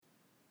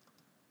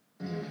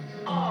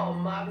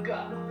my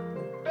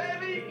God.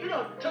 Baby, you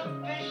done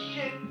took this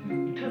shit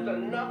to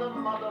another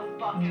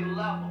motherfucking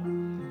level.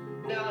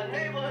 Now, a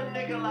neighborhood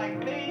nigga like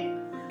me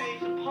ain't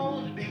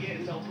supposed to be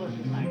getting no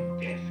pussy like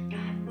this.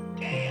 God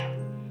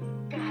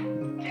damn.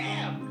 God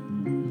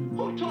damn.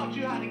 Who taught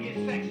you how to get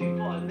sexy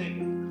for a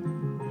nigga?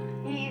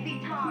 Easy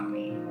taught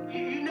me.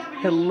 You never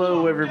used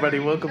Hello, to everybody.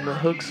 dirty Welcome to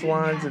sound. Hooks,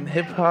 Lines, and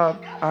Hip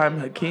Hop. I'm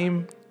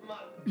Hakeem.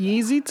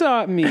 Yeezy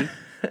taught me.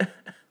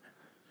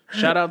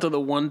 Shout out to the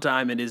one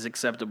time it is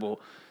acceptable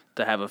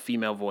to have a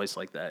female voice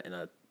like that in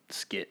a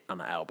skit on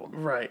an album.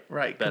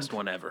 Right. Best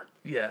one ever.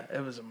 Yeah,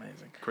 it was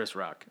amazing. Chris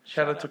Rock.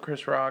 Shout out to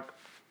Chris Rock.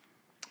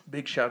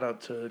 Big shout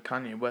out to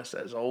Kanye West,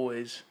 as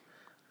always.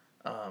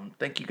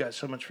 Thank you guys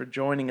so much for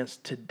joining us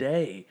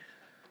today.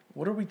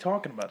 What are we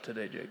talking about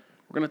today, Jake?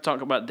 We're going to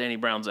talk about Danny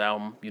Brown's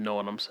album. You know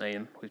what I'm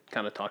saying. We've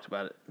kind of talked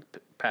about it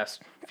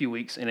past few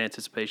weeks in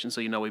anticipation, so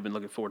you know we've been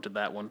looking forward to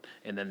that one.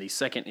 And then the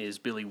second is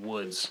Billy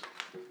Woods.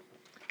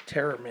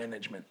 Terror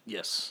Management.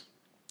 Yes.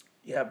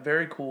 Yeah,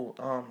 very cool.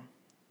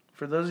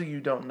 For those of you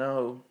who don't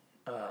know,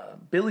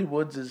 Billy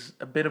Woods is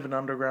a bit of an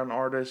underground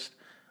artist.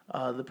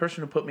 The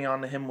person who put me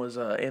on to him was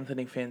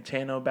Anthony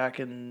Fantano back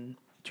in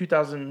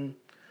 2000,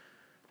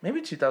 maybe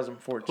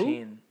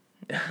 2014.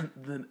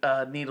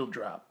 The Needle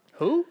Drop.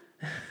 Who?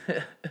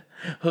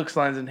 Hooks,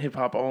 Lines, and Hip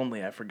Hop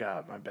Only. I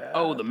forgot. My bad.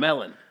 Oh, the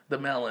Melon. The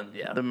Melon.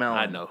 Yeah, The Melon.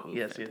 I know who.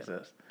 Yes.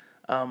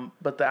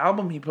 But the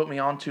album he put me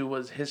onto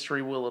was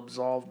History Will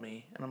Absolve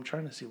Me. And I'm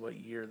trying to see what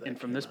year that And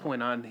from came this out.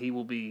 point on, he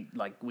will be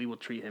like, we will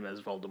treat him as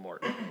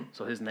Voldemort.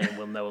 So his name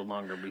will no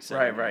longer be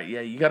said. Right.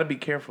 Yeah, you got to be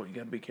careful.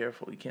 You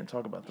can't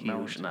talk about the He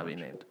Melon. who should too not be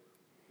much. named.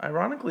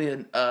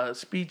 Ironically, a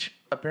speech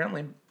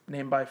apparently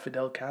named by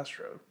Fidel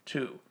Castro,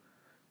 too,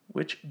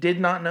 which did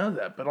not know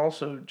that, but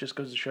also just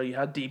goes to show you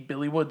how deep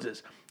Billy Woods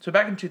is. So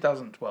back in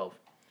 2012,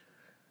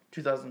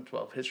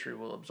 History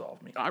Will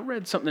Absolve Me. I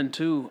read something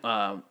too.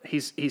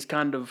 He's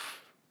kind of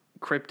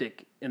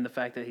cryptic in the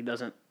fact that he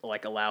doesn't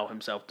like allow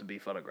himself to be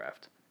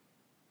photographed.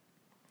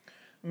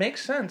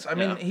 Makes sense. I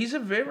mean, Yeah. he's a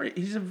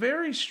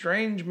very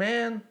strange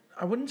man.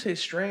 I wouldn't say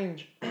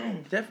strange,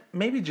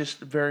 maybe just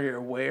very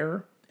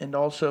aware and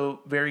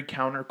also very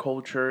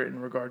counterculture in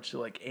regards to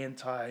like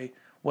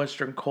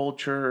anti-Western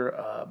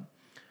culture.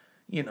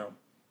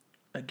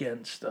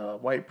 Against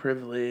white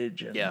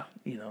privilege and Yeah.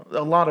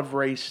 A lot of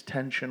race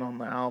tension on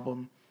the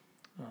album.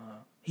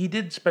 He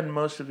did spend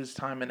most of his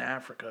time in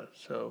Africa,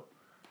 so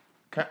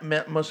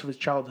most of his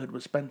childhood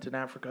was spent in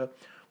Africa,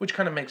 which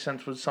kind of makes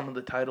sense with some of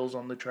the titles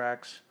on the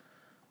tracks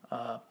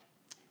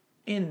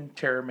in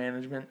Terror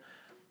Management.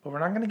 But we're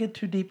not going to get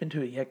too deep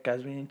into it yet,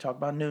 guys. We need to talk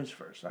about news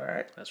first, all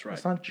right? That's right.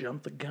 Let's not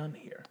jump the gun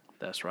here.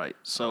 That's right.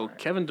 So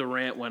Kevin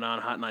Durant went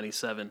on Hot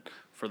 97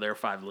 for their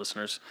 5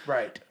 listeners,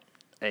 Right.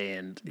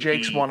 and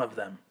Jake's one of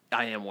them.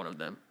 I am one of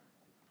them.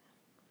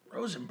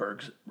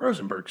 Rosenberg's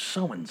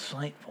so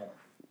insightful.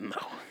 No.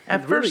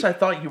 At first, I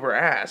thought you were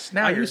ass.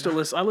 Now I you're used to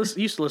listen. I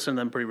used to listen to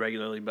them pretty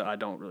regularly, but I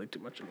don't really do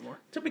much anymore.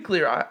 To be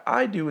clear,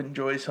 I do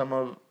enjoy some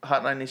of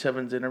Hot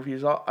 97's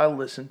interviews. I'll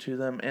listen to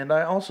them, and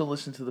I also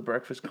listen to The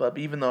Breakfast Club,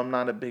 even though I'm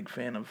not a big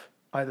fan of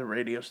either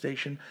radio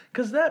station,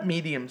 because that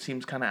medium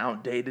seems kind of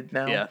outdated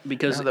now. Yeah,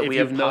 because now that if we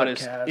you've have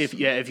noticed, podcasts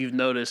if you've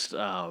noticed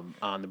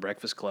on the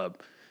Breakfast Club,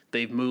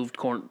 they've moved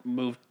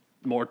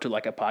more to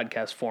like a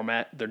podcast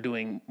format. They're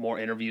doing more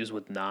interviews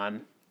with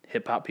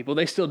non-hip hop people.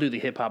 They still do the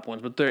hip hop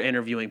ones, but they're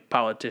interviewing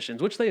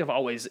politicians, which they have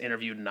always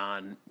interviewed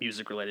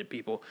non-music related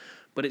people.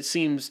 But it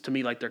seems to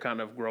me like they're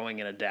kind of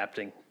growing and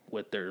adapting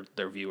with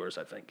their viewers,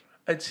 I think.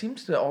 It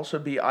seems to also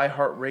be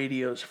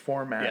iHeartRadio's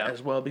format Yeah.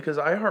 as well, because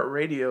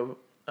iHeartRadio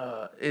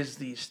is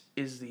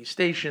the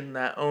station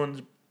that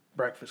owns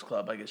Breakfast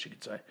Club, I guess you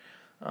could say.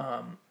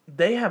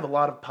 They have a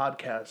lot of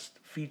podcasts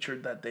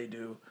featured that they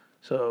do,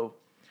 so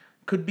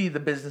could be the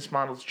business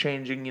model's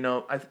changing.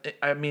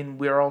 I mean,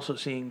 we're also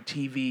seeing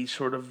TV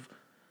sort of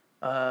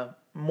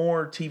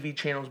more TV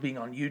channels being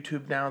on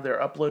YouTube now.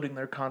 They're uploading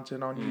their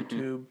content on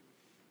YouTube.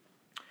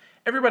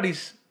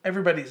 Everybody's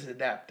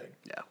adapting.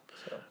 Yeah.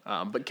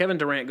 So. But Kevin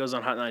Durant goes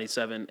on Hot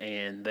 97,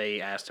 and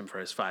they asked him for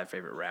his 5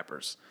 favorite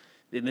rappers.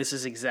 And this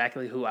is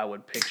exactly who I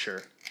would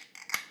picture.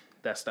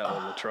 That's the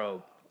old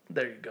Latrobe.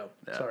 There you go.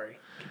 Yeah. Sorry.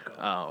 Keep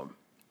going.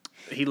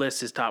 He lists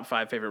his top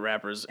 5 favorite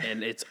rappers,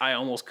 and I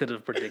almost could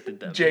have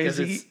predicted them.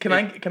 Jay-Z. Can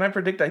I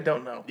predict? I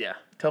don't know. Yeah.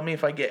 Tell me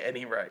if I get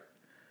any right.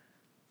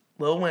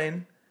 Lil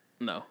Wayne.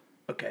 No.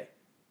 Okay.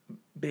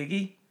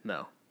 Biggie.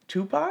 No.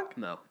 Tupac.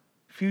 No.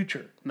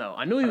 Future. No.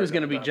 I knew he was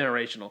going to be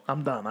generational.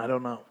 I'm done. I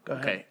don't know. Go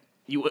ahead. Okay.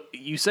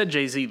 You said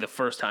Jay-Z the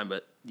first time,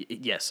 but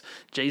yes,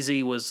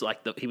 Jay-Z was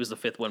like he was the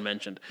 5th one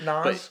mentioned.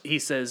 Nas? But he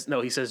says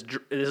this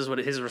is what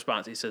his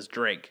response. He says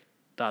Drake. ...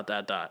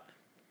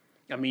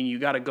 I mean, you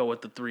got to go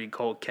with the 3: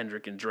 Cole,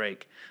 Kendrick, and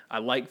Drake. I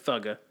like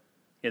Thugger,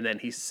 and then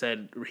he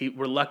said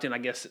reluctant. I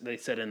guess they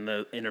said in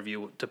the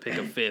interview to pick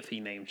a 5th. He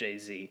named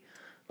Jay-Z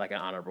like an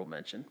honorable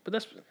mention.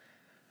 But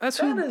that's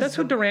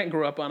who Durant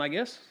grew up on, I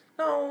guess.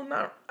 No,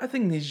 not. I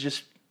think that's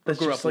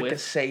grew just up like a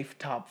with. safe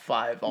top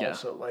 5. Yeah.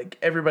 Also, like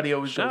everybody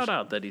always Shout goes.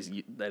 out that he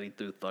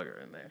threw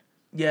Thugger in there.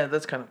 Yeah,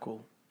 that's kind of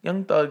cool.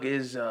 Young Thug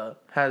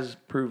has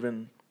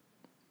proven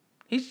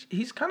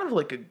he's kind of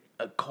like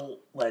a cult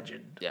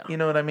legend. Yeah. You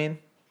know what I mean?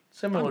 I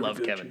Similar love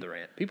to Gucci. Kevin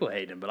Durant. People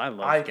hate him, but I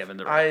love Kevin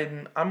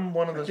Durant. I'm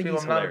one of those think people.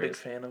 he's I'm not a big hilarious.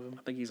 fan of him.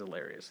 I think he's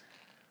hilarious.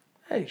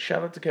 Hey,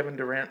 shout out to Kevin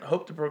Durant.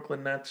 Hope the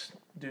Brooklyn Nets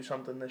do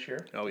something this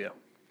year. Oh yeah.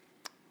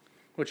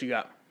 What you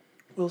got?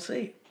 We'll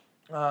see.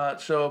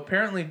 So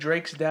apparently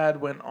Drake's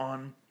dad went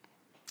on.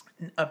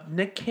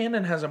 Nick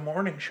Cannon has a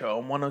morning show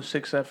on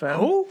 106 FM.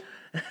 Who?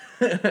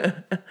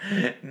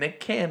 Nick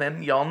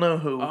Cannon, y'all know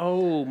who.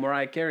 Oh,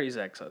 Mariah Carey's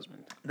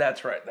ex-husband.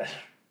 That's right.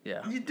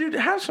 Yeah. Dude,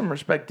 have some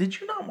respect. Did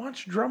you not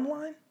watch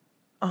Drumline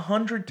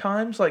 100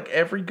 times like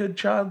every good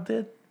child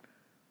did?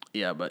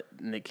 Yeah, but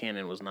Nick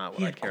Cannon was not what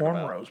He I had cared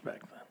about. cornrows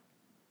back then.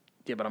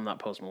 Yeah, but I'm not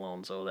Post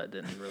Malone, so that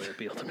didn't really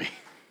appeal to me.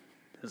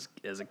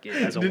 As a kid,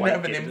 as a Didn't white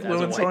have an kid,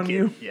 influence as a white on kid.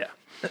 you? Yeah.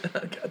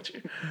 Got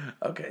you.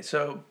 Okay,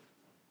 so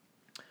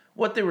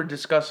what they were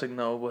discussing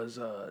though was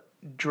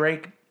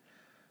Drake's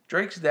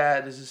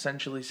dad is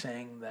essentially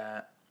saying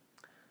that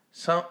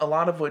a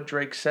lot of what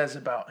Drake says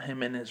about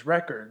him in his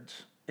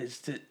records is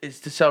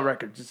to sell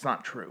records. It's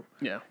not true.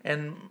 Yeah.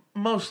 And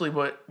mostly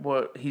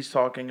what he's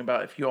talking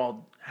about, if you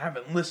all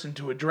haven't listened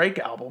to a Drake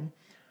album,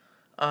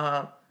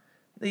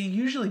 he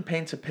usually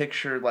paints a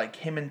picture like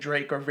him and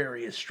Drake are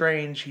very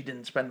estranged. He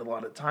didn't spend a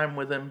lot of time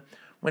with him.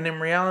 When in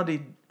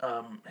reality,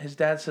 his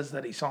dad says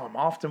that he saw him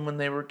often when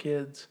they were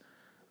kids.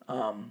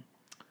 I'm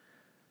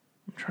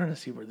trying to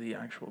see where the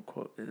actual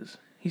quote is.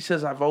 He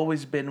says, "I've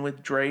always been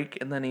with Drake."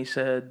 And then he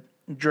said,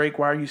 "Drake,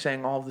 why are you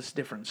saying all this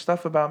different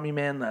stuff about me,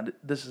 man? That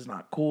this is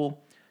not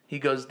cool." He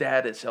goes,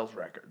 "Dad, it sells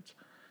records."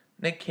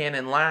 Nick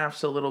Cannon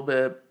laughs a little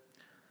bit.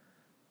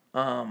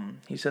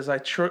 He says, I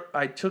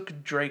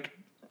took Drake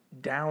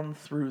down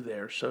through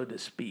there, so to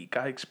speak.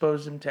 I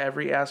exposed him to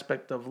every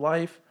aspect of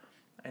life.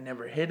 I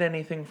never hid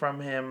anything from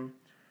him.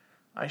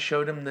 I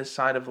showed him this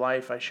side of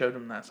life. I showed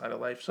him that side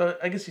of life." So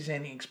I guess he's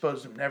saying he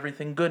exposed him to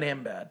everything, good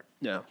and bad,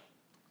 Yeah.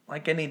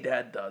 like any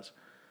dad does.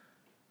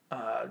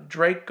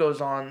 Drake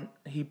goes on.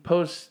 He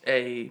posts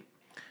a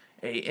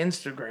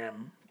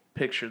Instagram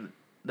picture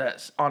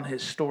that's on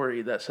his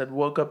story that said,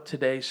 "Woke up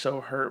today so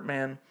hurt,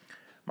 man.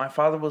 My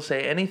father will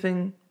say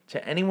anything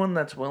to anyone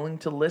that's willing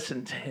to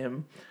listen to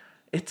him.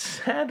 It's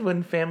sad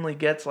when family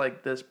gets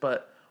like this,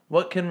 but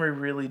what can we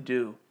really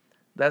do?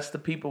 That's the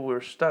people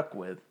we're stuck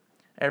with.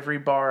 Every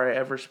bar I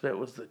ever spit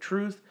was the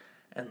truth,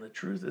 and the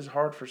truth is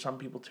hard for some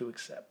people to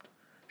accept."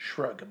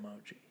 Shrug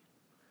emoji.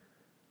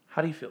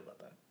 How do you feel about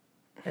that?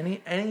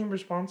 Any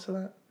response to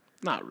that?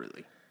 Not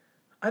really.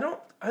 I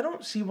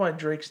don't see why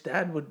Drake's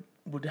dad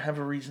would have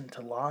a reason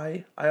to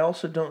lie. I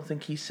also don't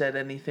think he said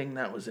anything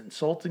that was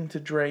insulting to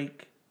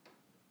Drake.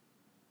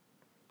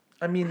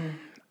 I mean,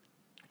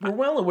 we're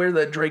well aware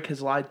that Drake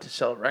has lied to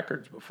sell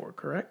records before,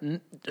 correct?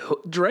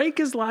 Drake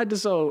has lied to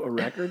sell a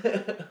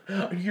record?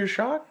 You're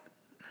shocked?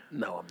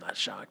 No, I'm not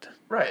shocked.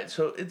 Right,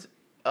 so it's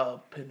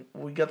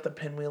we got the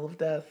pinwheel of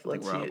death.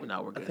 Let's see it.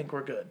 No, we're good. I think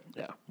we're good.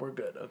 Yeah. We're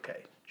good.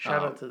 Okay.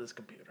 Shout out to this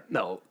computer.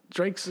 No,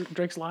 Drake's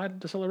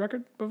lied to sell a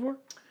record before?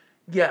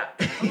 Yeah.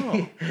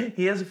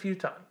 He has a few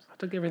times. I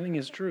took everything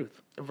as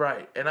truth.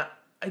 Right. And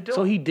I don't.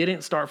 So he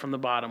didn't start from the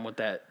bottom with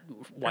that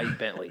white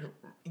Bentley.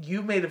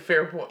 You made a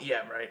fair point.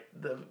 Yeah, right.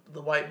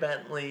 The white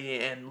Bentley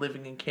and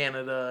living in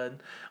Canada and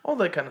all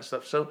that kind of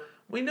stuff. So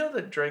we know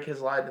that Drake has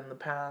lied in the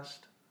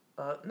past.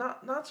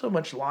 Not so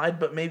much lied,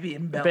 but maybe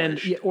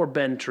embellished.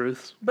 Ben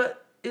truths.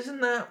 But isn't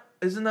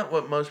that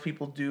what most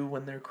people do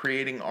when they're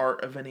creating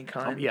art of any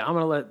kind? Yeah, I'm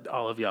gonna let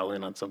all of y'all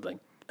in on something.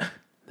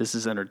 This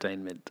is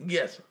entertainment.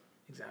 Yes.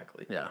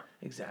 Exactly. Yeah.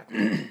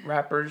 Exactly.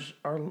 Rappers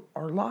are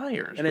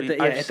liars. And I've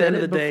at the said end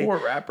of it the day, before.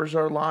 Rappers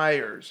are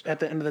liars. At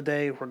the end of the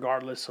day,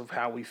 regardless of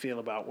how we feel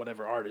about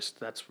whatever artist,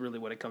 that's really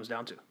what it comes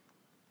down to.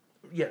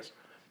 Yes.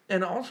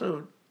 And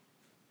also,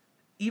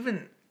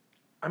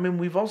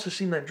 we've also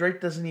seen that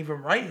Drake doesn't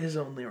even write his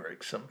own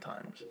lyrics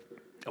sometimes.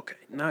 Okay,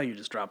 now you're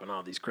just dropping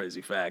all these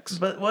crazy facts.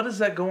 But what does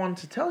that go on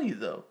to tell you,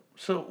 though?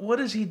 So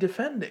what is he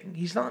defending?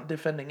 He's not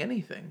defending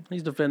anything.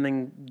 He's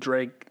defending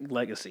Drake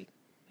legacy.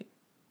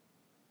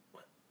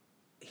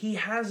 He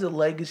has a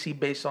legacy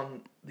based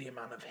on the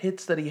amount of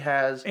hits that he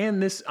has.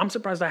 And this, I'm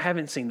surprised I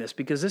haven't seen this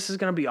because this is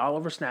going to be all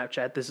over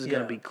Snapchat. This is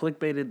going to be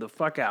clickbaited the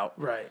fuck out.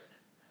 Right.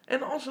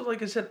 And also,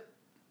 like I said,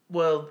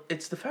 well,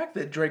 it's the fact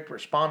that Drake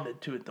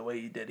responded to it the way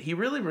he did. He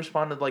really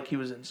responded like he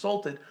was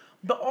insulted.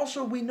 But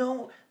also, we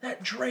know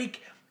that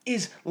Drake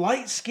is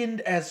light-skinned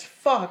as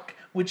fuck,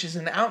 which is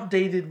an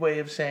outdated way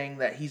of saying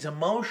that he's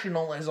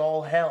emotional as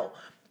all hell.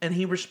 And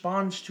he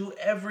responds to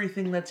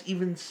everything that's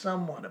even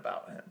somewhat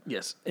about him.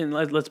 Yes, and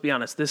let's be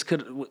honest, this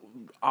could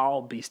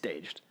all be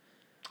staged.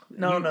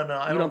 No,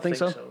 I don't think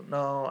so.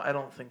 No, I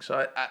don't think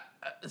so. I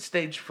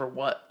staged for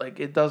what? Like,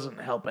 it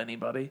doesn't help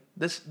anybody.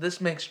 This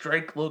makes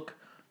Drake look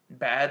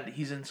bad.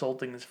 He's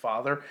insulting his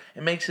father.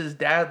 It makes his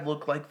dad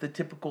look like the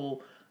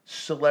typical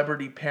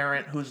celebrity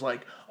parent who's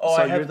like, "Oh,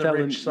 So I have the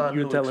rich son."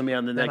 You're telling me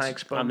on the then I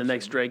next expose him.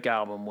 Drake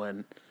album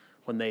when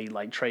they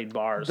like trade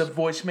bars. The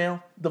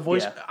voicemail,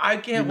 Yeah. I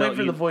can't wait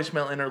for you- the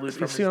voicemail interlude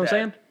from his see what I'm dad.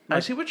 saying? I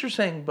see what you're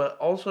saying, but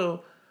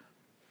also,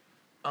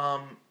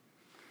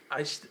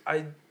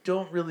 I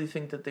don't really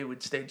think that they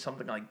would stage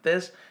something like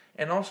this.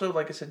 And also,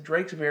 like I said,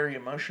 Drake's very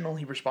emotional.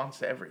 He responds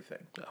to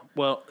everything.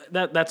 Well,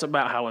 that's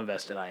about how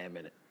invested I am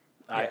in it.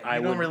 Yeah, I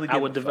you don't would really I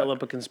give would a develop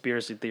fuck. a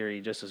conspiracy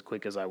theory just as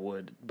quick as I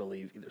would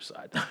believe either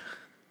side.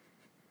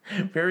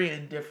 Very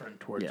indifferent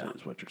towards Yeah. it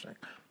is what you're saying.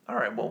 All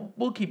right, well,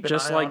 we'll keep an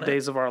Just eye like on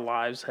Days of Our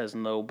Lives has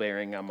no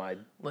bearing on the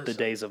Listen.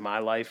 days of my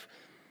life.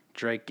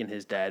 Drake and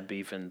his dad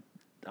beef, and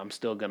I'm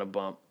still gonna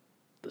bump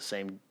the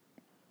same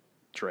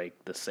Drake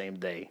the same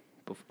day,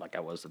 like I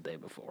was the day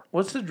before.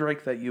 What's the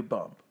Drake that you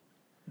bump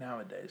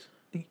nowadays?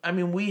 I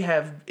mean, we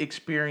have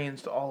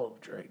experienced all of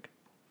Drake.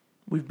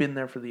 We've been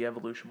there for the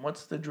evolution.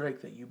 What's the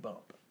Drake that you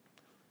bump?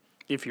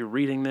 If you're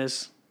reading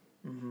this,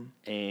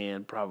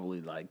 and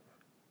probably like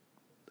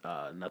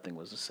Nothing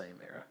Was the Same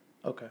era.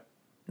 Okay.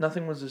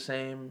 Nothing Was the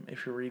Same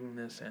if you're reading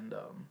this, and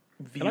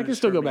Views And I can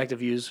still for go me. back to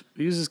Views.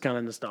 Views is kind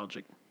of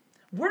nostalgic.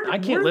 We're- I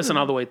can't we're listen the-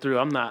 all the way through.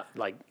 I'm not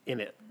like in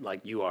it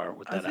like you are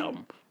with that think-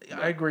 album.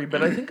 I agree,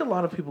 but I think a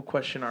lot of people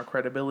question our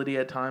credibility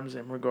at times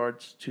in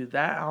regards to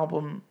that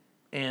album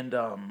and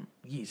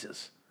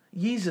Yeezus.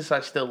 Yeezus,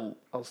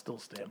 I'll still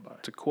stand by.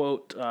 To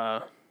quote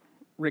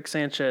Rick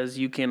Sanchez,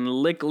 "You can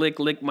lick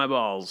my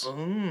balls."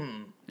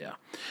 Yeah.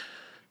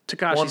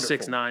 Tekashi Wonderful.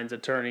 6ix9ine's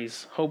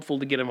attorneys hopeful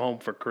to get him home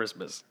for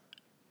Christmas.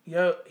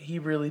 Yeah, he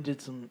really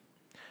did some.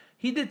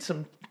 He did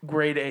some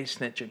grade A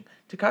snitching.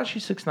 Tekashi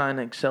 6ix9ine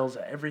excels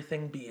at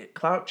everything, be it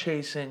clout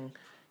chasing.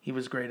 He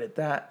was great at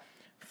that.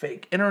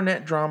 Fake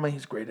internet drama.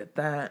 He's great at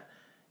that.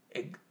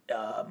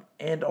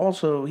 And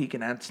also he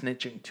can add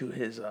snitching to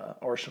his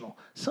arsenal.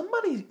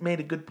 Somebody made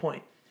a good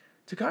point.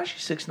 Tekashi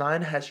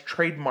 6ix9ine has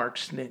trademark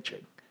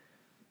snitching.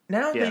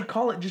 Now they Yeah.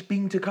 call it just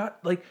being Tekashi.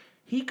 Like,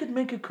 he could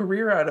make a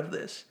career out of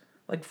this.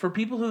 Like, for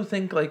people who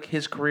think like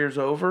his career's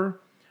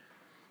over,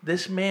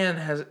 this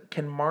man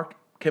can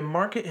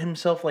market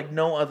himself like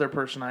no other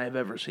person I have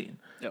ever seen.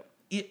 Yep.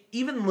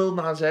 Even Lil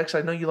Nas X,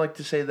 I know you like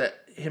to say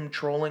that him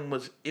trolling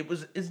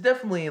it's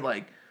definitely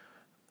like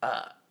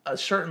a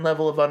certain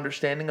level of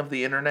understanding of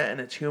the internet and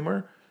its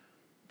humor.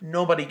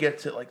 Nobody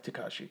gets it like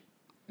Tekashi.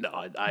 No,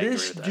 I agree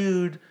This with that.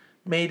 dude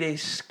made a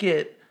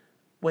skit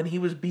when he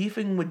was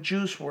beefing with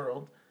Juice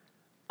WRLD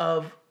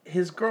of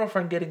his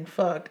girlfriend getting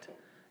fucked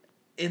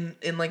in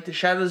like the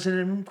shadows and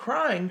him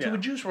crying to Yeah. a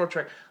Juice WRLD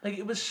track. Like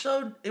it was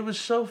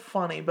so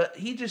funny, but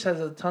he just has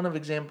a ton of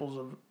examples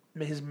of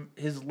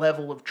his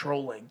level of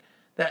trolling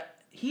that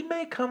he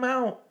may come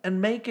out and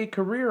make a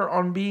career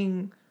on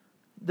being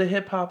the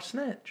hip hop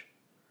snitch.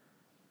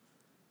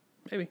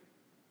 Maybe.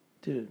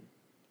 Dude,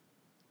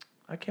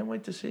 I can't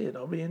wait to see it.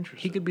 I'll be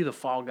interested. He could be the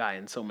fall guy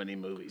in so many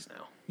movies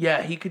now.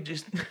 Yeah, he could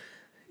just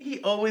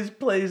he always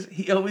plays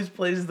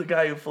the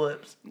guy who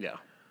flips. Yeah.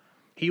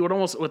 He would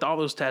almost, with all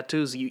those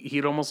tattoos,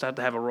 he'd almost have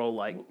to have a role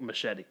like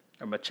Machete.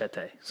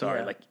 Sorry,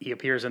 Yeah. like he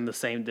appears in the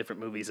same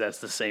different movies as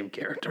the same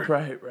character.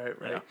 Right.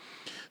 Yeah.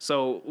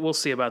 So we'll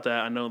see about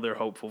that. I know they're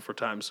hopeful for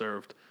time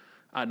served.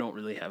 I don't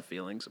really have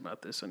feelings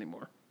about this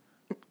anymore.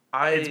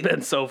 It's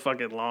been so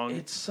fucking long.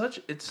 It's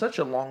such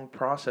a long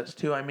process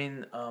too. I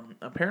mean,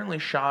 apparently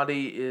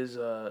Shoddy is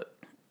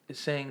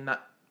saying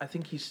not. I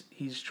think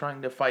he's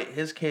trying to fight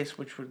his case,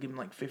 which would give him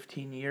like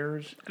 15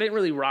 years. I didn't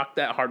really rock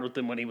that hard with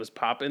him when he was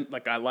popping.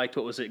 Like I liked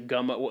what was it,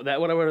 Gumma, that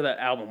whatever that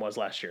album was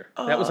last year.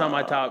 That was on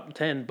my top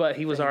 10. But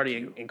he was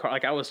already in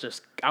like I was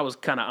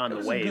kind of on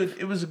the wave.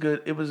 It was a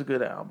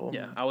good album.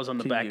 Yeah, I was on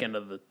the to back you. end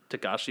of the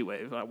Tekashi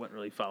wave. I wasn't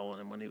really following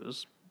him when he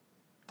was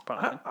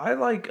popping. I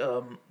like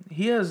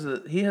he has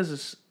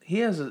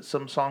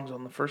some songs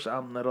on the first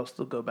album that I'll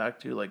still go back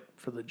to, like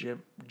for the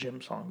gym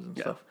songs and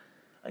stuff.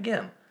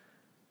 Again,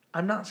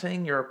 I'm not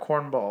saying you're a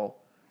cornball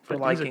for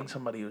But he's liking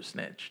somebody who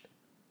snitched.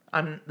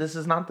 This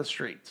is not the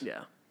streets.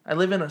 Yeah. I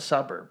live in a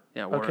suburb.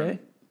 Yeah, Okay.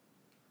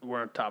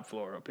 We're on top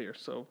floor up here,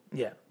 so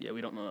Yeah. yeah,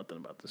 we don't know nothing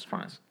about this.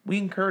 Fine. We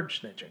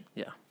encourage snitching.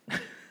 Yeah.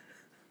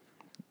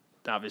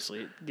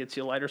 Obviously, it gets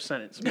you a lighter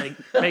sentence.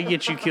 May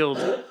get you killed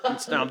and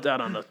stomped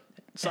out on the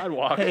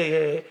sidewalk.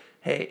 Hey!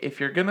 If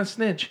you're gonna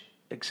snitch,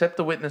 accept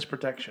the witness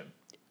protection.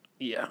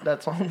 Yeah.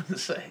 That's all I'm gonna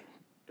say.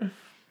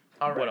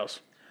 All right. What else?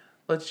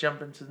 Let's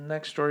jump into the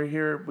next story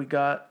here. We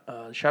got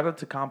shout out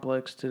to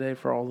Complex today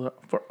for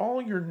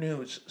all your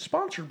news.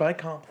 Sponsored by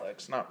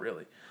Complex, not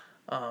really.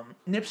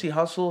 Nipsey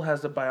Hussle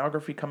has a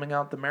biography coming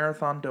out, The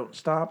Marathon Don't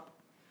Stop.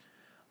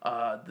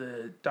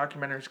 The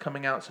documentary is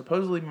coming out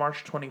supposedly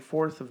March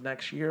 24th of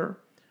next year.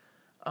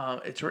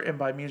 It's written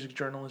by music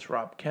journalist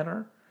Rob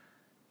Kenner,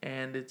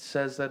 and it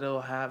says that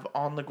it'll have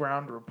on the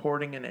ground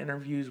reporting and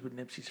interviews with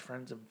Nipsey's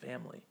friends and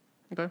family.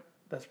 Okay.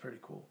 That's pretty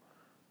cool.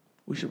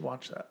 We should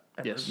watch that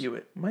and Yes. review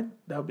it.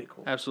 That would be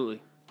cool.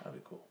 Absolutely. That'd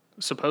be cool.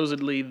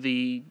 Supposedly,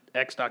 the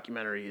X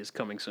documentary is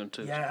coming soon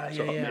too. Yeah.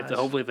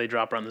 Hopefully, if they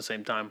drop around the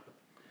same time,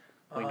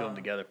 we can do them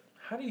together.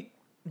 How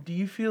do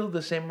you feel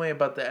the same way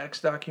about the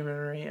X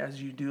documentary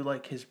as you do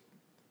like his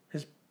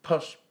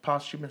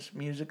posthumous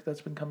music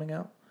that's been coming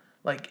out?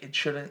 Like it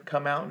shouldn't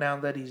come out now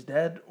that he's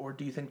dead, or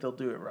do you think they'll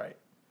do it right?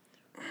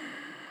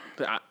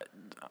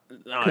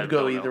 Could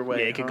go either way,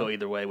 Yeah, it could huh? go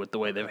either way with the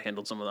way they've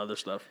handled some of the other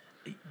stuff.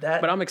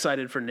 That But I'm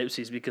excited for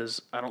Nipsey's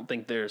because I don't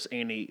think there's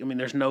any. I mean,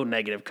 there's no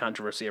negative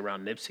controversy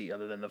around Nipsey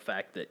other than the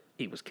fact that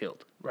he was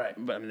killed. right.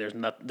 But I mean,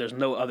 there's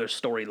no other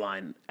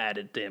storyline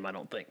added to him. I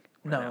don't think.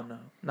 No,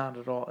 not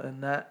at all.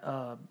 And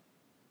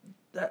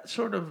that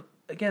sort of,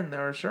 again,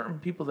 there are certain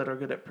people that are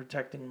good at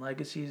protecting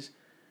legacies.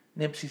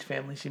 Nipsey's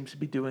family seems to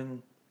be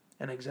doing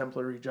an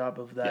exemplary job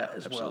of that Yeah,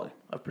 as absolutely. well,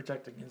 of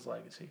protecting his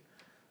legacy.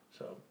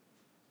 So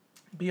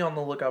be on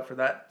the lookout for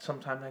that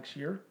sometime next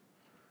year.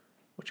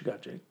 What you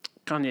got, Jake?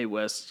 Kanye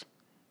West.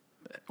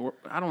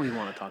 I don't even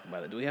want to talk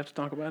about it. Do we have to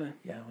talk about it?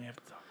 Yeah, we have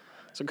to talk.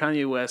 So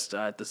Kanye West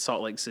at the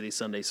Salt Lake City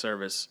Sunday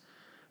service.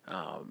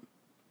 I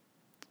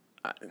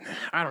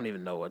don't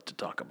even know what to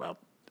talk about.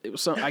 It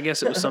was I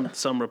guess it was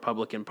some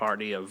Republican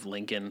Party of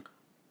Lincoln.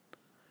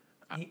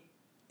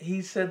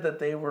 He said that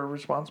they were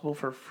responsible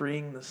for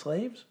freeing the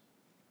slaves.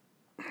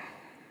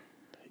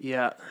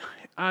 Yeah,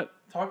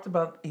 Talked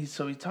about he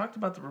talked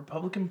about the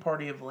Republican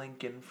Party of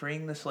Lincoln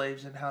freeing the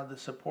slaves and how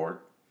his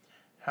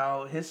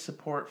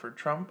support for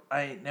Trump.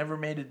 I ain't never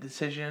made a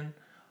decision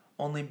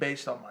only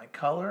based on my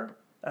color.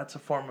 That's a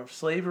form of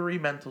slavery,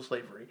 mental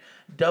slavery.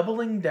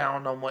 Doubling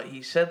down on what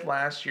he said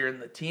last year in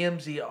the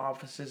TMZ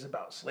offices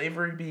about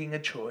slavery being a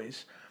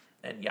choice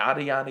and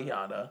yada, yada,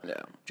 yada.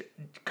 yeah.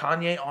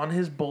 Kanye on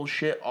his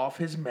bullshit, off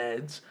his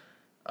meds.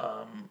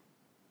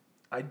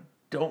 I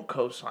don't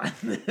co-sign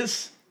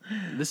this.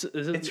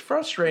 It's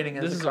frustrating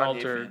as a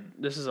Kanye fan.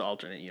 This is an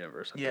alternate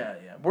universe. I think.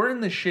 Yeah. We're in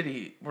the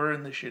shitty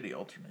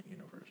alternate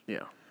universe.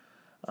 Yeah.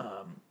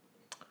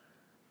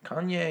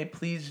 Kanye,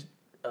 please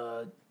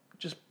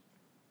just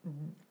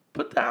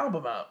put the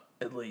album out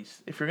at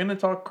least. If you're gonna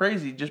talk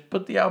crazy, just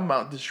put the album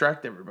out and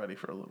distract everybody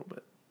for a little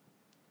bit.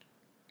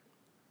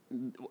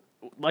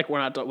 Like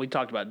we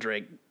talked about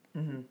Drake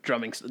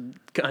drumming.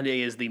 Kanye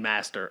is the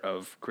master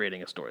of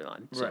creating a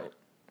storyline. So, Right.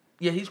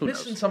 Yeah, he's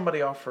pissing knows?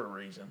 somebody off for a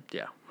reason.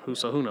 Yeah.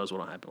 Who knows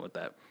what'll happen with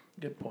that?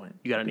 Good point.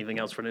 You got anything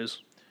else for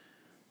news?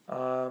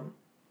 I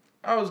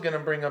was gonna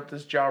bring up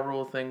this Ja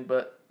Rule thing,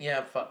 but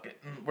yeah, fuck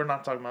it. We're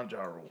not talking about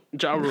Ja Rule.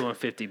 Ja Rule and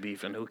 50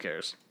 beef, and who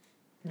cares?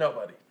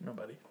 Nobody.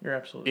 You're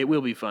absolutely. It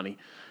will be funny.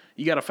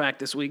 You got a fact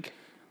this week?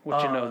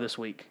 What you know this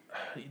week?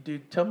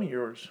 Dude, tell me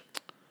yours.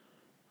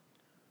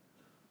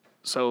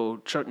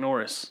 So Chuck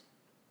Norris.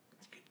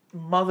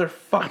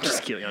 Motherfucker. I'm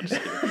just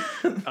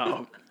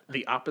kidding.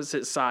 The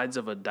opposite sides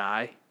of a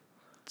die,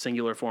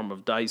 singular form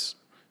of dice,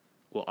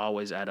 will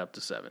always add up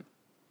to 7.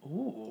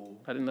 Ooh,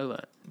 I didn't know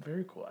that.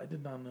 very cool. I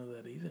did not know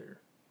that either.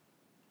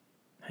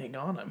 Hang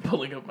on, I'm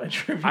pulling up my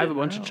trivia. I have a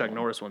bunch now. of Chuck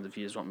Norris ones if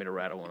you just want me to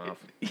rattle one off.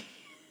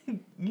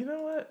 You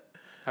know what?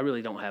 I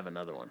really don't have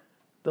another one.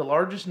 The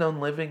largest known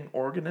living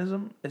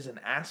organism is an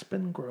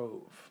aspen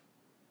grove.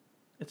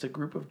 It's a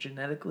group of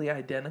genetically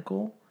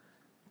identical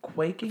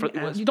quaking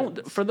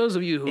aspens. For those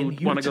of you who in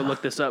want to go Utah.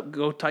 look this up,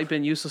 go type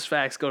in useless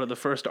facts, go to the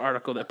first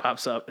article that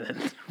pops up, and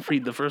then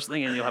read the first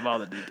thing, and you'll have all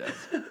the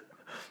details.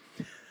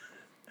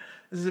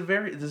 This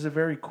is a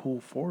very cool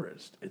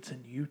forest. It's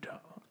in Utah.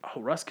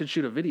 Oh, Russ could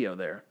shoot a video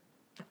there.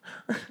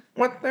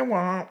 What they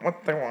want.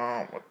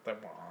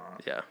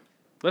 Yeah.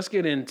 Let's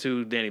get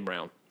into Danny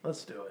Brown.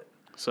 Let's do it.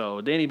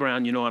 So Danny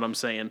Brown, you know what I'm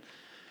saying.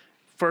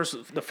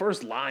 The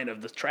first line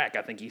of the track,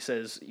 I think he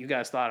says, "You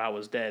guys thought I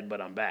was dead,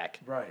 but I'm back."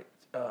 Right.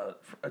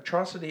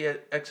 Atrocity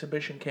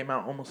Exhibition came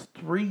out almost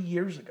 3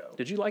 years ago.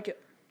 Did you like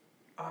it?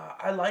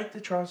 I liked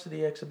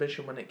Atrocity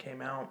Exhibition when it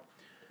came out.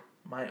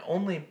 My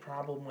only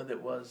problem with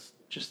it was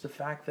just the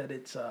fact that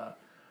it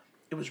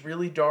was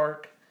really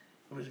dark.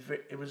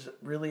 It was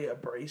really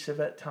abrasive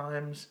at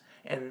times,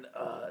 and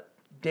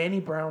Danny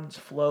Brown's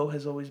flow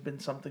has always been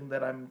something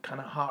that I'm kind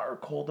of hot or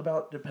cold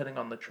about, depending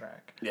on the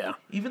track. Yeah.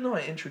 Even though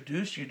I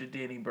introduced you to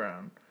Danny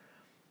Brown,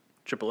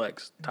 Triple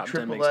X, top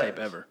 10 Triple mixtape X.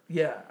 ever.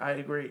 Yeah, I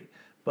agree.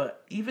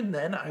 But even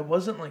then, I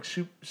wasn't like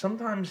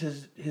sometimes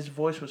his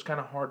voice was kind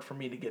of hard for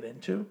me to get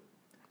into.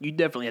 You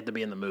definitely have to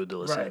be in the mood to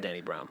listen to Right. Danny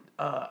Brown.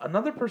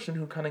 Another person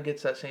who kind of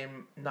gets that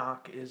same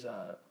knock is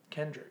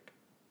Kendrick.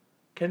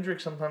 Kendrick,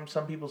 sometimes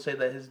some people say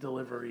that his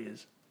delivery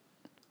is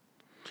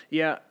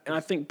Yeah, and I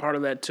think part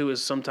of that too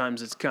is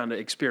sometimes it's kind of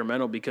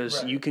experimental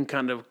because Right. you can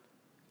kind of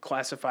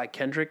classify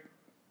Kendrick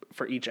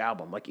for each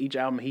album. Like each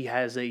album, he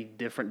has a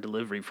different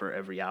delivery for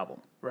every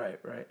album. right.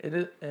 It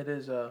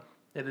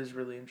is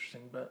really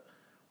interesting. But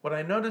what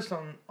I noticed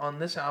on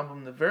this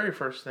album, the very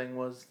first thing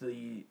was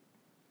the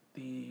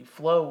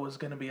flow was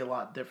going to be a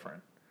lot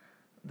different.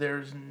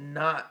 There's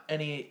not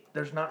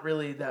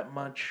really that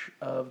much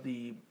of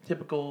the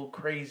typical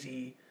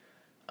crazy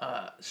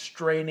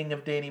straining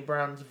of Danny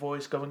Brown's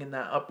voice going in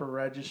that upper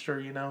register,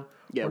 you know.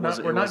 Yeah,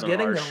 we're not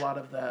getting harsh. a lot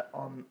of that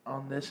on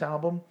this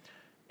album,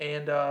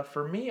 and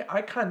for me,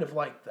 I kind of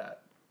like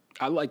that.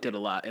 I liked it a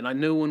lot, and I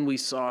knew when we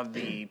saw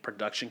the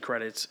production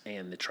credits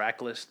and the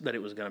track list that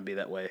it was going to be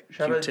that way.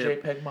 Shout out to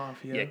Q-Tip. JPEG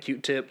Mafia. Yeah,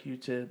 Q-Tip,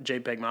 Q-Tip.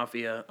 JPEG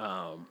Mafia.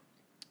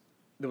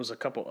 There was a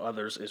couple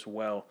others as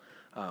well,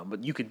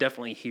 but you could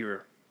definitely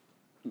hear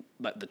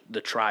like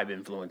the tribe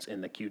influence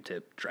in the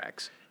Q-Tip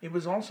tracks. It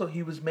was also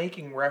he was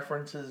making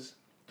references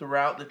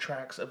throughout the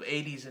tracks of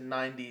 80s and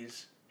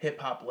 90s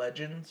hip-hop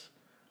legends.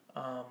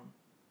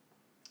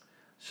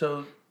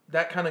 So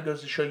that kind of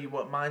goes to show you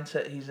what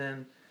mindset he's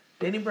in.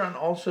 Danny Brown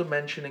also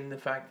mentioning the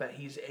fact that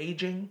he's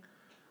aging,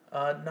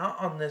 not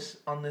on this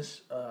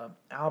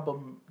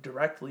album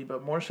directly,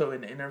 but more so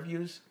in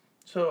interviews.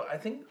 So I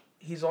think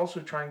he's also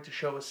trying to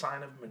show a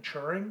sign of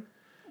maturing.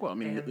 Well, I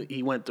mean,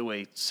 he went through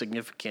a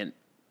significant,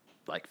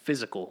 like,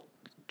 physical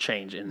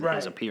change in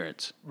his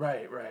appearance.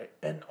 Right.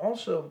 And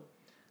also,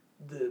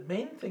 the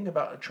main thing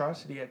about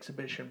Atrocity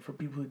Exhibition, for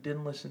people who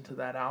didn't listen to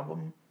that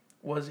album,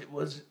 was it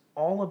was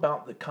all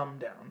about the come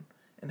down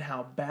and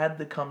how bad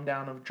the come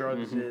down of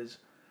drugs is.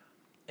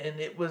 And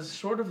it was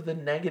sort of the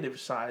negative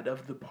side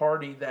of the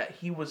party that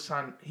he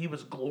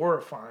was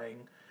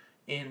glorifying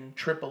in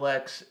Triple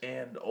X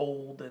and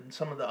Old and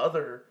some of the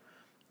other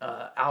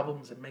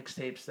albums and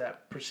mixtapes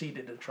that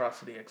preceded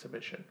Atrocity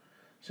Exhibition.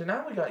 So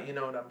now we got You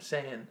Know What I'm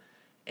Saying.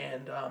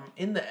 And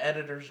in the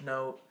editor's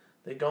note,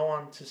 they go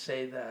on to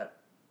say that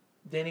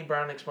Danny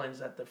Brown explains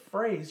that the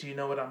phrase "You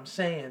know what I'm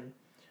saying"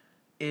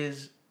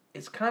 is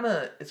it's kind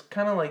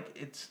of like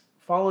it's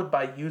followed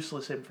by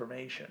useless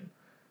information.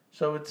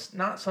 So it's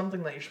not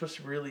something that you're supposed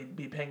to really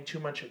be paying too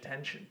much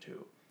attention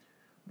to,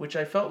 which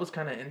I felt was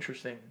kind of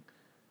interesting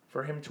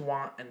for him to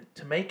want and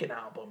to make an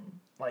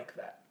album like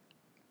that.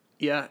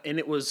 Yeah, and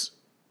it was,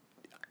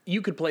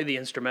 you could play the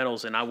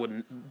instrumentals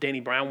and Danny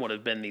Brown would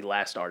have been the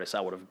last artist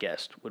I would have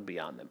guessed would be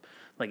on them.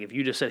 Like if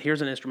you just said,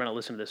 here's an instrumental,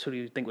 listen to this, who do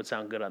you think would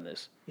sound good on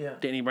this? Yeah.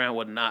 Danny Brown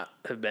would not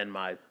have been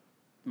my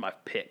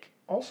pick.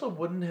 Also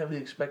wouldn't have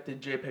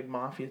expected JPEG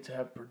Mafia to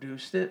have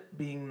produced it,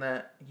 being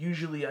that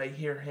usually I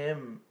hear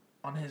him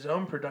on his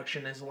own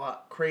production is a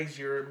lot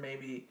crazier,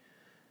 maybe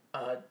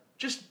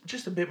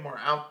just a bit more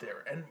out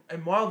there.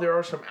 And while there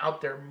are some out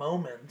there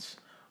moments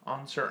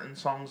on certain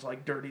songs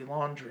like Dirty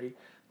Laundry,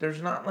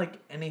 there's not like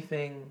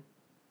anything.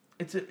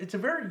 It's a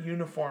very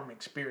uniform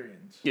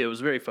experience. Yeah, it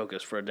was very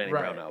focused for a Danny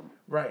Brown album.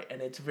 Right,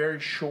 and it's very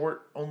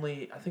short.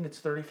 Only I think it's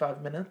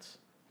 35 minutes.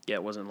 Yeah,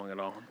 it wasn't long at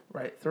all.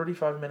 Right,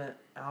 35-minute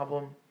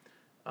album.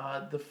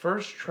 The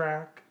first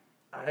track,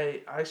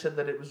 I said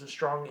that it was a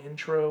strong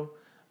intro.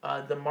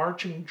 The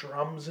marching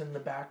drums in the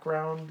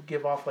background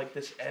give off like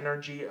this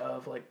energy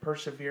of like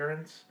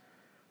perseverance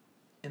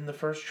in the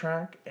first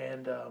track,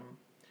 and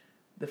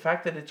the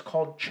fact that it's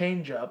called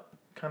Change Up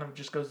kind of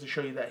just goes to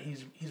show you that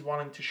he's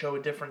wanting to show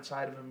a different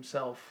side of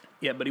himself.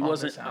 Yeah, but he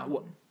wasn't,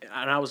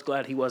 and I was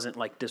glad he wasn't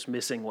like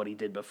dismissing what he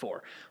did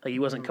before. Like he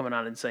wasn't coming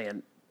on and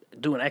saying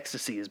doing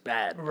ecstasy is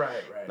bad.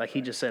 Right. Like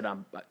he just said,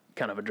 I'm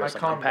kind of addressed.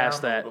 Like I'm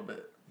past that.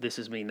 This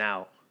is me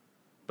now,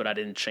 but I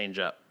didn't change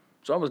up.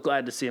 So I was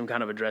glad to see him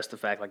kind of address the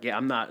fact, like, yeah,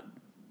 I'm not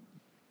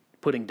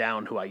putting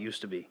down who I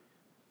used to be.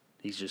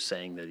 He's just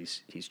saying that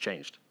he's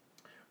changed.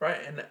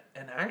 Right,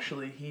 and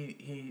actually,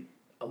 he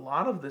a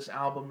lot of this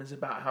album is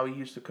about how he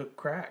used to cook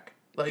crack.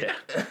 Like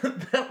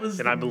that was.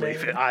 And I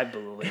believe it. I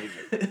believe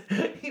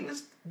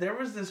it. There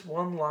was this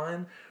one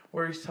line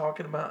where he's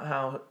talking about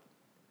how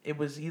it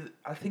was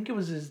I think it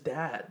was his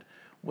dad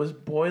was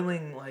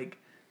boiling like.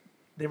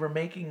 They were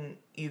making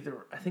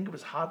I think it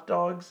was hot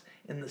dogs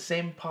in the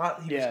same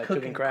pot he was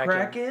cooking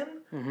crack in.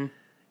 Mm-hmm.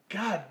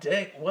 God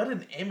dang, what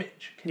an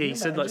image. He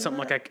said like something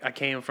like, I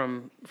came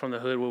from the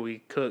hood where we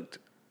cooked,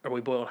 or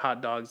we boiled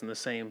hot dogs in the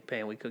same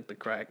pan we cooked the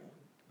crack.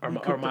 Or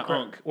my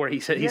uncle, or he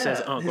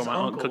says uncle, or my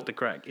uncle cooked the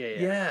crack.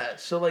 Yeah,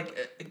 so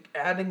like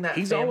adding that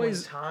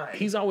tie.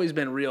 He's always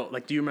been real.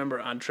 Like, do you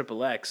remember on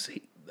Triple X,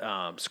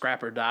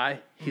 Scrap or Die?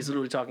 He's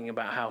literally talking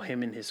about how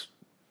him and his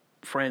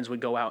friends would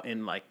go out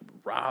and like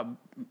rob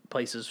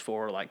places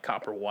for like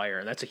copper wire,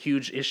 and that's a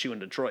huge issue in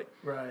Detroit.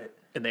 Right.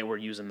 And they were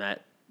using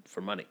that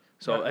for money.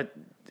 So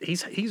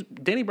he's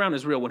Danny Brown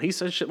is real. When he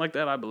says shit like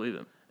that, I believe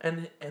him.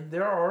 And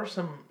there are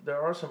some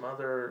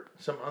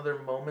other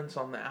moments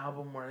on the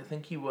album where I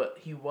think he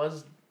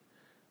was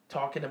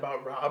talking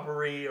about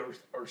robbery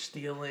or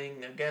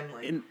stealing again.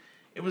 Like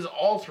it was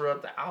all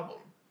throughout the album.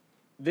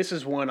 This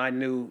is one I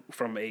knew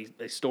from a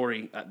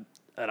story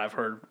that I've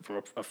heard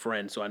from a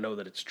friend, so I know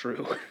that it's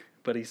true.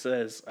 But he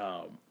says,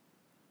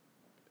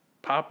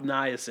 Pop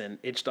niacin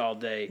itched all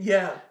day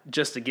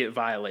just to get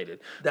violated.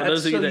 That's for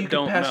those of you that you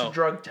don't pass know, a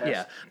drug test.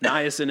 Yeah,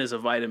 niacin is a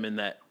vitamin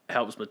that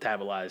helps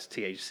metabolize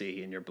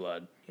THC in your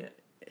blood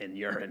and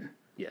urine.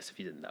 Yes, if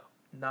you didn't know.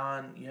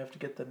 You have to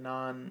get the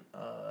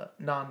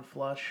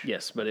non-flush.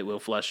 Yes, but it will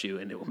flush you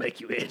and it will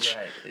make you itch.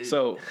 Right.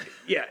 So,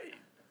 yeah.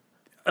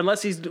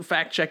 Unless he's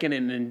fact checking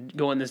and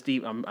going this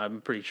deep,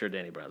 I'm pretty sure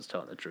Danny Brown's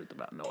telling the truth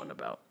about knowing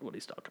about what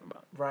he's talking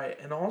about. Right,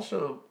 and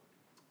also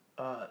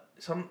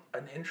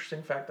an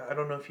interesting fact that I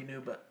don't know if you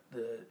knew, but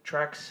the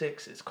track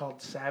 6 is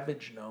called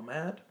Savage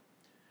Nomad,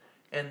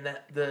 and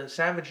that the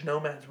Savage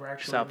Nomads were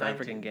actually South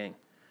African gang.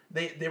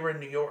 They were in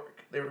New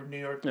York. They were a New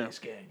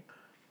York-based gang,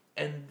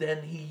 and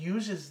then he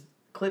uses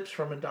clips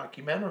from a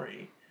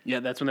documentary. Yeah,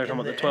 that's when they're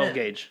talking about the 12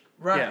 gauge.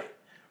 Right. Yeah.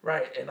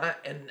 Right,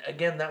 and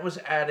again, that was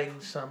adding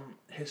some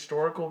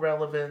historical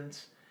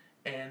relevance,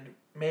 and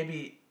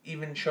maybe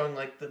even showing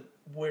like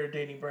where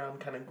Danny Brown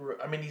kind of grew.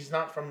 I mean, he's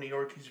not from New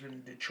York; he's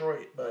from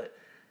Detroit, but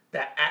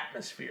that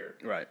atmosphere.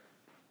 Right.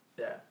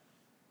 Yeah,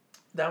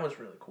 that was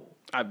really cool.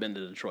 I've been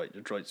to Detroit.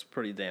 Detroit's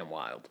pretty damn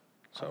wild.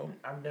 So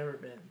I've never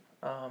been.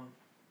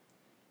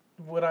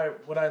 What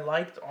I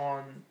liked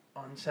on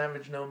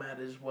Savage Nomad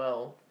as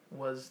well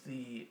was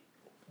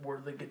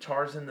were the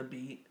guitars in the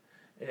beat.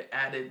 It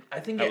added. I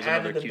think That it was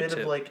another added a bit Q-tip.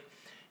 of like.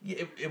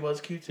 Yeah, it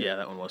was Q-tip. yeah,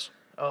 that one was.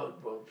 Oh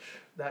well,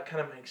 that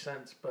kind of makes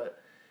sense,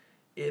 but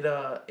it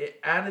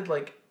added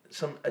like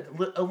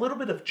a little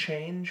bit of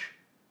change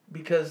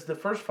because the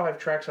first 5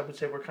 tracks I would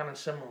say were kind of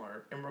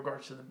similar in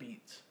regards to the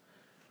beats.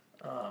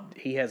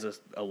 He has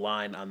a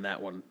line on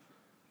that one.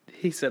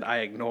 He said, "I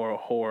ignore a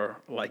whore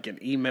like an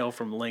email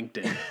from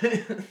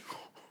LinkedIn."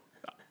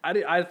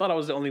 I thought I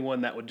was the only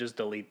one that would just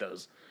delete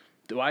those.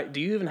 Do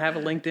you even have a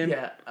LinkedIn?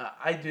 Yeah,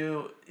 I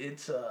do.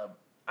 It's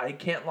I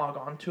can't log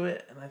on to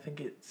it, and I think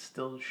it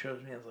still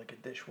shows me as like a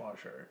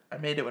dishwasher. I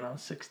made it when I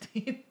was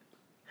 16,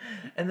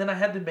 and then I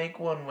had to make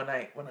one when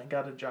I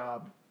got a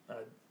job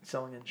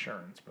selling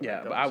insurance. But Yeah,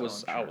 don't but I sell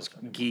was insurance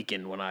anymore.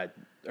 geeking when I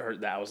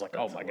heard that. I was like,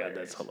 That's "Oh my god,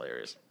 that's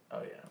hilarious!"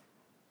 Oh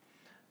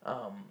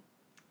yeah.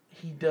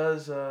 He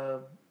does.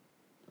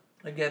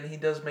 Again, he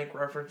does make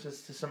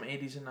references to some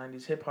 80s and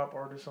 90s hip hop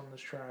artists on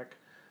this track.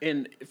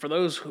 And for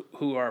those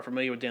who are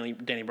familiar with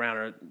Danny Brown,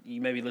 or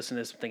you may be listening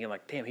to this thinking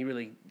like, "Damn, he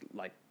really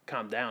like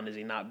calmed down. Is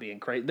he not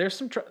being crazy?" There's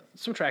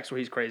some tracks where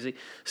he's crazy,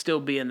 still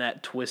being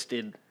that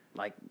twisted.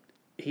 Like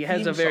he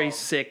has Theme a very song.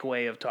 sick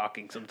way of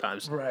talking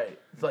sometimes. Right,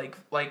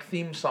 like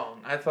theme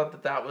song. I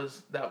thought that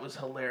was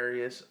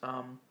hilarious.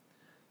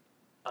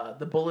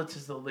 The bullets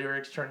is the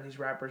lyrics. Turn these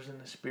rappers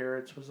into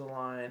spirits was a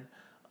line.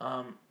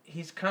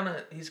 He's kind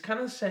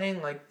of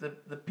saying like the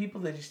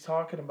people that he's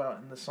talking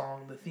about in the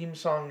song. The theme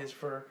song is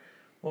for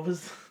what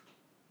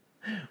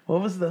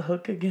was the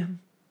hook again?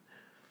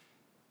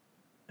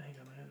 Hang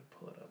on, I had to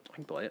pull it up. I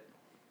can play it.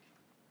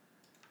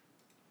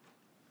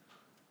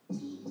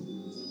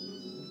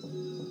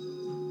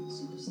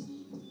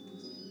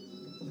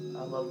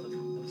 I love the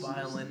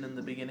violin in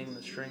the beginning,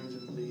 the strings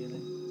in the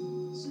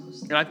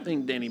beginning. And I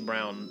think Danny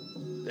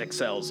Brown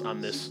excels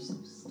on this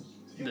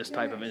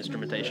type of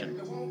instrumentation.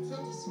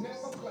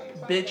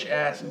 Bitch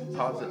ass.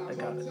 Pause it. I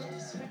got it.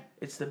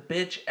 It's the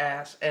bitch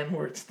ass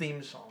N-words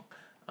theme song.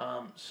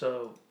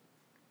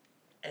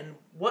 And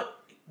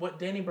what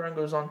Danny Brown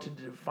goes on to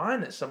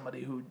define as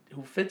somebody who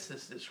fits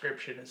this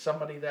description is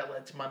somebody that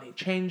lets money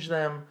change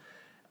them,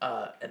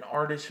 an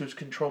artist who's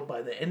controlled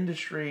by the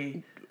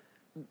industry.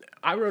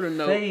 I wrote a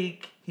note.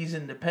 Fake. He's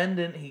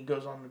independent. He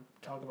goes on to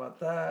talk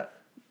about that.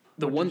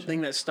 The one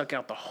thing that stuck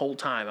out the whole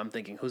time, I'm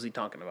thinking, who's he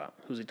talking about?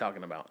 Who's he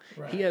talking about?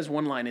 Right. He has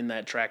one line in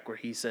that track where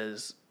he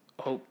says,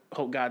 hope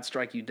God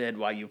strike you dead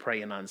while you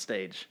praying on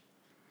stage.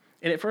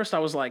 And at first I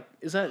was like,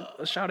 is that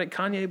a shout at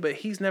Kanye? But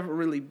he's never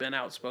really been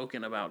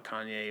outspoken about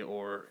Kanye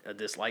or a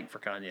dislike for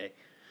Kanye.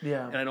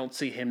 Yeah. And I don't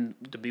see him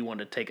to be one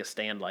to take a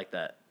stand like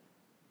that.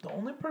 The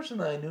only person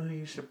that I knew who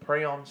used to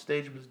pray on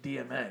stage was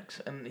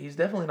DMX, and he's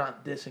definitely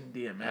not dissing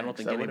DMX. I don't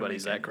think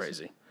anybody's that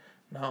crazy.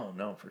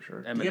 No, for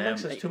sure. Eminem,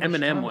 DMX has too much time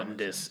Eminem on wouldn't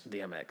his diss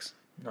DMX.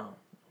 No,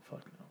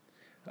 fuck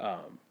no.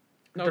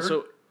 No,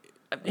 so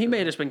he may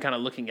have just been kind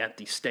of looking at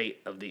the state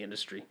of the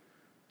industry.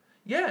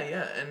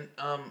 Yeah,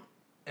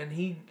 and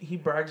he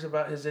brags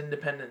about his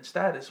independent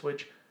status,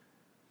 which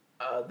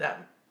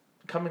that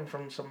coming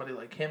from somebody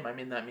like him, I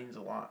mean that means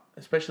a lot,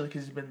 especially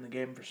because he's been in the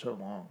game for so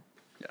long.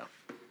 Yeah.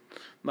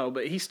 No,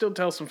 but he still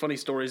tells some funny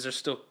stories. There's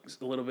still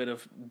a little bit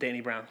of Danny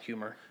Brown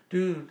humor.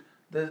 Dude,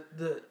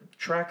 the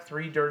track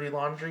 3, Dirty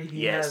Laundry,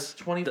 he Yes. has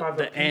 25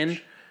 The a peep,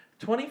 end.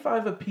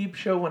 25 a peep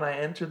show when I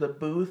enter the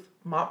booth,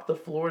 mop the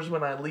floors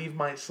when I leave,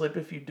 might slip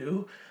if you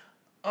do.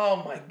 Oh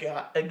my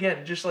god.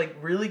 Again, just like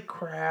really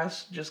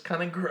crass, just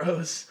kind of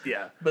gross.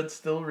 Yeah. But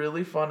still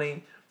really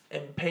funny.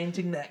 And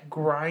painting that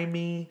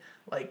grimy,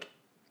 like,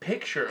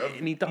 picture of,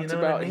 And he talks you know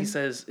about, what I mean? he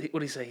says,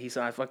 what did he say? He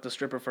said, I fucked a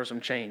stripper for some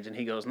change. And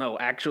he goes, no,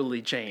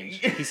 actually change.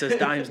 He says,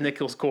 dimes,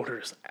 nickels,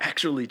 quarters,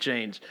 actually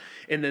change.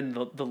 And then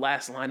the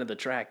last line of the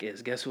track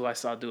is, guess who I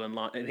saw doing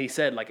laundry? And he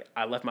said, like,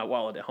 I left my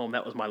wallet at home.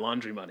 That was my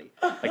laundry money.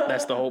 Like,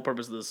 that's the whole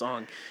purpose of the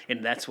song.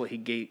 And that's what he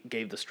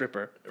gave the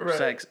stripper for Right.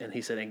 sex. And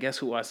he said, and guess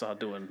who I saw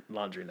doing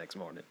laundry next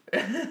morning?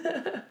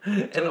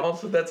 And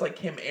also that's like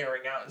him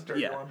airing out his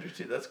dirty Yeah. laundry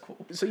too. That's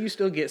cool. So you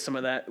still get some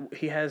of that.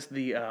 He has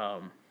the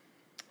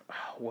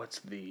what's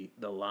the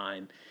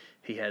line?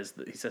 He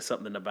says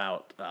something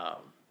about I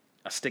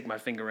stick my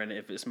finger in it.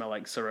 If it smells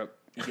like syrup,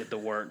 you get the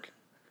work.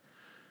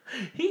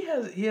 He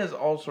has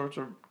all sorts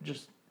of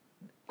just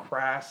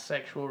crass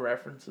sexual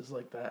references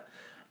like that.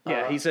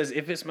 Yeah, he says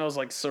if it smells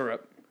like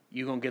syrup,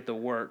 you gonna get the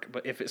work.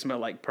 But if it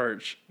smells like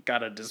perch,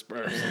 gotta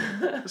disperse.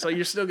 So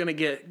you're still gonna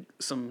get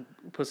some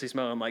pussy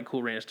smelling like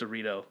Cool Ranch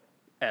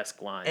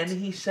Dorito-esque lines. And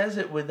he says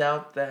it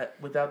without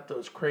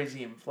those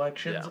crazy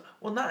inflections. Yeah.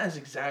 Well, not as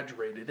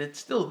exaggerated. It's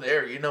still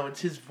there, you know.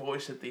 It's his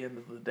voice at the end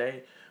of the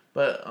day.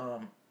 But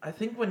I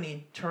think when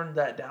he turned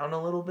that down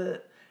a little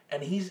bit,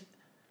 and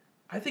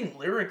I think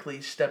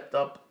lyrically stepped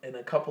up in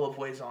a couple of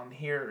ways on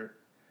here.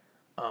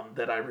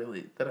 that I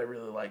really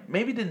like.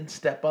 Maybe didn't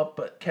step up,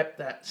 but kept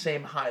that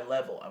same high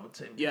level. I would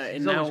say. Yeah, He's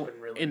and now always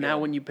been really now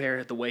good. when you pair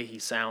it the way he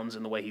sounds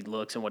and the way he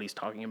looks and what he's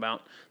talking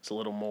about, it's a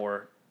little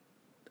more,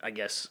 I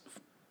guess,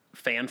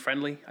 fan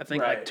friendly. I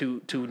think Right.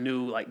 like to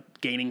new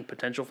like gaining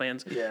potential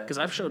fans. Yeah. Because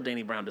I've showed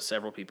Danny Brown to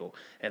several people,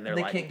 and they're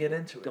they like, can't get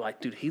into it. they're like,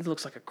 dude, he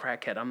looks like a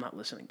crackhead. I'm not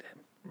listening to him.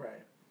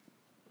 Right.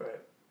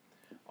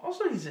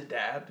 Also, he's a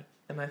dad,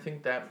 and I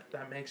think that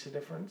makes a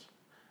difference.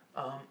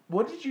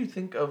 What did you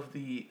think of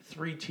the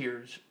Three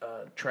Tiers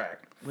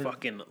track?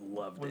 Fucking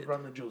loved with it.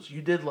 Run the Jewels.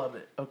 You did love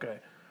it. Okay.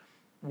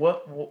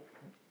 What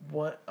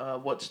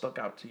stuck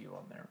out to you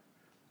on there?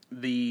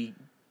 The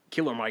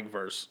Killer Mike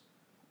verse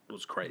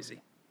was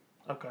crazy.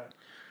 Okay.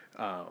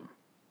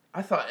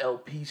 I thought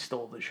LP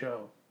stole the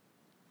show.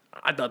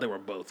 I thought they were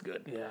both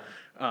good. Yeah.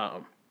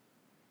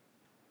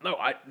 No,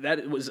 that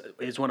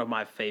is one of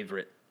my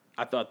favorite.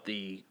 I thought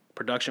the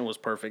production was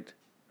perfect.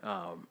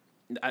 And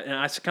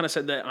I kind of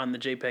said that on the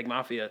JPEG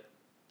Mafia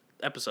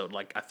episode.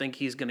 Like, I think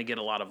he's going to get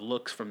a lot of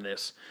looks from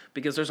this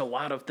because there's a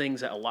lot of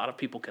things that a lot of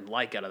people can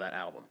like out of that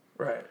album.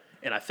 Right.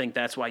 And I think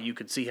that's why you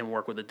could see him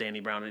work with a Danny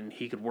Brown, and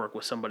he could work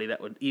with somebody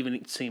that would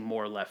even seem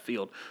more left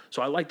field.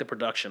 So I like the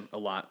production a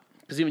lot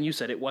because even you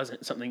said it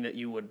wasn't something that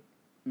you would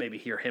maybe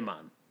hear him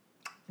on.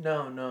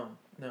 No,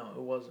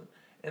 it wasn't.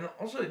 And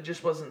also, it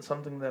just wasn't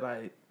something that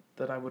I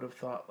would have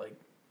thought like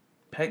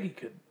Peggy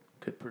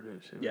could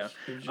produce. It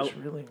was just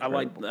really I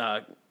incredible.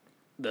 like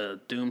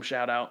the Doom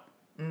shout out.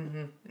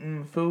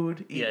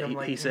 Food.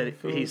 Yeah, he said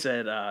food.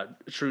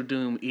 True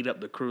Doom eat up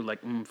the crew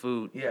like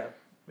food.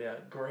 Yeah,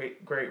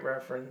 great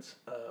reference.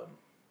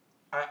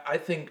 I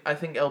think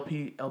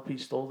LP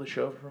stole the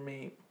show for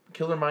me.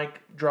 Killer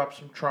Mike dropped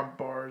some Trump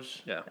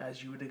bars,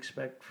 as you would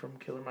expect from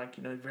Killer Mike.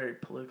 You know, very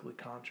politically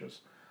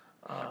conscious.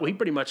 Well, he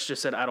pretty much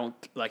just said, I don't,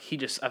 like,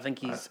 I think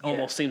he's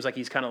almost seems like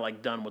he's kind of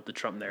like done with the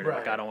Trump narrative. Right.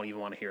 Like, I don't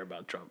even want to hear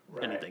about Trump,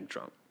 anything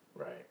Trump.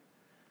 Right.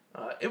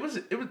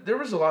 There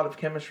was a lot of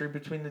chemistry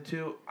between the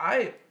two.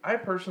 I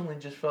personally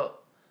just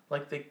felt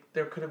like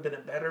there could have been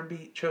a better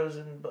beat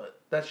chosen, but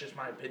that's just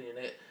my opinion.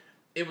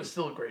 It was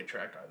still a great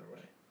track either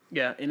way.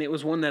 Yeah, and it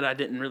was one that I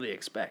didn't really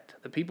expect.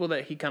 The people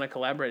that he kind of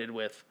collaborated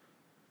with,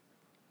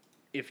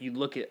 if you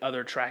look at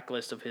other track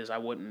lists of his, I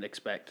wouldn't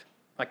expect.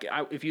 Like,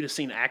 if you'd have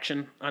seen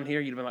Action on here,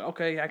 you'd have been like,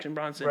 okay, Action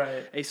Bronson,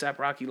 A$AP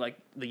Rocky, like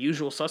the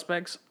usual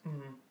suspects.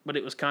 Mm-hmm. But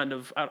it was kind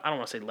of, I don't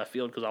want to say left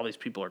field because all these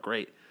people are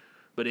great,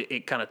 but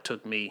it kind of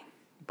took me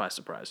by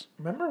surprise.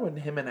 Remember when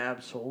him and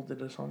Ab-Soul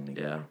did a song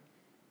together? Yeah.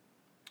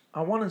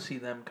 I want to see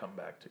them come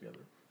back together.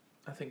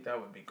 I think that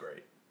would be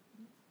great.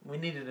 We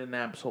needed an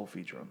Ab-Soul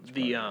feature on this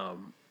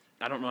project.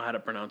 I don't know how to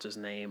pronounce his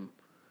name,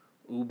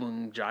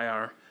 Ubung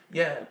Jayar.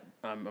 Yeah.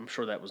 I'm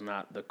sure that was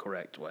not the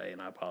correct way,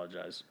 and I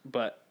apologize.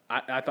 But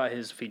I thought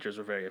his features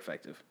were very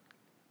effective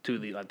to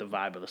the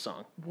vibe of the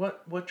song.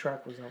 What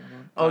track was that one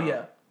on? Oh,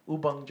 yeah.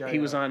 Ubung Jayar. He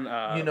was on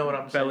You Know What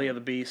I'm Belly Saying? of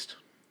the Beast,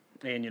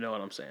 and You Know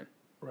What I'm Saying.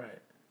 Right.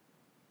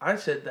 I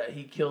said that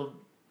he killed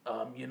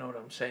You Know What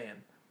I'm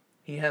Saying.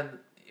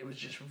 It was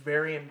just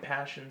very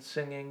impassioned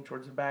singing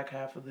towards the back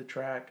half of the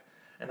track,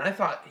 and I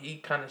thought he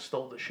kind of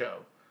stole the show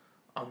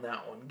on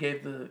that one.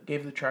 Gave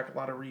the track a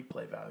lot of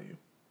replay value.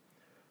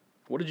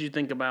 What did you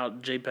think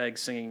about JPEG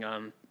singing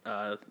on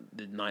the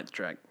 9th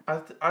track?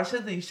 I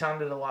said that he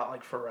sounded a lot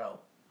like Pharrell.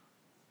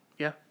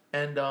 Yeah.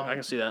 And I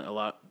can see that a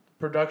lot.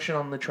 Production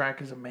on the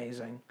track is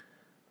amazing.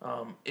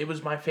 It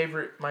was my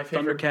favorite.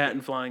 Thundercat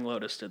and Flying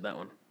Lotus did that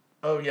one.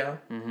 Oh yeah.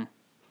 Mm-hmm.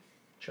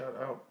 Shout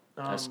out.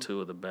 That's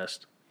two of the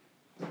best.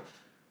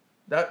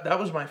 That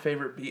was my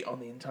favorite beat on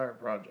the entire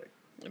project.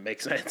 It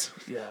makes sense.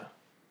 Yeah.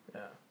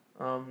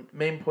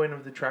 Main point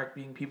of the track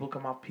being people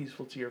come off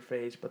peaceful to your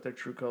face, but their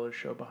true colors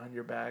show behind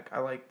your back. I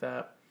like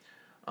that.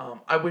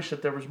 I wish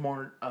that there was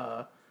more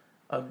of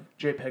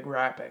JPEG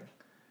rapping.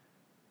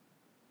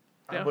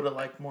 Yeah. I would have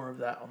liked more of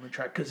that on the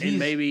track because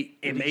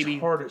he's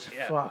hard as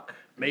fuck.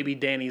 Maybe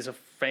Danny's a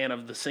fan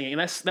of the singing,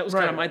 and that was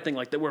kind of my thing.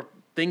 Like, there were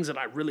things that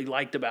I really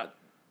liked about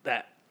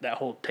that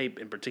whole tape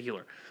in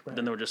particular, but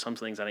then there were just some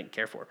things I didn't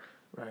care for.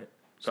 Right.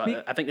 So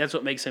I think that's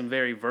what makes him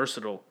very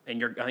versatile,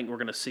 and I think we're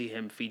going to see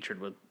him featured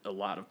with a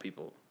lot of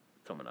people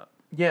coming up.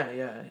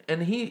 Yeah,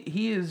 and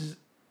he is.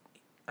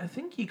 I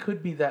think he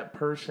could be that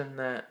person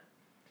that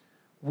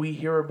we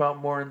hear about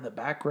more in the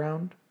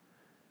background,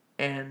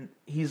 and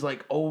he's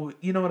like, oh,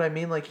 you know what I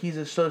mean? Like, he's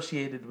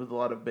associated with a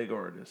lot of big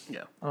artists.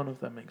 Yeah. I don't know if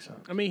that makes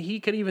sense. I mean,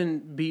 he could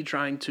even be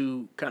trying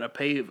to kind of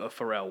pave a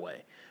Pharrell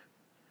way,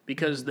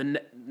 because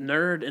the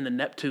Nerd and the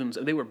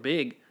Neptunes, they were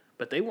big,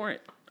 but they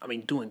weren't,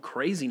 doing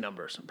crazy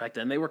numbers back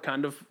then. They were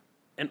kind of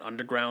an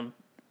underground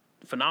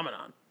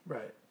phenomenon.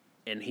 Right.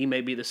 And he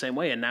may be the same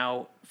way. And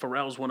now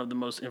Pharrell's one of the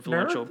most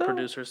influential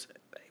producers.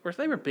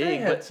 They were big. They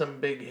had some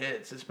big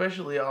hits,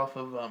 especially off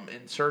of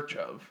In Search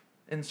Of.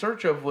 In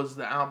Search Of was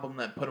the album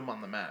that put them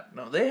on the map.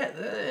 No, they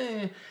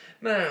had...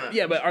 No.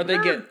 Yeah, but are they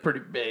getting... pretty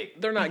big.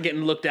 They're not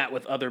getting looked at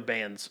with other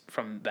bands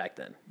from back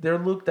then. They're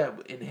looked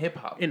at in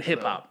hip-hop.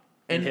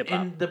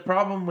 And the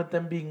problem with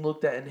them being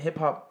looked at in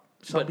hip-hop,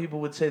 some people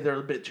would say they're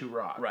a bit too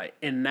rock. Right.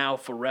 And now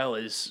Pharrell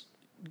is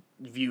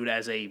viewed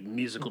as a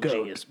musical Goat.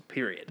 genius.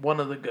 Period. One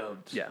of the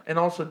goats. Yeah. And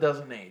also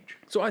doesn't age.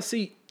 So I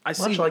see like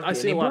a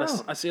Danny lot Brown.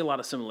 of I see a lot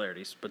of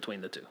similarities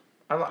between the two.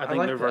 I I think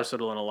like they're that.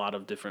 versatile in a lot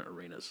of different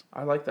arenas.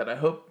 I like that. I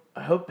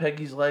hope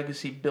Peggy's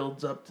legacy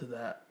builds up to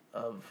that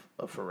of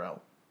Pharrell.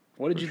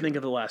 What did you think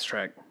of the last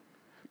track?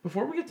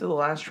 Before we get to the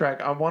last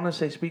track, I want to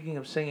say, speaking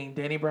of singing,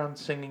 Danny Brown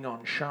singing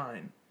on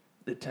Shine,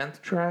 the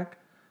 10th track,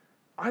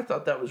 I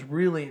thought that was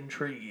really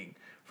intriguing.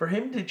 For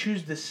him to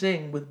choose to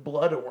sing with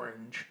Blood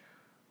Orange,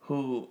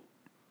 who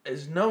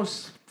is no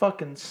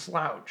fucking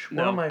slouch.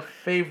 One No. of my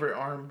favorite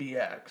R&B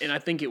acts. And I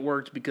think it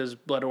worked because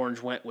Blood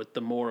Orange went with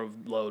the more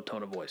of low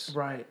tone of voice.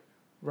 Right.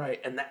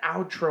 And the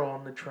outro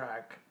on the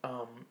track,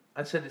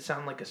 I said it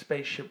sounded like a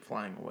spaceship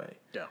flying away.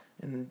 Yeah.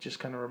 And it just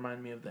kind of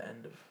reminded me of the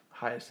end of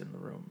Highest in the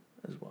Room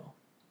as well.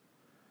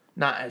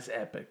 Not as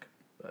epic,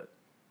 but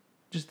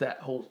just that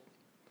whole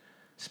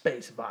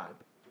space vibe.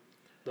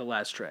 The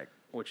last track.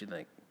 What you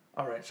think?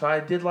 All right, so I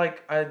did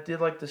like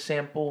the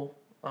sample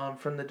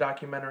from the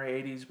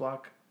documentary 80s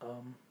block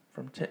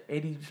from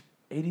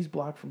 80s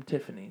block from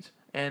Tiffany's,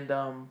 and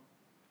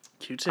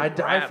Q-Tip I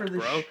die rapped, for the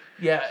bro.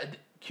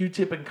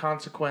 Q-Tip and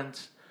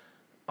Consequence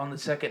on the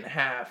second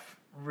half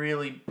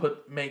really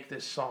make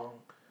this song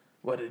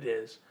what it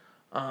is.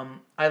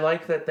 I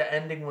like that the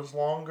ending was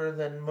longer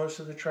than most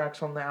of the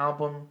tracks on the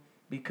album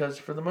because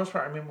for the most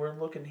part, I mean, we're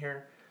looking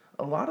here,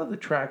 a lot of the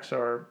tracks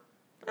are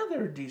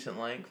they're a decent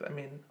length. I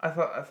mean, I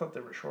thought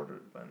they were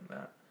shorter than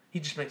that. He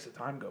just makes the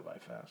time go by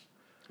fast.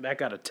 That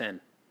got a 10.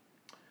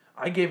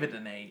 I gave it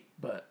an 8,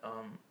 but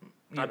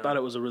I thought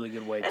it was a really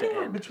good way to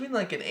anywhere end. between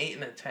like an 8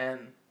 and a 10.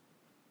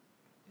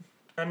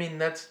 I mean,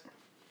 that's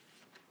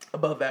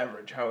above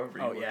average. However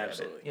you look at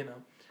absolutely. it, you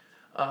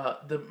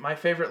know. My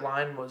favorite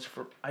line was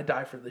 "I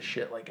die for this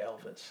shit like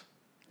Elvis."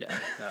 Yeah,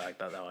 I like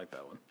that. I like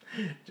that one.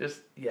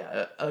 Just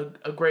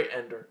a great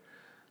ender.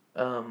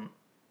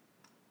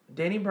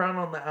 Danny Brown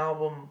on the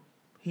album,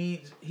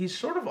 he's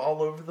sort of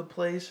all over the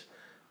place,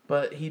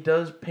 but he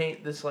does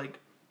paint this like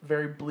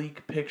very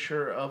bleak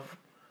picture of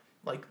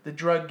like the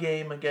drug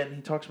game. Again,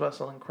 he talks about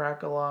selling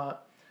crack a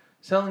lot,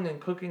 selling and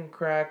cooking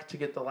crack to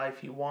get the life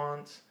he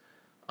wants.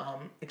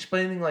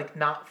 Explaining like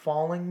not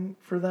falling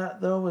for that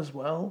though as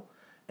well,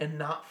 and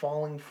not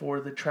falling for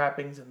the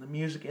trappings in the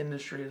music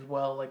industry as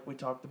well, like we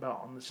talked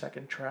about on the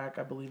second track,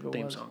 I believe it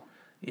Theme was. song.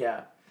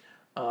 Yeah.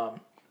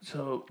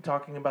 So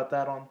talking about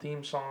that on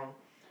theme song,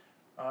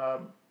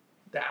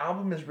 the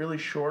album is really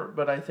short,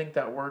 but I think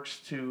that works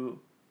to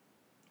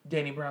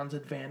Danny Brown's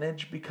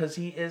advantage because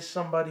he is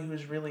somebody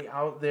who's really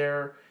out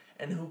there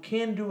and who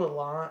can do a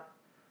lot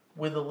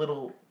with a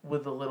little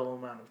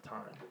amount of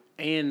time.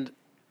 And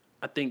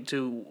I think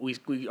too, we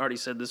already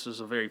said this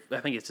was I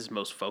think it's his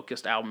most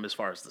focused album as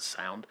far as the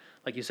sound.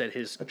 Like you said,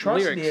 his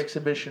Atrocity lyrics.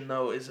 Exhibition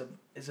though is a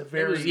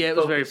very It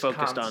was very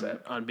focused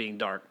concept. on being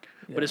dark.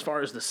 Yeah. But as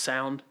far as the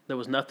sound, there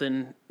was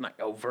nothing like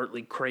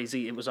overtly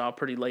crazy. It was all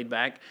pretty laid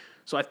back.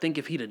 So I think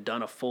if he'd have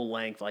done a full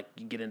length, like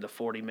you get into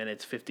 40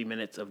 minutes, 50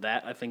 minutes of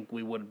that, I think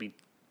we would be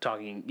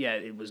talking, yeah,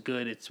 it was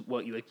good. It's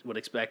what you would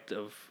expect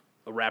of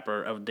a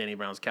rapper of Danny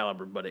Brown's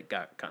caliber, but it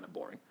got kind of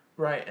boring.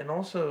 Right, and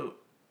also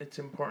it's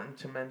important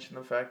to mention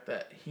the fact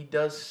that he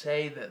does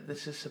say that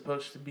this is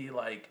supposed to be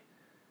like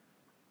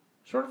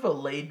sort of a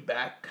laid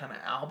back kind of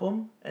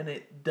album, and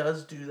it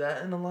does do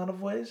that in a lot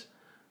of ways.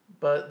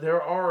 But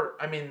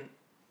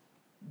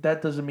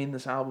that doesn't mean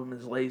this album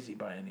is lazy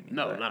by any means.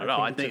 No, not at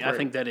all. I it's a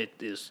think that it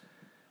is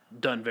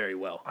done very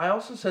well. I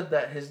also said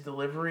that his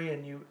delivery,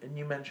 and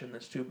you mentioned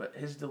this too, but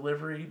his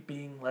delivery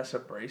being less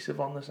abrasive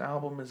on this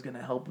album is going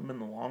to help him in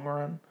the long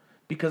run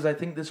because I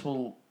think this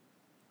will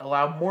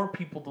allow more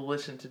people to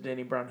listen to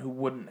Danny Brown who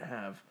wouldn't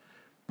have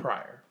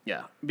prior.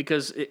 Yeah,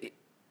 because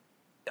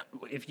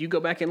if you go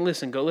back and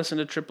go listen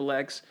to Triple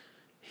X.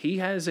 He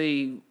has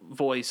a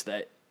voice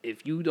that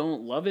if you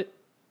don't love it,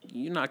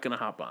 you're not going to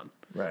hop on.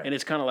 Right. And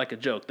it's kind of like a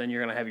joke. Then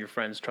you're going to have your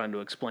friends trying to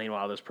explain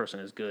why this person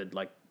is good.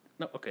 Like,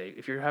 no, okay,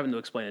 if you're having to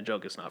explain a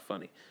joke, it's not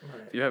funny.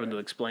 Right, if you're having to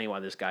explain why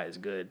this guy is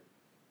good,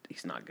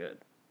 he's not good.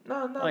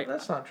 No, Like,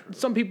 that's not true.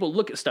 Some people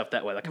look at stuff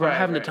that way. Like, if Right, I'm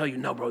having right. to tell you,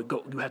 no, bro,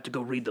 you have to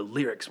go read the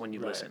lyrics when you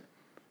Right. listen.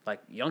 Like,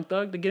 Young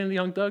Thug, to get into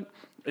Young Thug,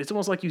 it's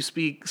almost like you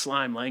speak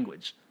slime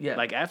language. Yeah.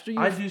 Like, after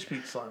I do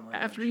speak slime language.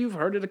 after you've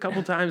heard it a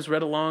couple times,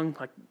 read along,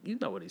 like, you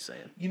know what he's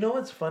saying. You know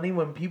what's funny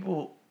when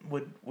people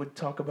would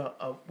talk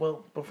about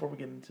well, before we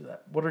get into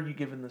that, what are you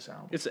giving this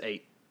album? It's an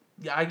 8.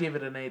 Yeah, I gave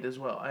it an 8 as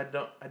well.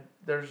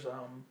 There's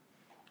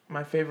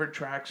my favorite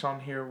tracks on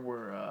here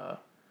were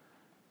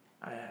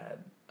I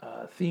had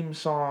theme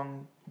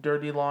song,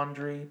 Dirty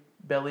Laundry,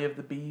 Belly of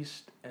the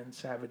Beast, and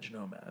Savage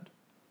Nomad.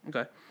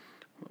 Okay.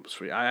 That was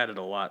free. I added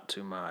a lot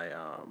to my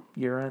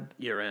Year end.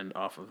 year end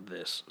off of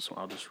this, so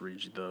I'll just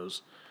read you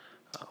those.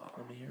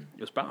 Let me hear.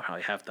 It was about how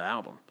half the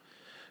album.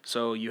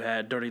 So you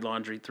had Dirty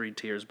Laundry, 3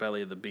 Tears,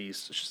 Belly of the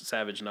Beast,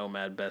 Savage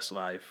Nomad, Best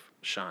Life,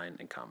 Shine,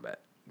 and Combat.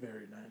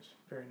 Very nice.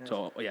 Very nice.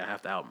 So yeah,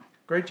 half the album.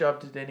 Great job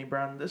to Danny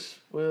Brown. This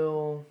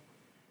will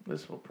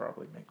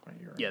probably make my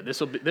year. Yeah, end. this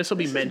will be This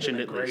has mentioned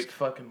been a at great least.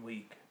 fucking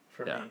week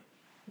for Yeah. me.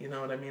 You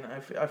know what I mean?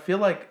 I feel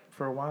like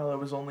for a while I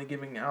was only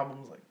giving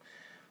albums like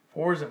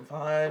 4s and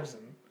 5s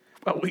and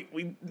Oh,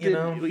 we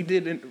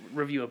did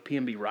review a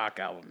PNB Rock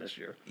album this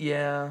year.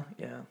 yeah.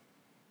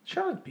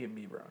 Shout out to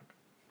PNB Rock.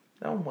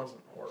 That one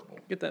wasn't horrible.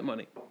 Get that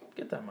money.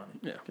 Get that money.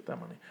 Yeah. Get that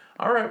money.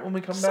 All right, when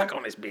we come Suck back.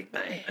 on this big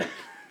thing.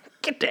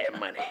 Get that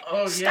money.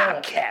 Oh, Stop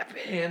yeah.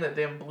 capping. And that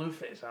damn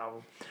Blueface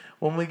album.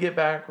 When we get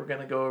back, we're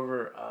going to go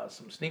over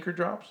some sneaker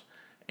drops,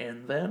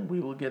 and then we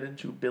will get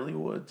into Billy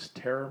Wood's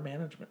Terror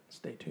Management.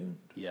 Stay tuned.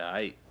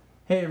 Yeah,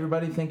 Hey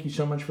everybody, thank you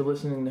so much for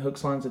listening to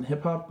Hooks, Lines, and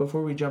Hip Hop.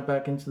 Before we jump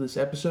back into this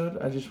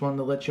episode, I just wanted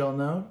to let y'all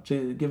know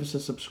to give us a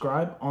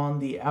subscribe on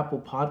the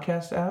Apple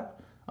Podcast app,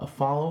 a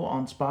follow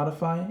on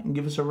Spotify, and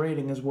give us a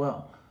rating as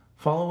well.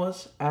 Follow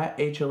us at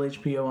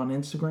HLHPO on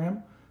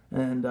Instagram,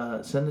 and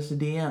send us a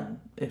DM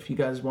if you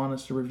guys want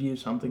us to review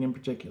something in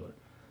particular.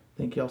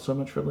 Thank y'all so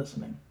much for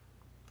listening.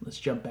 Let's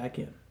jump back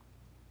in.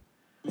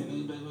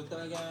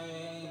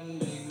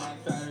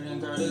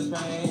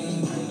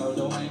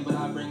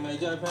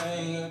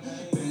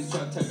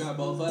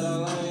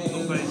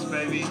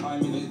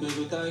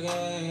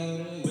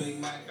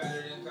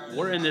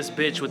 we're in this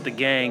bitch with the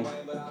gang.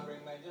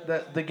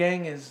 The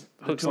gang is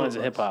Hooks, Lines,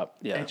 and Hip Hop.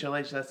 Yeah.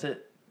 HLH, that's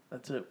it.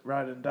 That's it.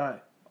 Ride and die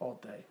all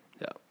day.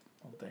 Yeah.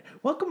 All day.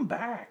 Welcome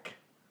back.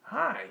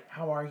 Hi,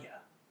 how are you?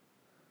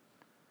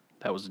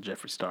 That was a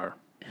Jeffree Star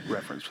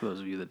reference for those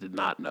of you that did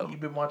not know. You've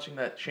been watching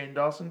that Shane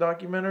Dawson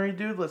documentary,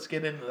 dude? Let's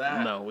get into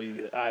that. No,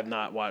 I have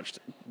not watched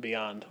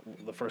beyond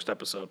the first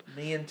episode.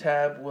 Me and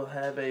Tab will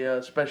have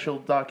a special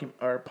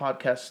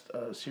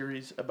podcast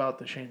series about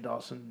the Shane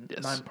Dawson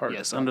 9-part.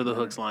 Yes, under the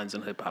Hooks, Lines,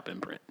 and Hip Hop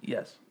imprint.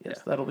 Yes, Yeah.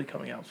 that'll be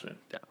coming out soon.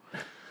 Yeah.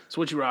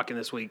 So what you rocking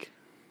this week?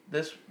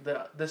 This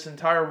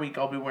entire week,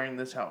 I'll be wearing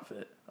this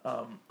outfit.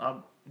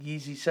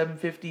 Yeezy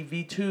 750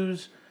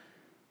 V2s.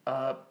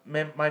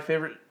 My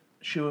favorite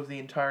shoe of the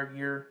entire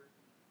year.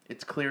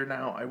 It's clear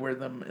now. I wear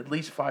them at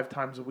least 5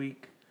 times a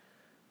week.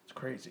 It's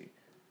crazy.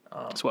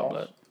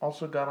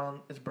 Also got on.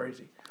 It's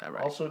brazy. All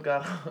right. Also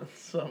got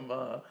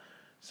on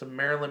some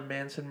Marilyn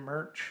Manson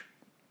merch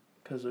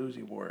because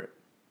Uzi wore it.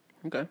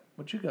 Okay.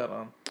 What you got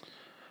on?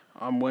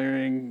 I'm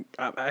wearing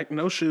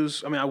no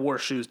shoes. I mean, I wore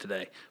shoes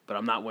today, but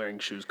I'm not wearing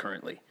shoes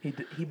currently.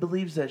 He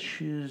believes that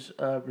shoes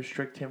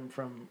restrict him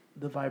from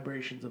the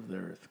vibrations of the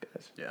earth,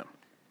 guys. Yeah.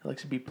 He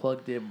likes to be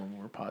plugged in when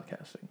we're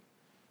podcasting.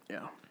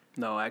 Yeah.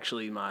 No,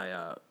 actually,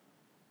 my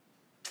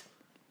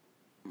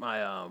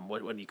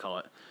what do you call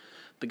it?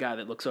 The guy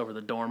that looks over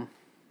the dorm,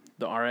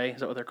 the RA,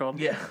 is that what they're called?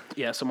 Yeah.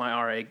 Yeah. So my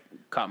RA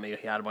caught me.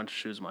 He had a bunch of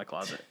shoes in my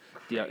closet.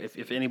 Yeah.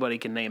 If anybody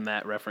can name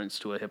that reference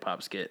to a hip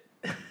hop skit,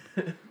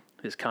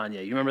 it's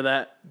Kanye. You remember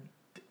that?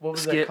 What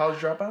was Skit. that, College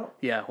Dropout?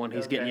 Yeah, when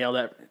he's getting Okay. yelled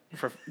at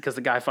because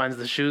the guy finds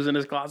the shoes in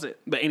his closet.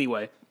 But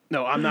anyway,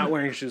 no, I'm not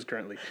wearing shoes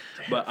currently,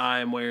 but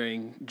I'm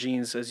wearing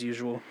jeans as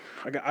usual.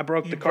 I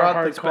broke the brought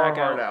the Carhartts back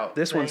Carhartt out. out.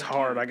 This one's Thank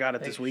hard. you. I got it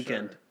this Thank you,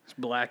 weekend. sir. It's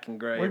black and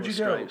gray Where'd with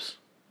you go? stripes.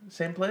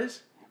 Same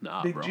place?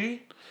 Nah, Big bro.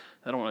 G?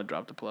 I don't want to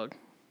drop the plug.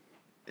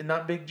 And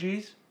not Big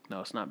G's?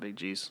 No, it's not Big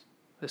G's.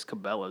 It's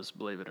Cabela's,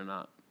 believe it or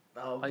not.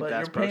 Oh, Like but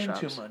Bass you're Pro paying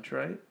Shops. too much,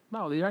 right?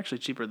 No, they're actually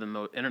cheaper than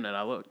the internet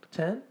I looked.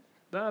 10?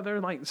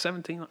 They're like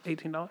 $17,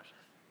 $18.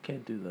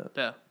 Can't do that.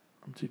 Yeah.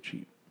 I'm too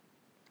cheap.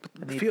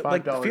 I need Feel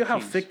 $5 how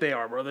keys. thick they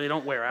are, bro. They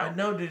don't wear I out.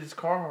 know, dude. It's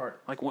Carhartt.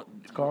 Like what?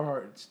 It's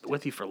Carhartt. It's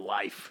With you for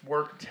life.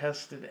 work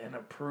tested and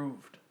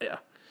approved. Yeah.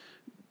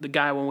 The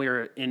guy when we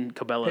were in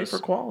Pay Cabela's. for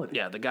quality.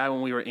 Yeah, the guy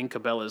when we were in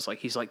Cabela's, like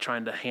he's like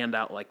trying to hand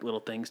out like little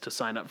things to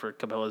sign up for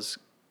Cabela's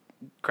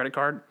credit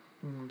card.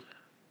 Mm-hmm.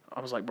 I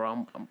was like,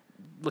 bro,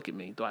 look at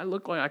me. Do I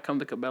look like I come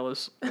to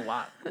Cabela's a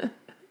lot?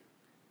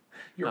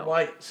 You're No.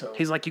 white, so.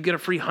 He's like, you get a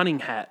free hunting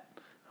hat.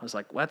 I was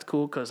like, well, that's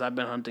cool because I've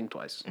been hunting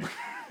twice.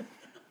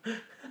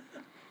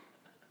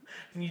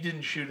 You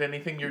didn't shoot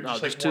anything. You're No,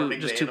 just like just two,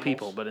 warning just the two animals.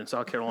 people. But in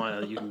South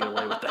Carolina, you can get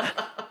away with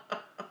that.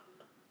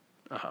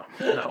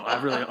 No,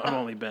 I've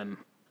only been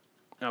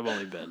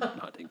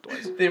hunting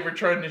twice. They were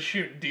trying to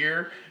shoot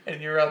deer,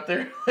 and you're out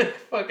there like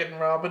fucking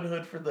Robin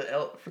Hood for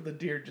the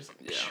deer. Just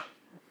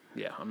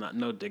Yeah, I'm not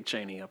no Dick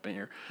Cheney up in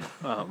here.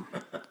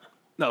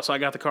 No, so I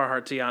got the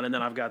Carhartt tee on, and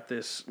then I've got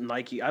this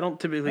Nike. I don't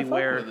typically I fuck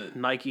wear with it.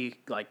 Nike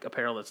like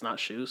apparel that's not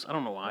shoes. I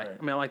don't know why. Right.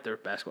 I mean, I like their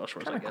basketball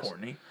shorts. kind I of guess.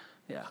 corny.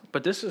 Yeah,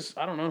 but this is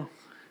I don't know.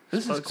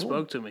 This is Spoke, cool.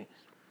 spoke to me.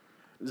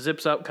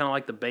 Zips up, kind of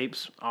like the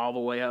Bapes, all the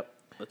way up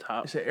the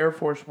top. It's an Air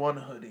Force One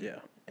hoodie. Yeah.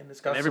 and it's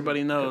got. And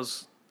everybody some,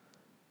 knows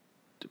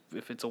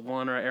if it's a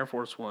one or an Air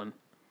Force One.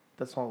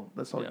 That's all.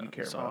 That's all you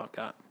care that's all I about.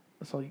 got.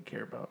 That's all you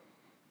care about.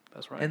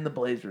 That's right. And the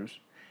Blazers.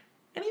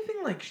 Anything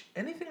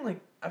like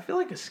I feel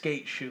like a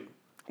skate shoe.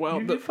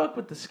 well, you fuck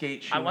with the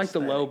skate shoe. I like the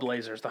aesthetic. low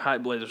Blazers. The high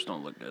Blazers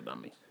don't look good on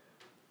me.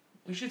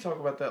 We should talk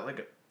about that.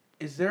 Like,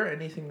 is there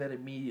anything that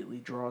immediately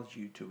draws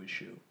you to a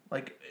shoe?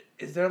 Like,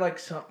 is there like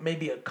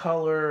maybe a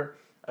color,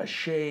 a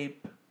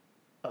shape,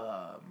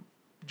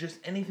 just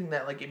anything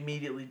that like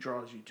immediately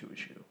draws you to a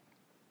shoe?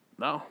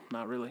 No,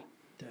 not really.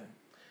 Dang.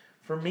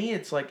 For me,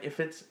 it's like if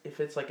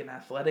it's like an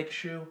athletic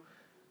shoe,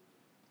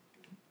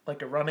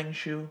 like a running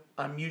shoe,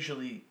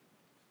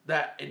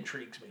 that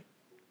intrigues me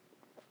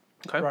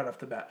Okay. right off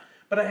the bat.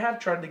 But I have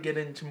tried to get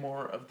into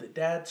more of the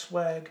dad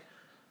swag.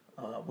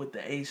 with the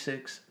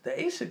Asics. The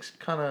Asics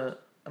kind of,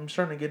 I'm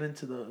starting to get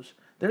into those.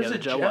 There's the a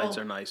gel lights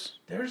are nice.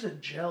 There's a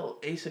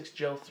Asics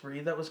Gel 3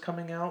 that was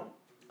coming out.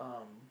 I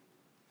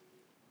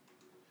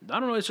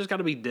don't know. It's just got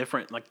to be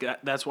different. Like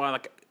that's why,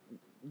 like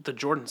the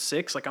Jordan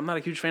 6. Like I'm not a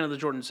huge fan of the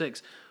Jordan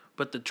 6,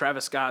 but the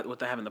Travis Scott, what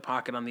they have in the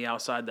pocket on the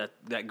outside,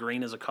 that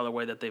green is a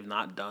colorway that they've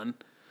not done.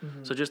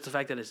 Mm-hmm. So just the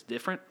fact that it's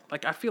different.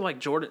 Like I feel like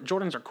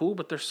Jordans are cool,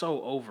 but they're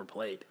so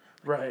overplayed.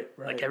 Right.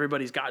 Like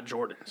everybody's got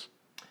Jordans.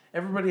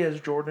 Everybody has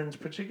Jordans,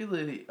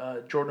 particularly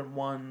Jordan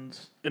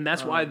 1s. And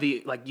that's why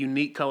the like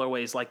unique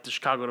colorways, like the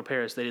Chicago to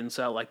Paris, they didn't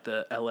sell like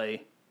the LA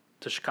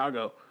to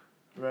Chicago.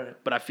 Right.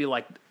 But I feel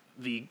like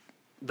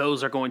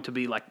those are going to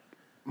be like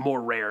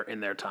more rare in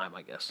their time,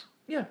 I guess.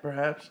 Yeah,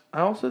 perhaps.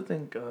 I also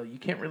think you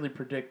can't really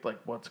predict like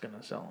what's going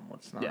to sell and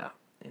what's not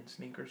in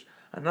sneakers.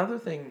 Another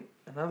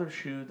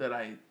shoe that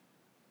I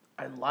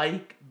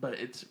like, but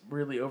it's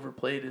really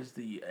overplayed is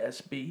the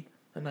SB,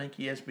 the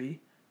Nike SB.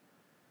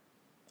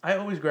 I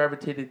always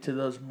gravitated to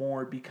those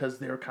more because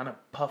they were kind of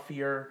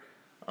puffier.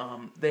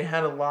 They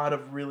had a lot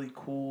of really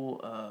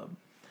cool,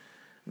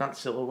 not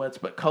silhouettes,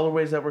 but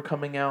colorways that were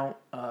coming out.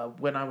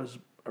 When I was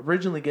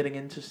originally getting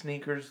into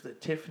sneakers, the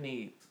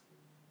Tiffany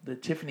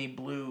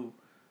blue.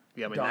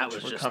 Yeah, I mean that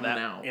was just that,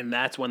 out. And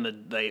that's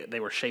when they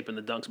were shaping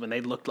the dunks. When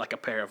they looked like a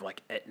pair of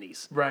like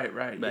Etnies. Right.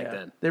 Back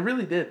then, they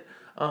really did.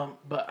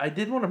 But I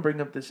did want to bring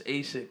up this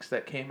Asics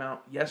that came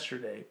out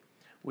yesterday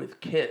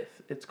with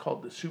Kith. It's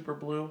called the Super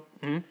Blue.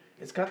 Mm-hmm.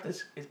 It's got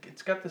this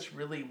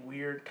really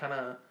weird kind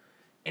of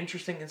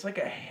interesting. It's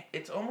like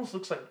it almost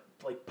looks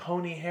like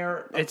pony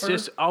hair. It's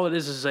just all it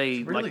is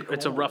a really cool.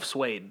 It's a rough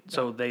suede. Yeah.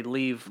 So they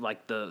leave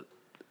like the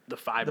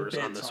fibers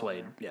on the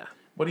suede. Yeah.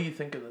 What do you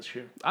think of this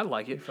shoe? I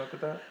like it. You fuck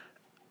with that?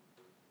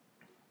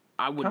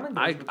 I would.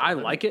 I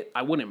like it.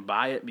 I wouldn't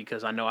buy it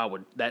because I know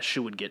that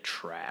shoe would get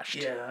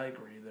trashed. Yeah, I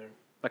agree there.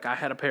 Like I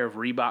had a pair of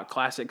Reebok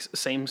Classics,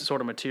 same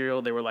sort of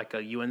material. They were like a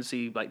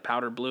UNC like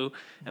powder blue,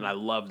 and I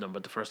loved them.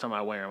 But the first time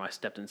I wear them, I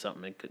stepped in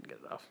something and couldn't get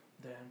it off.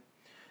 Damn.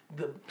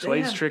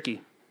 Suede's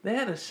tricky. They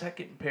had a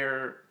second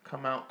pair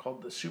come out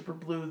called the Super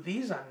Blue.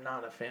 These I'm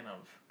not a fan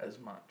of as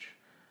much.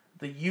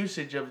 The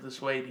usage of the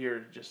suede here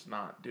is just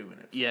not doing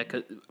it. Yeah,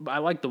 cause I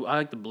like the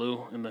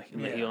blue in the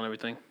heel and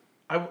everything.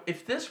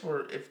 If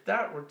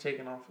that were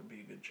taken off, it'd be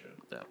a good shoe.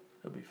 Yeah,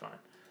 it'd be fine.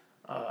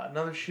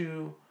 Another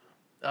shoe,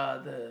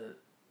 the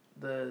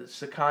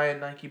Sacai and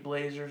Nike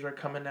Blazers are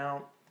coming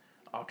out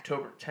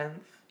October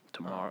 10th.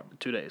 Tomorrow,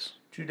 2 days.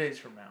 2 days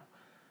from now,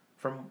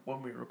 from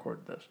when we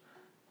recorded this,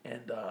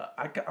 and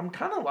I'm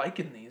kind of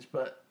liking these,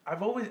 but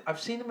I've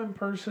seen him in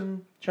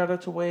person. Shout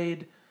out to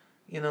Wade,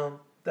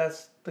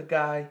 that's the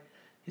guy.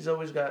 He's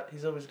always got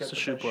the best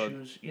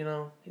shoes.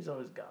 He's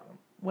always got them.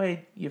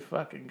 Wade, you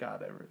fucking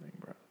got everything,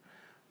 bro.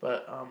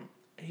 But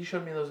he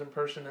showed me those in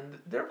person, and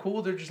they're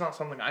cool. They're just not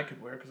something I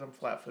could wear because I'm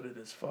flat-footed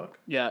as fuck.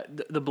 Yeah,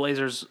 the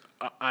Blazers,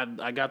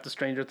 I got the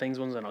Stranger Things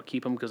ones, and I'll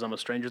keep them because I'm a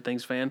Stranger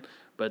Things fan,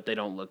 but they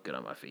don't look good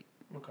on my feet.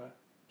 Okay.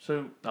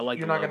 So I like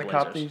you're not going to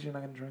cop these? You're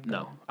not going to drink them?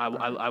 No.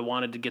 I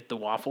wanted to get the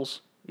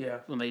waffles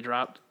when they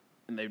dropped,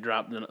 and they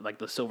dropped like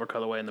the silver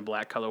colorway and the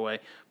black colorway,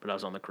 but I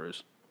was on the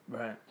cruise.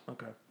 Right,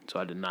 okay. So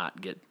I did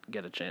not get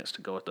a chance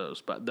to go with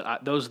those. But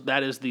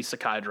that is the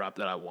Sacai drop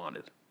that I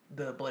wanted.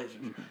 The Blazers.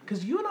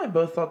 Because you and I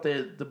both thought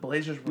the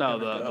Blazers were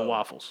the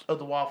waffles. Oh,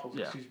 the waffles,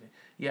 excuse me.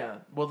 Yeah,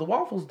 well, the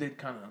waffles did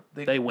kind of...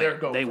 They went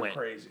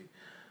crazy.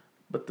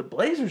 But the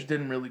Blazers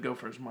didn't really go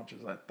for as much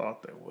as I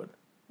thought they would.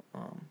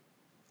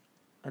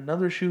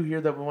 Another shoe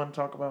here that we want to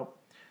talk about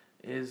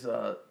is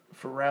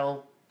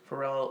Pharrell.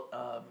 Pharrell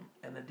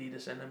and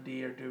Adidas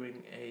NMD are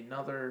doing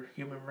another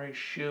human race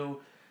shoe.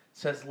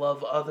 Says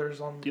love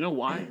others on. Do you know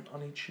why?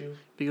 On each shoe.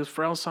 Because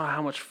Pharrell saw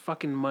how much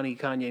fucking money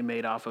Kanye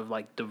made off of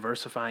like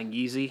diversifying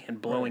Yeezy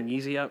and blowing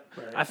Yeezy up.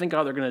 Right. I think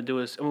all they're gonna do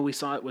is, we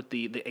saw it with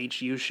the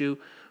HU shoe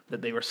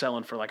that they were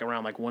selling for like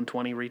around like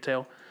 $120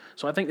 retail.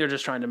 So I think they're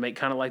just trying to make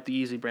kind of like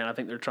the Yeezy brand. I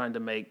think they're trying to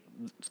make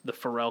the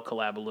Pharrell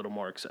collab a little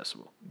more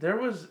accessible. I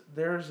was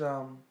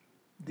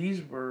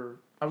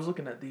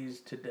looking at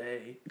these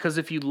today. Because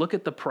if you look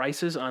at the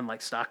prices on like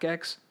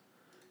StockX,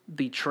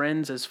 the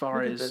trends as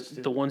far as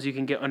the ones you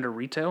can get under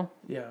retail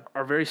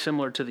are very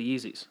similar to the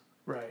Yeezys.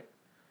 Right.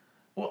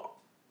 Well,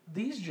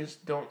 these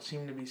just don't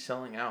seem to be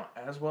selling out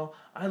as well.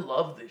 I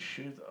love this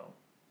shoe, though.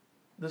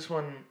 This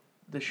one,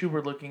 the shoe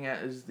we're looking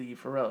at is the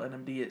Pharrell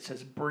NMD. It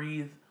says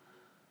Breathe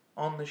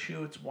on the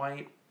shoe. It's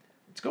white.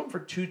 It's going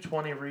for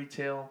 $220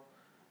 retail.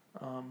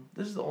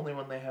 This is the only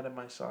one they had in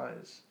my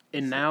size.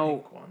 And now, the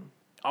pink one.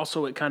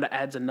 Also, it kind of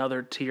adds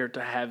another tier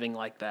to having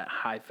like that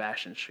high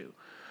fashion shoe.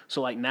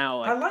 So like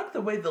now, I like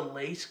the way the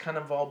lace kind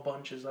of all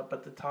bunches up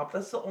at the top.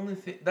 That's the only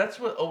thing. That's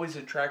what always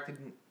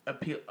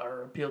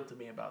appealed to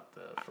me about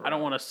the Pharrell. I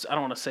don't want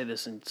to say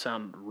this and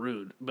sound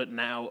rude, but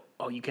now,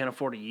 you can't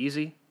afford a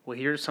Yeezy? Well,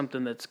 here's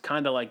something that's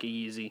kind of like a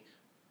Yeezy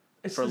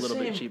for a little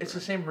bit cheaper. It's the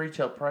same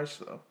retail price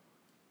though.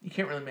 You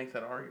can't really make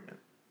that argument.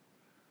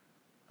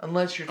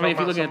 Unless you're talking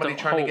about somebody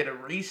trying to get a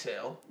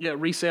resale. Yeah,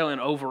 resale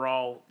and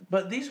overall.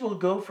 But these will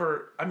go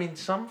for...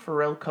 some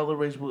Pharrell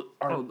colorways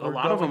a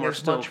lot of them are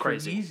still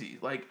crazy.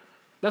 Yeezy. Like,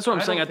 That's what I'm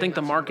I saying. don't I think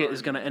the think that's a market good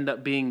is going to end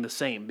up being the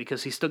same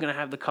because he's still going to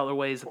have the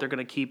colorways that they're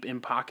going to keep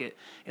in pocket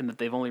and that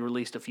they've only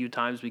released a few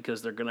times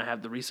because they're going to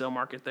have the resale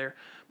market there.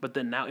 But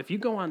then now, if you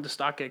go on to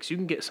StockX, you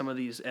can get some of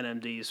these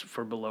NMDs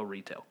for below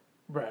retail.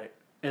 Right.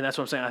 And that's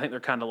what I'm saying. I think they're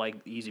kind of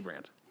like the Easy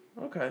brand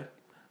Okay.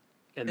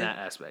 in that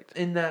aspect.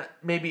 In that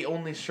maybe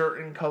only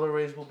certain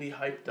colorways will be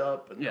hyped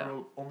up, and Yeah. there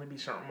will only be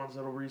certain ones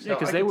that'll resell. Yeah,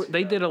 because I can see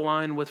they that. did a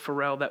line with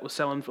Pharrell that was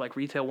selling for like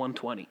retail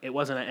 120. It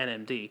wasn't an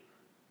NMD,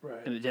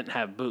 Right. and it didn't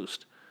have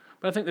boost.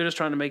 But I think they're just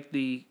trying to make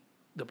the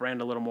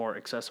brand a little more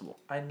accessible.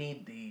 I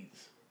need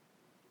these.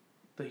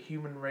 The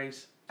Human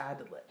Race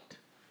Adlet.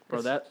 Bro,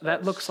 It's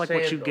that a looks like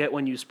what you sandal. get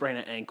when you sprain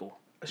an ankle.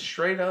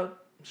 Straight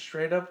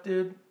up,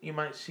 dude. You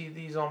might see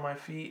these on my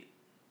feet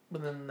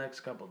within the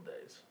next couple of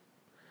days.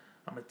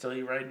 I'm gonna tell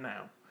you right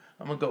now.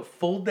 I'm gonna go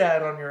full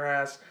dad on your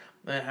ass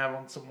and have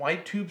on some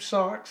white tube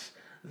socks.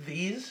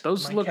 These,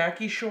 my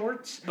khaki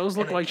shorts. Those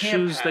look and a like camp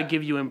shoes hat. they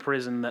give you in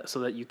prison so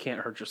that you can't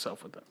hurt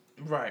yourself with them.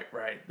 Right.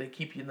 They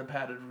keep you in the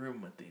padded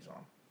room with these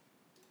on.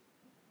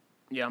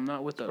 Yeah, I'm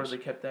not with Where those. they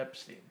kept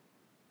Epstein.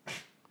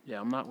 Yeah,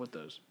 I'm not with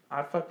those.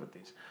 I fuck with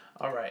these.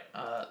 All right,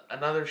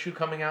 another shoe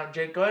coming out.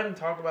 Jake, go ahead and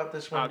talk about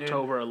this one,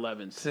 October dude.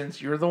 11th.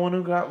 Since you're the one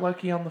who got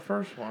lucky on the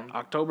first one.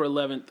 October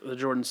 11th, the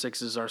Jordan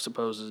 6s are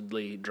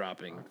supposedly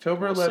dropping.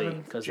 October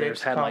 11th, Because Jake's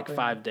there's had like copping.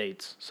 5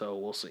 dates, so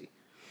we'll see.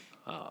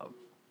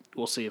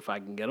 We'll see if I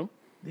can get them.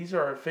 These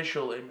are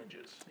official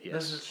images.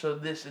 Yes.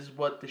 This is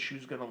what the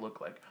shoe's gonna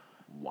look like.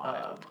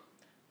 Wild.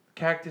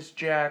 Cactus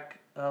Jack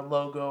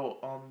logo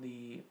on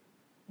the.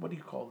 What do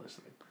you call this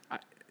thing? I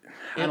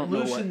It don't know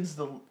what. loosens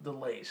the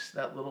lace.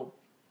 That little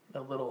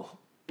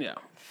Yeah.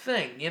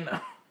 thing, you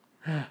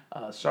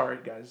know. Sorry,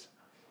 guys.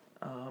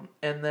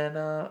 And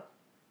then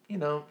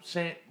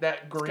saying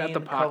that green It's got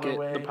the pocket.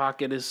 colorway. The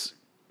pocket is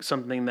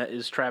something that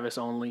is Travis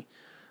only,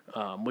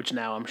 which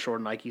now I'm sure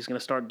Nike's going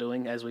to start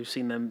doing, as we've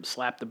seen them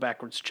slap the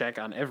backwards check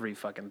on every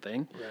fucking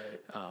thing.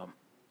 Right.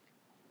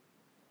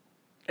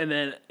 And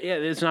then, yeah,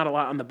 there's not a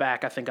lot on the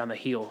back. I think on the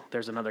heel,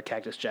 there's another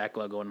Cactus Jack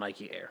logo and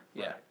Nike Air.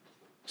 Yeah. Right.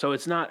 So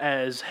it's not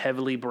as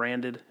heavily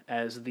branded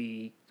as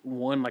the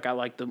one. Like I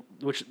like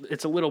which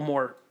it's a little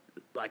more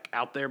like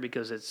out there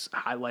because it's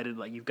highlighted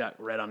like you've got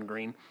red on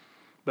green.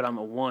 But on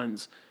the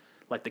ones,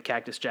 like the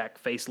Cactus Jack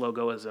face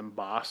logo is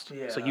embossed. So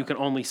Yeah. you can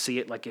only see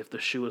it like if the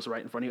shoe is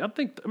right in front of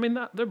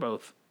you. They're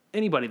both.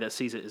 Anybody that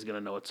sees it is going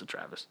to know it's a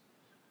Travis.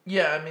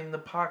 Yeah, I mean the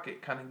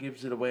pocket kind of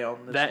gives it away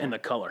on this. That one. and the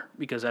color,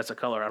 because that's a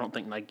color I don't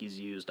think Nike's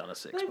used on a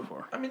 6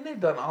 before. I mean they've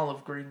done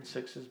olive green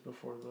 6s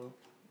before though.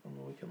 I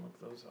mean we can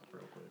look those up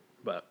real quick.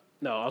 But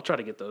no, I'll try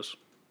to get those.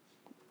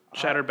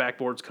 Shattered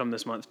backboards come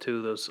this month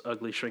too. Those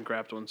ugly shrink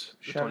wrapped ones,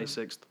 the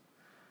 26th.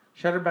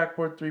 Shattered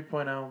Backboard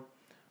 3.0.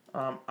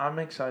 I'm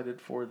excited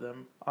for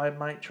them. I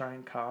might try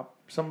and cop.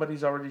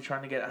 Somebody's already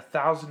trying to get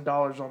 $1,000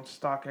 on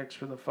StockX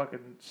for the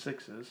fucking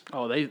 6s.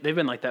 Oh, they've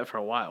been like that for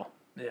a while.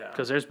 Yeah.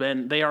 Because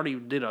they already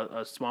did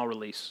a small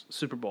release,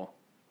 Super Bowl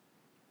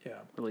Yeah.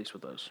 release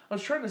with those. I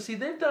was trying to see.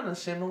 They've done a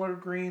similar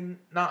green,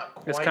 not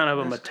quite. It's kind of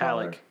a this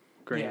metallic color.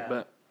 green, Yeah.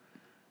 but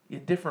Yeah,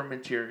 different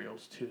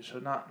materials too, so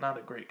not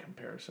a great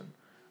comparison.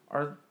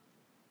 Are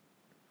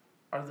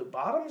the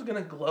bottoms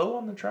gonna glow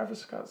on the Travis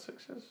Scott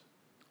 6s?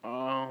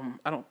 I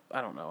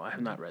don't know. I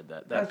have not read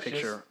that. That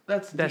picture.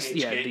 That's DH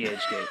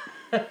DHgate.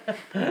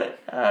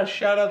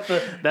 shout out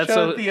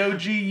the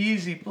OG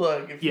Yeezy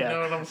plug if Yeah. you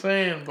know what I'm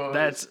saying,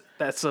 boys.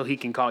 That's so he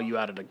can call you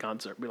out at a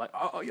concert. Be like,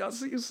 oh, y'all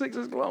see your 6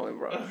 is glowing,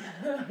 bro.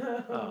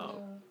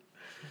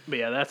 But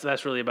yeah,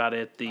 that's really about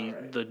it.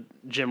 The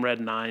Gym Red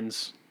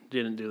 9s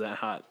didn't do that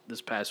hot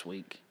this past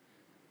week.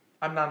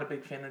 I'm not a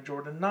big fan of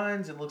Jordan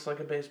 9s. It looks like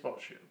a baseball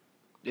shoe.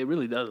 It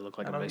really does look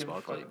like I a don't baseball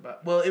give a fuck cleat.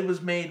 about. Well, it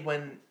was made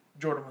when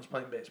Jordan was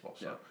playing baseball,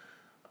 so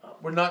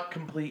we're not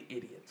complete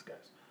idiots,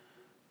 guys.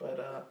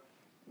 But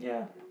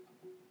yeah,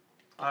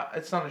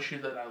 it's not a shoe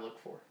that I look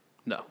for.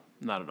 No,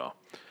 not at all.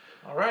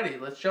 Alrighty,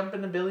 let's jump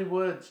into Billy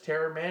Woods,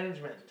 Terror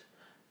Management.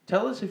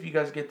 Tell us if you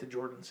guys get the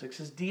Jordan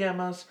 6s. DM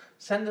us.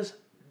 Send us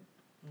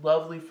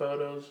lovely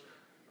photos.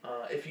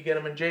 If you get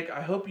them, and Jake, I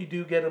hope you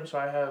do get them so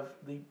I have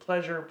the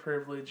pleasure,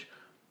 privilege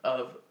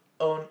of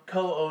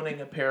co-owning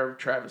a pair of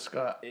Travis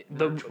Scott.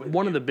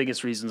 One of the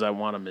biggest reasons I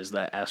want them is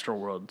that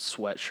Astroworld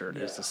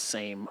sweatshirt is the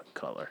same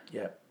color.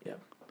 Yep.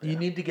 You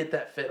need to get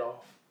that fit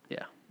off.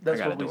 Yeah, That's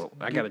I gotta what we, do it.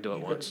 I gotta do it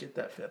you once. Gotta get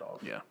that fit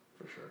off. Yeah,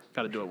 for sure.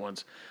 gotta do it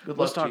once. Good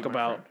Let's luck to talk you,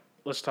 my about. friend.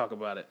 Let's talk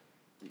about it.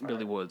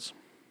 Billy Woods.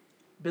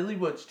 Billy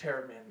Woods,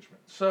 Terror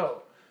Management.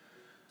 So,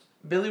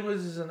 Billy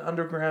Woods is an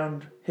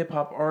underground hip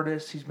hop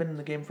artist. He's been in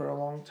the game for a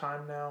long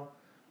time now.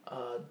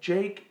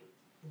 Jake,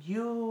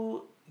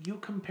 you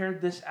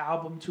compared this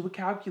album to a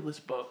calculus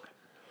book.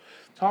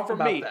 Talk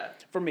about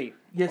that. For me.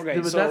 Yes, Okay,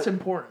 but so that's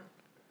important.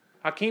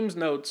 Hakeem's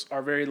notes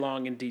are very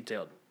long and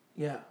detailed.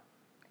 Yeah.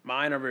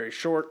 Mine are very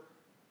short.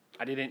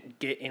 I didn't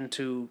get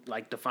into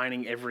like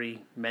defining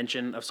every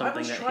mention of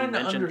something that he I was trying to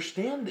mentioned.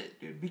 understand it,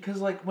 dude,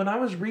 because like when I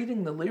was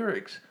reading the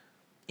lyrics,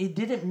 it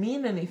didn't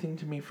mean anything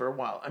to me for a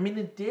while. I mean,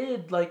 it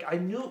did. Like I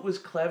knew it was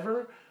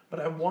clever, but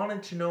I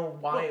wanted to know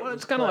why it was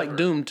it's kind of like clever.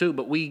 Doom too,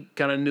 but we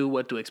kind of knew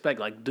what to expect.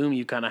 Like Doom,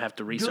 you kind of have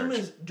to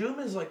research. Doom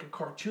is like a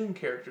cartoon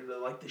character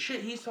that like the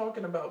shit he's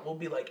talking about will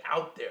be like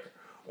out there,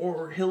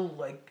 or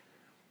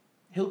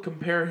he'll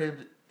compare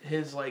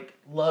his like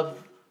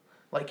love,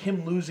 like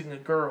him losing a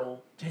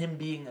girl to him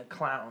being a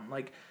clown.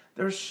 Like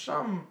there's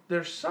some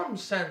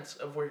sense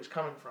of where he's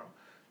coming from.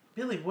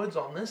 Billy Woods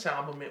on this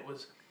album, it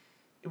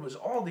was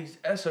all these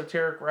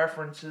esoteric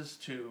references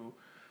to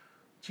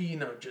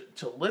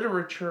to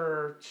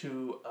literature,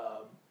 to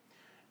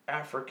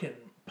African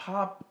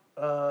pop.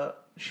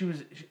 She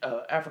was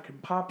African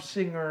pop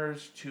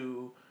singers,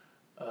 to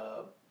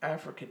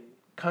African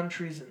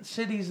countries and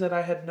cities that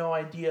I had no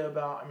idea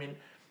about. I mean,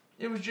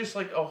 it was just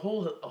like a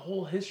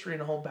whole history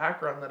and a whole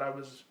background that I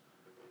was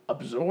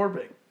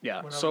absorbing.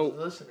 Yeah, when so- I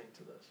was listening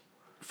to this.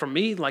 For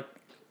me, like,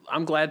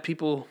 I'm glad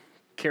people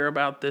care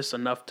about this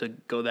enough to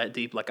go that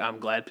deep. Like, I'm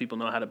glad people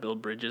know how to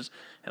build bridges,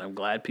 and I'm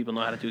glad people know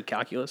how to do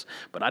calculus,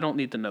 but I don't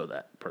need to know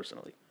that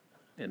personally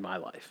in my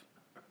life.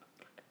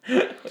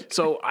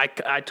 So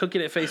I took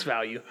it at face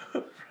value.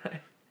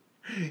 Right.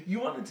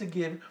 You wanted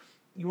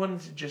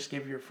to just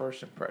give your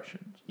first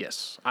impressions.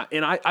 Yes.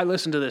 I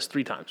listened to this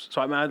 3 times. So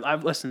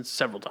I've listened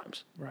several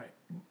times. Right.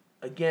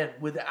 Again,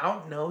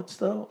 without notes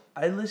though,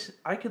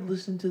 I could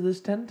listen to this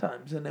 10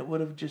 times and it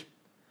would have just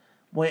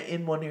went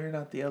in one ear and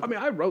out the other. I mean,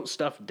 I wrote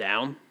stuff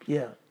down,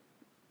 yeah.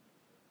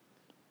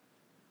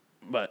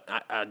 but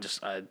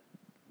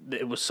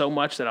it was so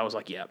much that I was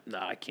like, yeah, no,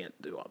 I can't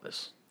do all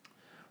this.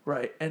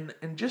 Right. And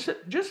just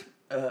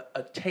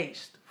a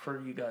taste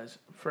for you guys,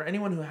 for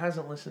anyone who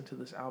hasn't listened to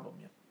this album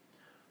yet.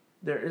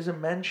 There is a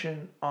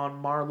mention on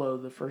Marlowe,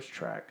 the first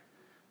track,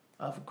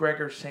 of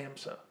Gregor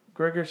Samsa.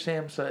 Gregor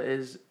Samsa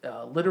is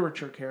a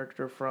literature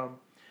character from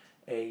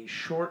a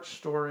short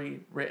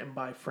story written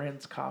by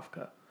Franz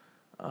Kafka.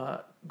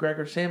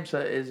 Gregor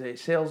Samsa is a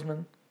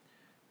salesman.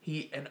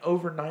 And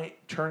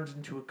overnight turns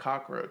into a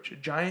cockroach, a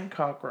giant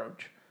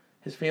cockroach.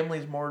 His family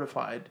is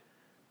mortified.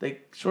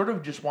 They sort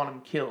of just want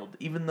him killed,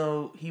 even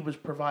though he was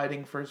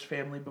providing for his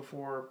family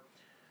before.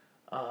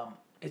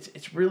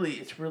 It's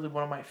really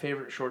one of my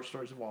favorite short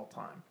stories of all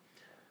time.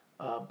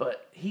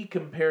 But he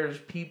compares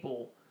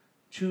people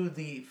to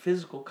the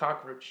physical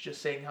cockroach,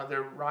 just saying how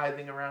they're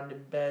writhing around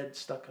in bed,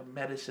 stuck on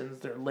medicines,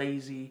 they're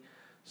lazy.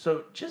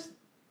 So just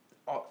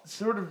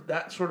sort of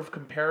that sort of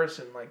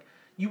comparison, like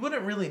you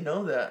wouldn't really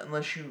know that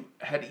unless you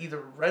had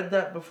either read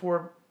that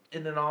before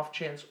in an off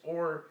chance,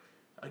 or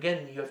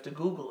again you have to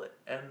Google it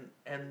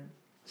and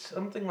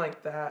something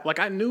like that. Like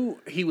I knew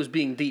he was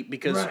being deep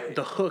because Right.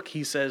 the hook,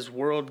 he says,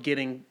 world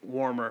getting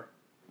warmer,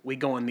 we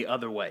going the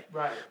other way.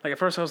 Right. Like at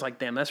first I was like,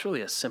 damn, that's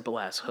really a simple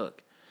ass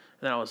hook.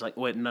 And then I was like,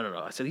 wait, no.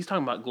 I said, he's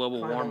talking about global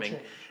Climate warming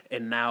change.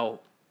 and now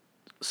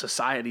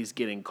society's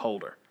getting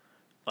colder.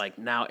 Like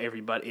now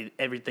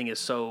everything is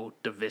so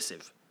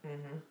divisive.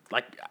 Mm-hmm.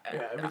 Like Yeah,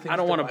 I everything's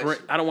don't want to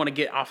divisive. I don't want to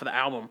get off of the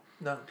album.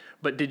 No.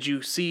 But did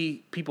you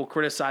see people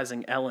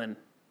criticizing Ellen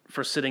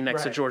for sitting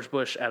next to Right. George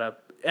Bush at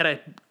a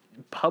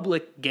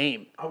public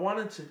game? I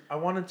wanted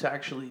to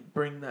actually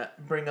bring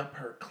up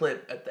her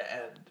clip at the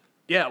end.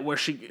 Yeah, where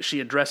she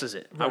addresses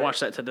it. I Right. watched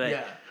that today.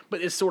 Yeah.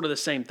 But it's sort of the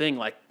same thing.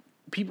 Like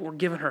people were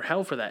giving her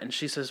hell for that, and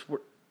she says,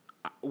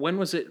 "When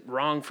was it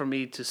wrong for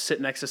me to sit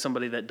next to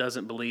somebody that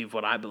doesn't believe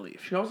what I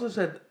believe?" She also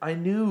said, I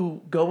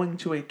knew going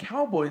to a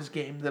Cowboys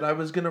game that I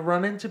was going to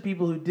run into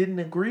people who didn't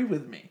agree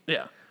with me.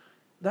 Yeah.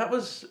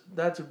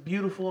 That's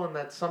beautiful, and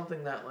that's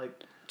something that,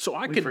 like, So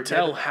I we could forget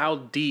tell about. how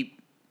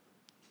deep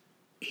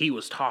he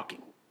was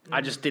talking. I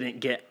Mm-hmm.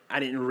 just I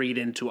didn't read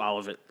into all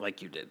of it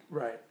like you did.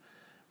 Right.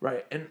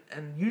 And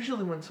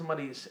usually when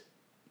somebody's,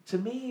 to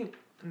me,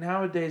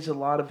 nowadays a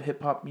lot of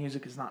hip-hop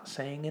music is not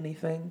saying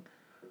anything.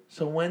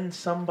 So when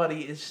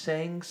somebody is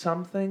saying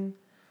something,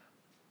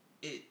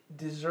 it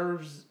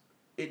deserves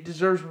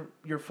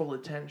your full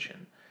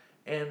attention.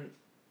 And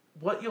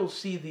what you'll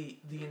see,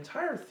 the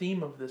entire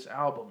theme of this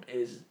album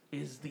is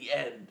the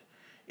end.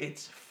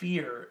 It's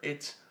fear.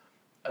 It's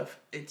a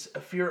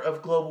fear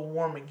of global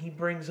warming. He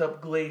brings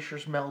up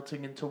glaciers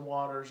melting into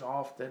waters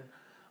often.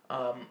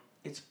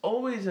 It's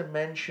always a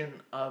mention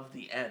of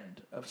the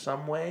end of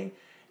some way,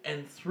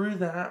 and through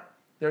that,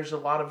 there's a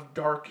lot of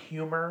dark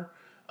humor,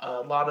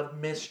 a lot of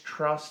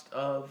mistrust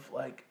of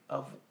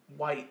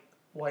white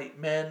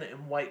men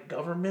and white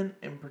government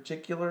in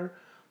particular.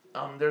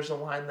 There's a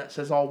line that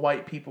says all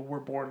white people were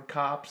born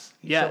cops.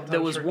 He Yeah, sometimes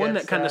there was one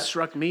forgets that kind of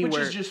struck me which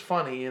where is just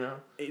funny, you know.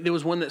 there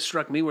was one that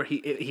struck me where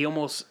he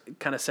almost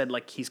kind of said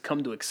like he's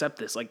come to accept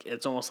this. Like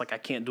it's almost like I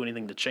can't do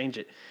anything to change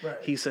it. Right.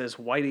 He says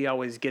Whitey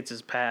always gets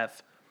his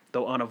path,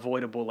 though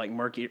unavoidable, like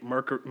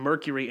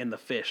Mercury in the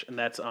fish, and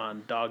that's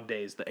on Dog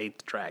Days, the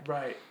 8th track.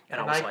 Right. And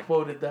And I was I like,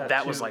 quoted that,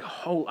 That was too. like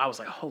I was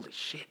like, holy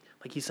shit!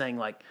 Like he's saying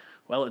like,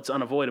 well, it's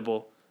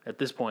unavoidable at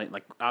this point.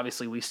 Like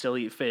obviously we still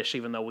eat fish,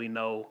 even though we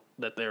know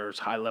that there's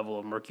high level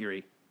of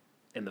mercury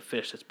in the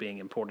fish that's being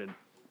imported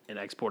and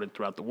exported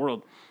throughout the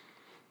world.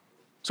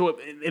 So,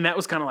 and that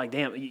was kind of like,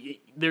 damn,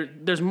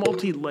 there's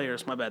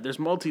multi-layers, my bad. There's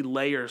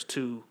multi-layers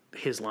to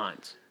his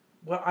lines.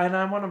 Well, and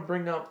I want to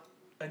bring up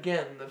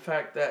again, the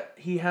fact that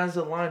he has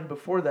a line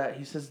before that.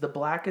 He says, "The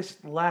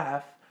blackest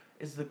laugh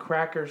is the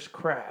cracker's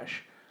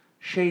crash."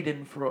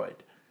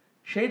 Schadenfreude.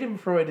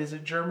 Schadenfreude is a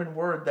German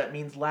word that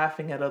means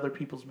laughing at other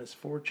people's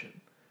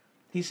misfortune.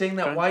 He's saying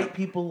that white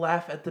people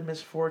laugh at the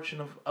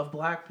misfortune of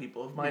black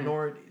people, of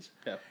minorities.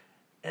 Yeah.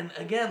 And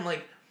again,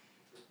 like,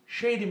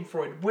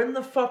 Schadenfreude. When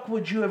the fuck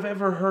would you have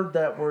ever heard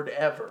that word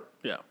ever?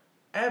 Yeah.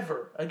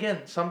 Ever.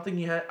 Again,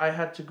 something I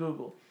had to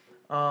Google.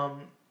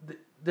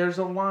 There's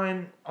a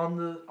line on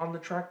the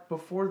track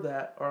before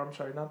that, or I'm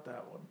sorry, not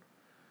that one.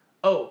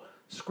 Oh,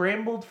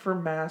 scrambled for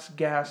mass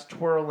gas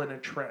twirl in a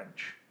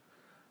trench.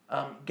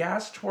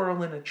 Gas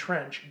twirl in a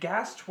trench.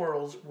 Gas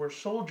twirls were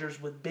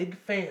soldiers with big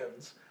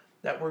fans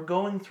that were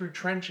going through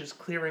trenches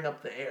clearing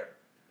up the air.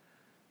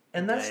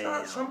 And that's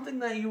not something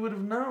that you would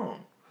have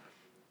known.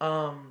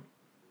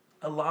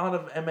 A lot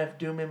of MF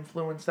Doom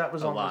influence. That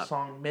was on the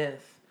song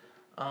Myth.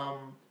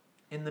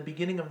 In the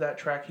beginning of that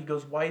track, he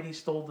goes, "Whitey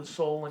stole the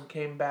soul and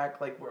came back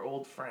like we're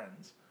old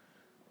friends."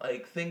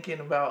 Like,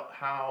 thinking about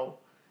how...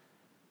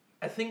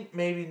 I think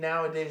maybe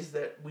nowadays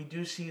that we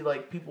do see,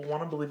 like, people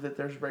want to believe that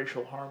there's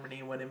racial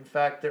harmony, when in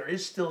fact there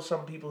is still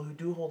some people who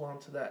do hold on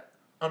to that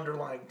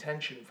underlying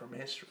tension from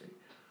history.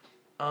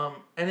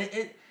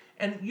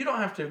 And you don't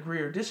have to agree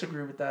or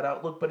disagree with that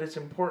outlook, but it's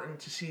important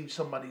to see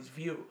somebody's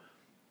view.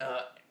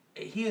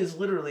 He is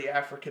literally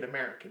African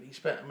American. He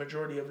spent a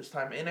majority of his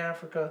time in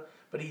Africa,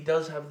 but he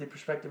does have the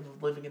perspective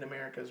of living in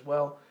America as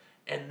well,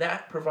 and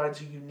that provides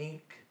a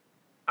unique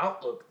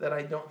outlook that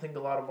I don't think a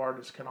lot of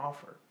artists can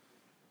offer.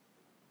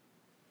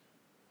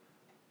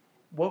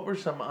 What were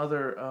some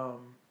other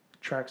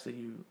tracks that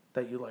you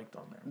liked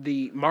on there?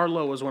 The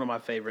Marlowe was one of my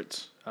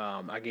favorites.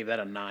 I gave that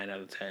a 9 out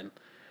of 10.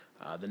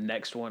 The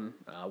next one,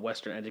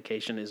 Western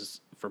Education,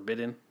 is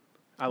Forbidden.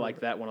 I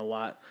like that one a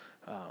lot.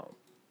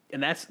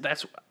 And that's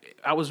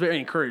I was very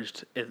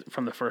encouraged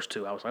from the first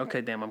two. I was like,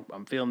 okay, damn,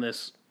 I'm feeling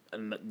this,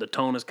 and the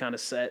tone is kind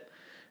of set,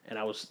 and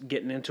I was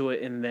getting into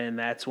it. And then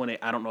that's when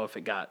I don't know if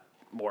it got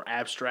more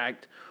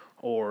abstract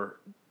or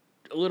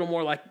a little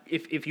more like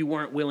if you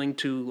weren't willing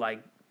to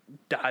like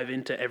dive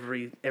into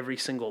every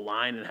single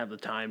line and have the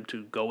time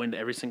to go into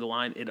every single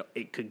line,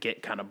 it could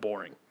get kind of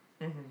boring.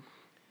 Mm-hmm.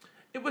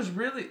 It was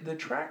really the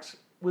tracks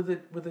with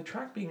the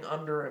track being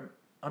under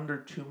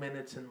 2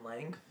 minutes in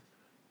length.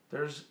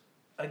 There's,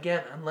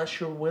 again, unless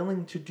you're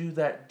willing to do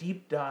that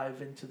deep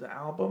dive into the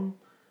album,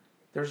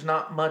 there's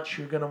not much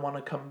you're gonna want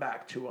to come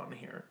back to on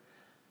here.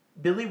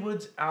 Billy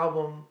Wood's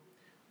album,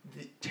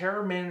 the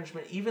Terror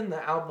Management, even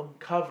the album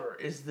cover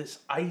is this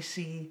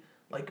icy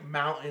like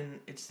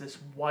mountain. It's this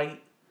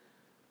white,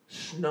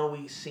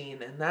 snowy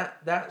scene, and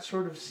that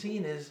sort of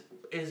scene is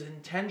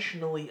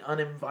intentionally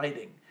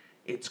uninviting.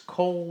 It's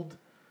cold.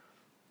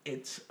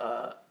 It's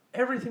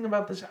everything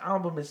about this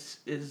album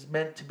is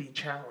meant to be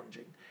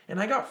challenging. And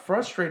I got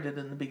frustrated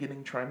in the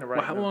beginning trying to write.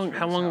 Well,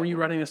 how long were you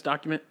writing this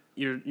document?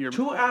 You're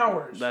 2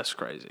 hours. That's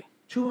crazy.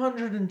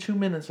 202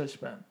 minutes I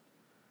spent.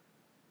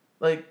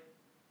 Like,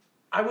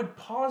 I would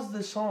pause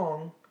the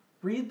song,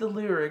 read the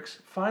lyrics,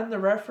 find the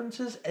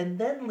references, and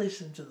then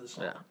listen to the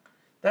song. Yeah.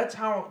 That's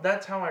how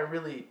I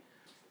really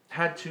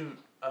had to.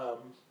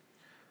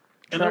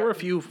 And there were a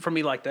few for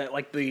me like that,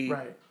 like the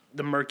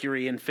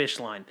Mercury and Fish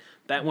line.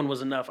 That one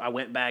was enough. I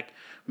went back,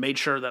 made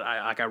sure that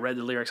I read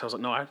the lyrics. I was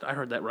like, no, I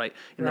heard that right,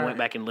 and then went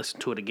back and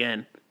listened to it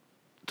again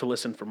to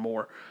listen for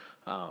more.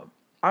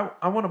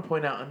 I want to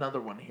point out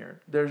another one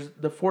here. There's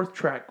the fourth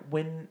track,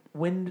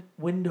 Windhoek.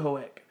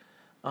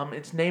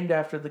 It's named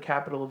after the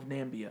capital of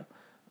Nambia,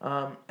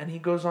 and he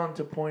goes on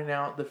to point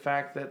out the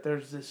fact that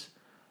there's this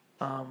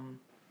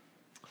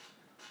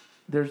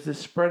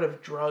spread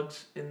of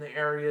drugs in the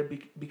area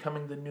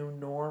becoming the new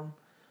norm.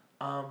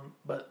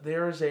 But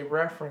there is a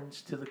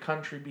reference to the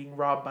country being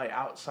robbed by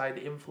outside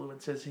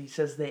influences. He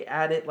says they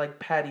add it like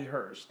Patty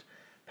Hearst.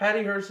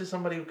 Patty Hearst is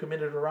somebody who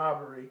committed a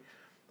robbery.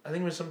 I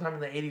think it was sometime in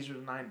the 80s or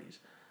the 90s.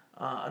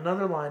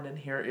 Another line in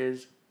here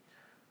is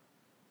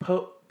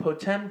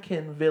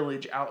Potemkin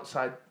Village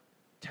outside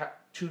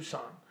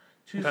Tucson.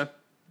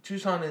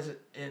 Tucson is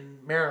in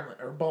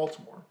Maryland, or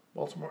Baltimore.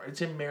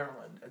 It's in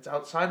Maryland. It's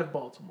outside of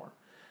Baltimore.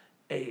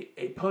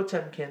 A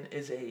Potemkin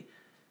is a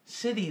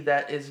city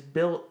that is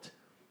built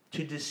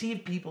to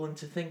deceive people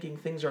into thinking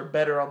things are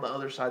better on the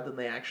other side than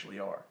they actually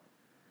are.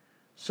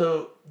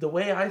 So the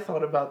way I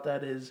thought about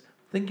that is,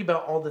 think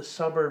about all the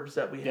suburbs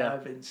that we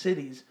have in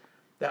cities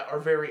that are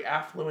very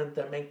affluent,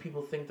 that make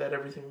people think that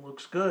everything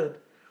looks good,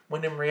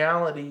 when in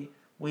reality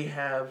we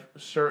have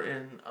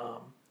certain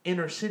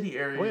inner city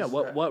areas.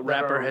 Well, yeah, what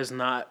rapper has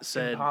not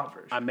said,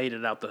 I made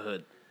it out the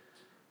hood?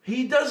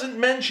 He doesn't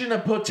mention a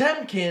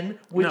Potemkin,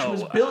 which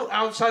was built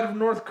outside of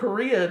North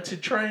Korea to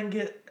try and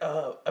get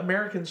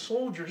American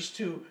soldiers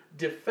to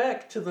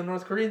defect to the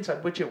North Korean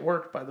side, which it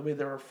worked, by the way.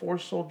 There were 4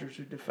 soldiers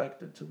who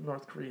defected to the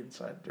North Korean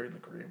side during the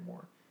Korean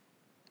War,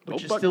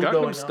 which is still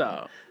going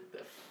on.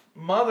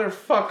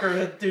 Motherfucker,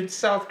 that dude's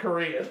South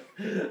Korean.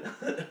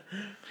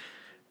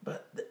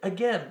 But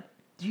again,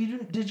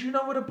 did you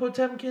know what a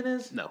Potemkin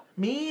is? No.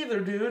 Me either,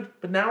 dude.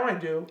 But now I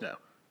do. No.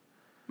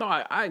 No,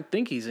 I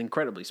think he's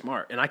incredibly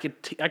smart, and I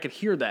could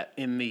hear that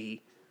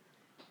in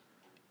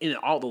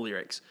all the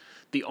lyrics.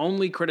 The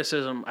only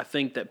criticism I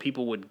think that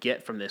people would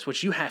get from this,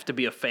 which you have to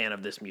be a fan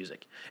of this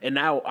music, and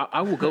now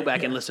I will go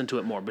back and listen to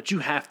it more, but you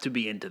have to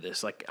be into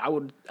this. Like I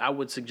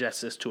would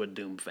suggest this to a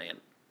Doom fan.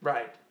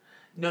 Right.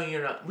 No,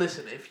 you're not.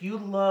 Listen, if you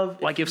love...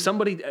 If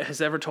somebody has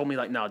ever told me,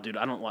 like, no, dude,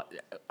 I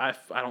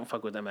don't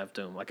fuck with MF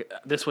Doom. Like,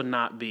 this would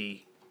not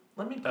be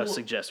a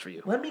suggest for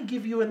you. Let me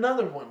give you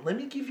another one. Let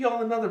me give you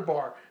all another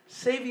bar.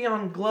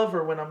 Savion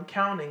Glover when I'm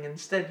counting.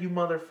 Instead, you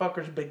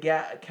motherfuckers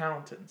begat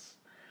accountants.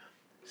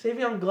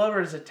 Savion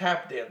Glover is a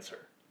tap dancer.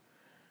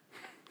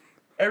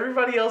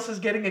 Everybody else is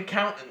getting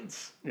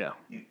accountants. Yeah.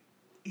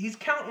 He's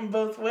counting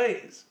both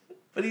ways,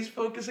 but he's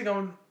focusing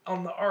on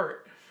the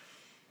art.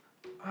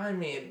 I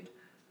mean,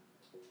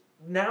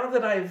 now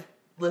that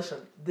listen,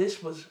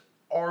 this was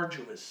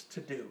arduous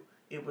to do.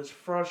 It was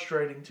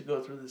frustrating to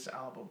go through this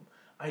album.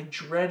 I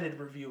dreaded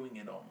reviewing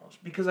it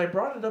almost because I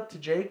brought it up to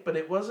Jake, but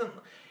it wasn't,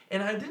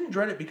 and I didn't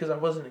dread it because I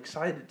wasn't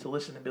excited to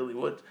listen to Billy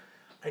Woods.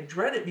 I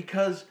dread it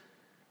because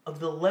of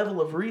the level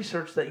of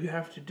research that you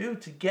have to do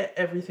to get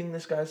everything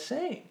this guy's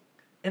saying.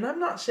 And I'm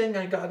not saying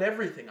I got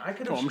everything. I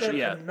could have spent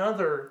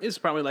another... It's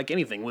probably like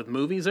anything. With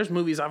movies, there's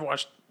movies I've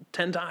watched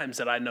 10 times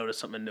that I noticed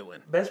something new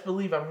in. Best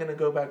believe I'm going to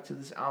go back to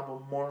this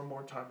album more and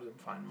more times and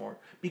find more.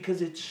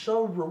 Because it's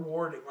so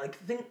rewarding.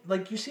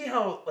 You see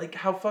how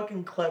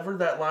fucking clever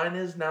that line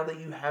is now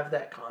that you have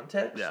that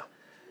context? Yeah.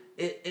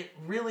 It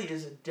really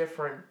is a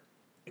different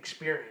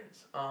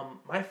experience.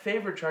 My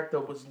favorite track,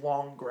 though, was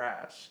Long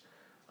Grass.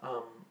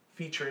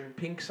 Featuring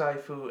Pink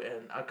Saifu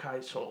and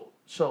Akai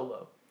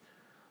Solo.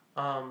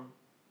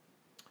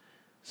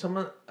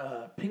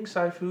 Pink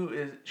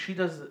Saifu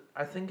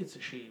I think it's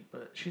a she,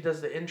 but she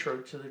does the intro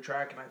to the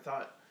track, and I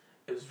thought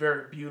it was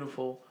very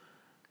beautiful.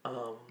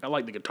 I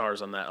like the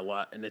guitars on that a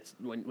lot, and it's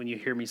when you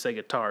hear me say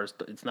guitars,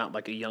 it's not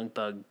like a Young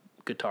Thug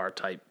guitar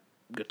type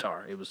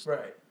guitar. It was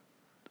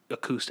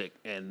acoustic,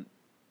 and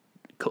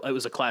it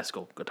was a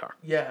classical guitar.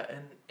 Yeah,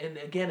 and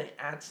again, it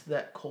adds to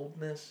that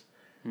coldness.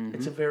 Mm-hmm.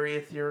 It's a very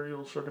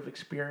ethereal sort of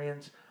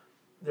experience.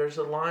 There's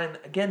a line,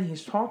 again,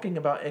 he's talking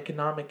about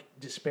economic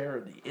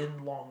disparity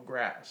in Long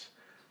Grass.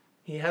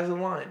 He has a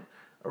line,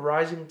 a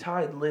rising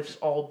tide lifts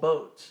all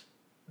boats.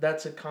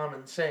 That's a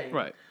common saying.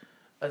 Right.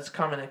 It's a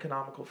common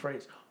economical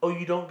phrase. Oh,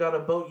 you don't got a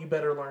boat, you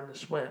better learn to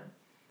swim.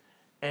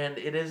 And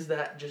it is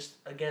that, just,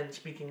 again,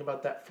 speaking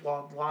about that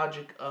flawed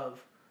logic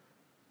of,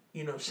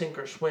 sink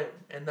or swim.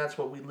 And that's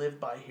what we live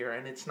by here,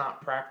 and it's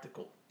not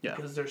practical. Yeah.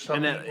 Because there's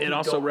some and it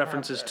also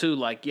references too,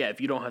 like,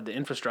 if you don't have the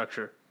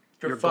infrastructure,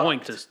 you're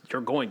going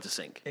to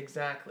sink.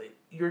 Exactly.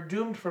 You're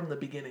doomed from the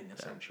beginning,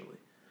 essentially.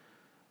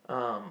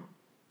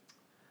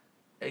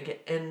 Again,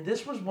 and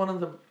this was one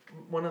of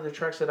the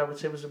tracks that I would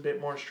say was a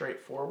bit more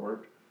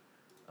straightforward,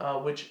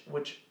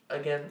 which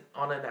again,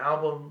 on an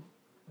album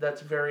that's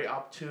very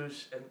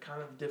obtuse and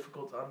kind of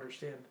difficult to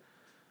understand,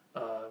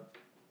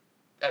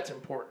 that's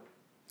important.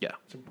 Yeah.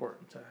 It's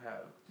important to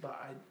have.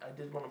 But I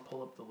did want to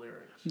pull up the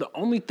lyrics. The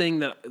only thing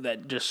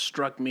that just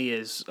struck me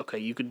is, okay,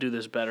 you could do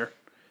this better.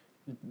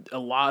 A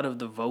lot of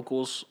the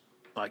vocals,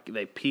 like,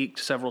 they peaked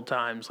several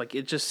times. Like,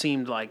 it just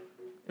seemed like...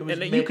 It was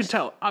mixed. You could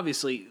tell,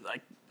 obviously,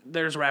 like,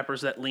 there's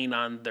rappers that lean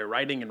on their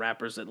writing and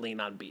rappers that lean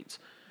on beats.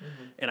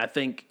 Mm-hmm. And I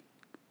think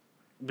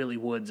Billy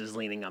Woods is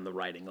leaning on the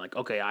writing. Like,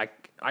 okay,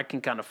 I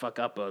can kind of fuck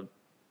up a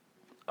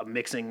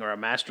mixing or a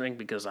mastering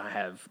because I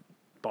have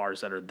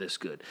bars that are this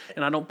good.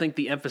 And I don't think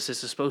the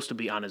emphasis is supposed to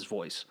be on his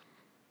voice.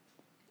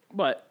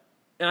 But,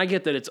 and I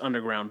get that it's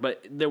underground,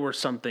 but there were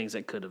some things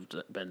that could have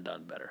been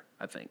done better,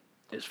 I think.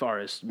 As far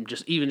as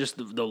just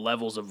the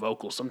levels of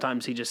vocals.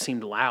 Sometimes he just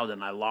seemed loud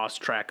and I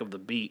lost track of the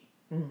beat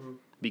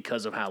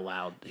because of how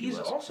loud he was.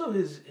 Also,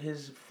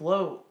 his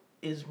flow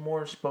is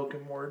more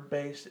spoken word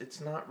based. It's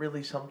not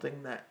really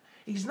something that...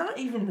 He's not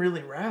even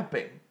really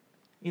rapping.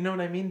 You know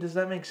what I mean? Does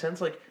that make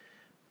sense? Like,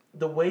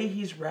 the way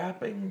he's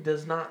rapping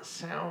does not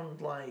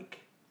sound like...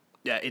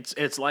 Yeah,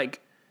 it's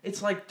like...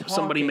 It's like talking.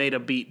 Somebody made a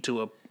beat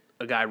to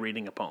a guy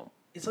reading a poem.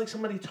 It's like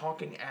somebody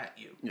talking at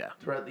you. Yeah.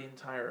 Throughout the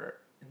entire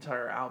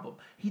album.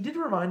 He did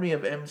remind me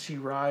of MC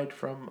Ride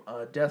from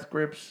Death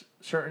Grips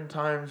certain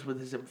times with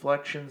his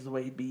inflections, the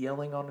way he'd be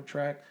yelling on a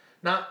track.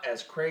 Not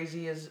as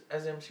crazy as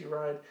MC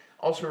Ride.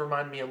 Also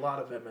remind me a lot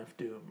of MF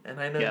Doom. And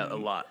I know a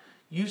lot.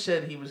 You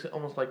said he was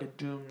almost like a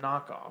Doom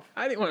knockoff.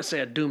 I didn't want to say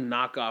a Doom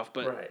knockoff,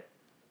 but right.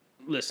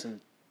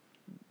 Listen,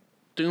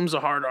 Doom's a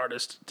hard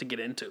artist to get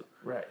into.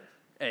 Right.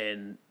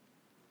 And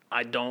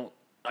I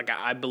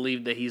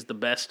believe that he's the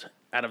best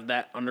out of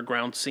that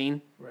underground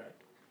scene. Right.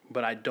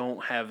 But I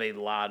don't have a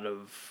lot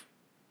of,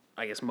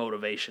 I guess,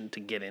 motivation to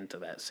get into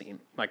that scene.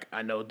 Like,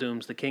 I know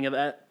Doom's the king of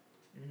that,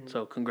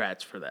 so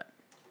congrats for that.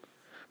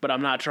 But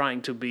I'm not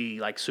trying to be,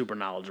 like, super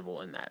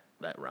knowledgeable in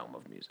that realm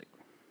of music.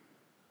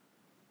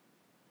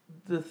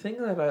 The thing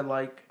that I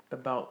like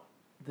about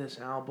this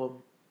album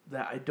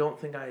that I don't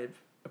think I have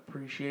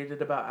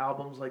appreciated about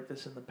albums like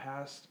this in the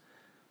past,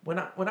 when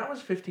I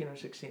was 15 or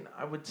 16,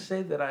 I would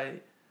say that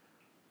I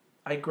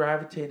I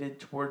gravitated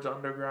towards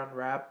underground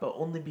rap, but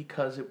only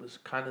because it was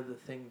kind of the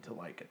thing to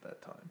like at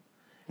that time.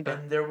 Okay.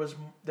 And there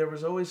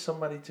was always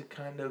somebody to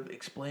kind of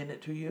explain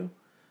it to you.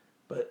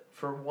 But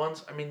for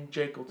once, I mean,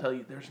 Jake will tell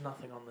you there's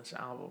nothing on this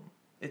album.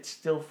 It's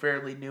still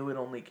fairly new. It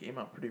only came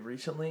out pretty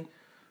recently.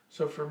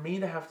 So for me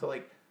to have to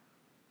like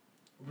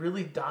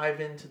really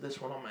dive into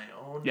this one on my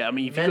own. Yeah, I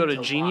mean, if you meant go to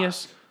a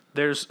Genius, lot.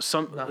 there's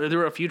some. Nothing. There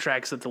were a few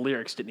tracks that the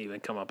lyrics didn't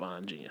even come up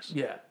on Genius.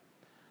 Yeah.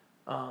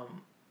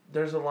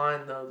 There's a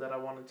line though that I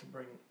wanted to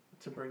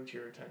bring to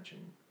your attention.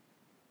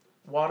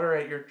 Water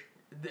at your,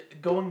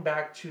 going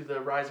back to the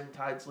rising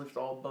tides lift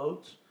all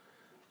boats.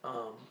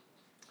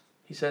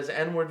 He says,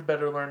 N-words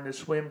better learn to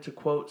swim. To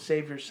quote,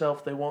 save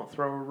yourself, they won't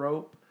throw a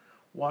rope.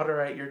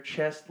 Water at your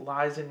chest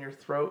lies in your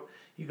throat.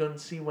 You gonna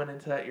see when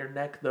it's at your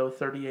neck though.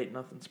 38,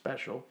 nothing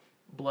special.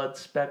 Blood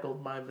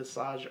speckled my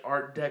visage.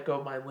 Art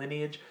Deco my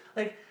lineage.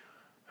 Like,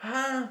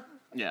 huh?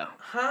 Yeah.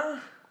 Huh?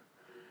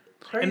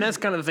 Crazy. And that's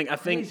kind of the thing. I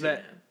think Crazy,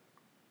 that man.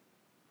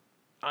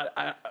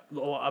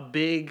 a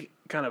big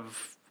kind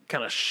of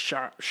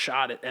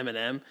shot at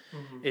Eminem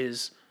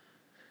is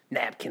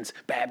napkins,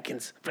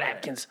 babkins,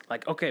 flapkins.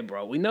 Like, okay,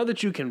 bro, we know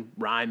that you can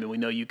rhyme and we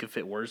know you can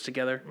fit words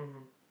together.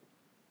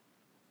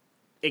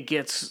 It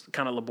gets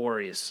kind of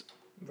laborious.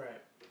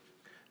 Right.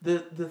 The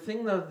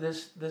thing though,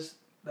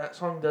 that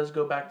song does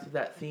go back to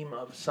that theme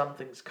of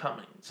something's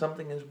coming,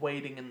 something is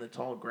waiting in the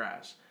tall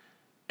grass,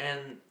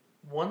 and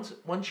once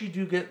you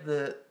do get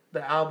the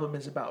album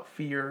is about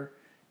fear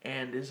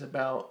and is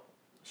about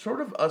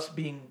sort of us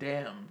being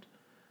damned.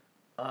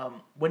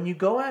 When you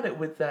go at it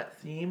with that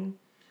theme,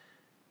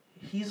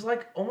 he's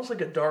like almost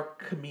like a dark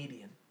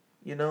comedian,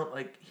 you know,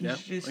 like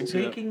he's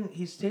taking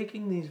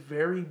these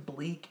very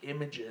bleak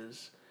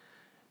images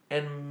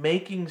and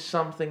making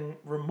something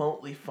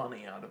remotely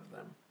funny out of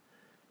them.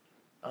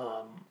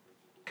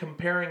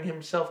 Comparing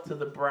himself to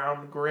the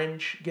brown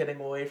Grinch getting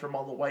away from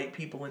all the white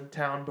people in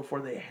town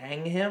before they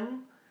hang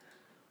him.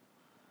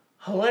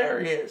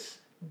 Hilarious,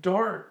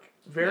 dark,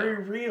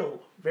 very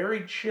real,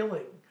 very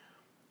chilling.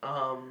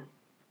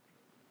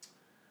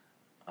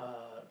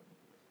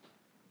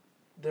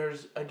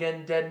 There's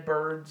again, Dead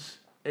Birds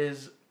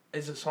is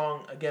a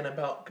song again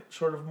about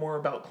sort of more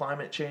about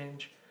climate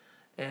change,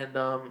 and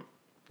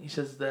he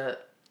says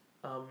that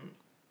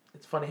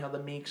it's funny how the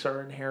Meeks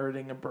are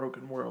inheriting a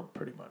broken world,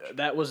 pretty much.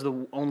 That was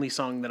the only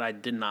song that I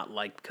did not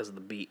like because of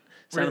the beat.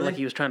 It sounded like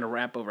he was trying to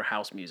rap over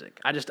house music.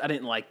 I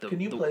didn't like the. Can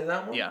you play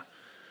that one? Yeah.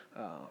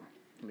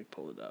 Let me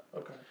pull it up.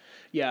 Okay.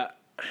 Yeah.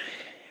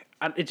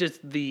 It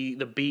just the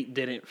beat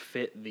didn't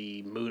fit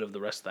the mood of the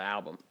rest of the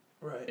album.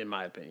 Right. In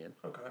my opinion.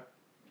 Okay. Let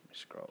me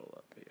scroll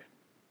up here.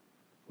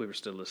 We were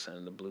still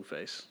listening to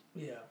Blueface.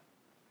 Yeah.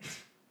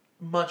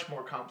 Much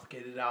more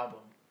complicated album.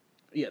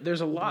 Yeah,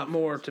 there's a lot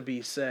more to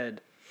be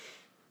said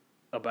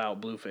about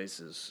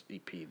Blueface's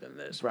EP than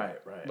this. Right.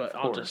 But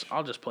I'll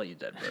just play you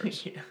Dead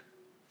Birds. Yeah.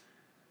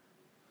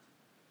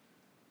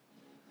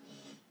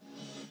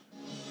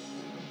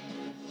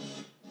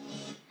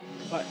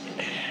 But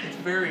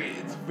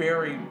It's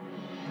very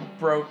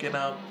broken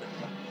up.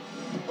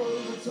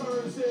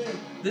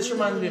 This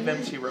reminds me of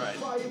MC Ride.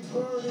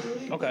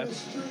 okay,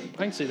 I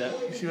can see that.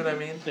 You see what I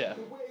mean? Yeah.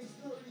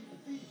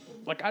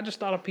 Like, I just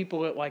thought of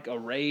people at, like, a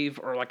rave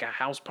or, like, a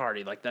house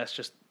party. Like, that's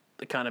just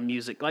the kind of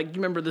music. Like, you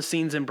remember the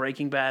scenes in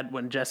Breaking Bad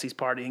when Jesse's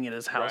partying at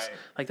his house? Right.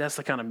 Like, that's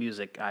the kind of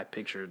music I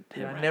pictured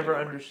him I rapping never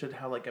over. understood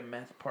how, like, a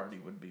meth party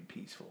would be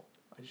peaceful.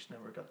 I just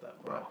never got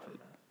that vibe from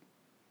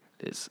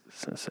that. It's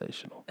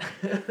sensational.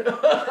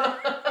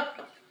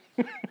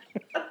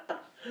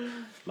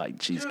 Like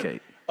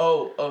cheesecake.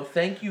 Oh,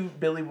 thank you,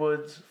 Billy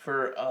Woods,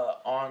 for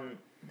on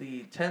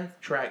the 10th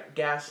track,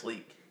 Gas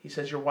Leak. He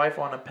says, your wife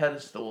on a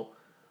pedestal,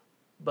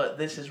 but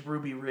this is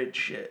Ruby Ridge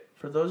shit.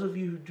 For those of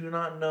you who do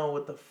not know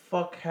what the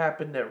fuck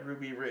happened at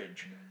Ruby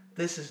Ridge,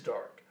 this is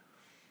dark.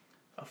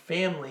 A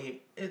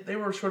family, they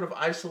were sort of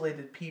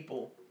isolated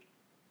people.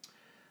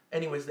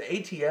 Anyways, the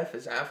ATF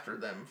is after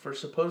them for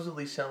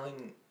supposedly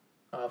selling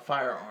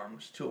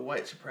firearms to a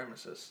white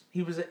supremacist.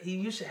 He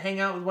used to hang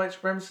out with white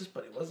supremacists,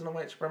 but he wasn't a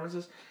white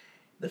supremacist.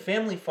 The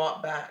family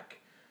fought back.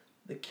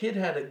 The kid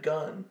had a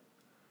gun.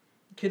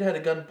 The kid had a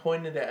gun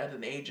pointed at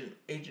an agent.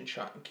 Agent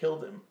shot and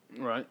killed him.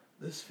 Right.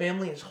 This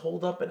family is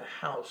holed up in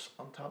a house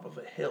on top of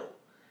a hill,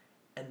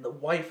 and the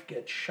wife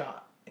gets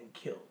shot and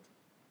killed.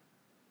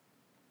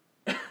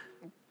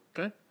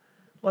 Okay.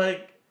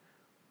 Like,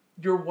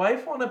 your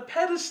wife on a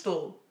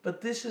pedestal,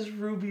 but this is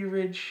Ruby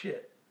Ridge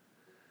shit.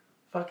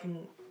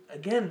 Fucking,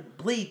 again,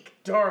 bleak,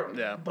 dark,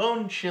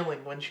 bone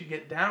chilling once you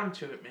get down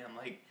to it, man.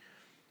 Like,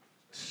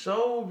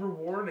 so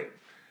rewarding.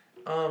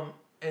 And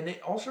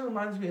it also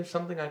reminds me of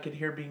something I could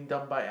hear being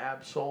done by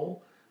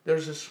Ab-Soul.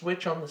 There's a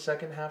switch on the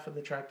second half of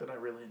the track that I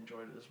really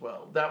enjoyed as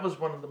well. That was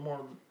one of the more,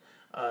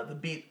 the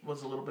beat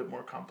was a little bit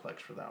more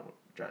complex for that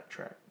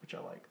track, which I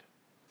liked.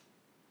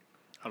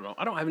 I don't know.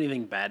 I don't have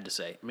anything bad to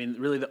say. I mean,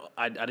 really,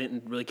 I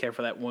didn't really care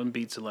for that one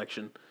beat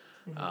selection.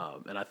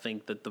 Mm-hmm. And I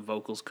think that the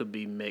vocals could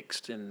be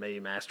mixed and maybe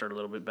mastered a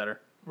little bit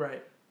better.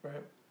 Right.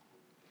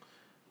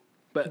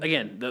 But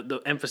again,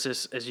 the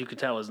emphasis, as you can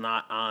tell, is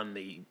not on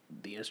the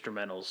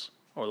instrumentals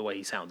or the way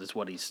he sounds. It's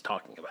what he's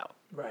talking about.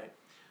 Right.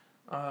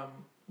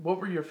 What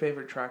were your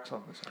favorite tracks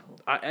on this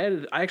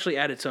album? I actually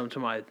added some to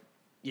my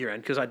year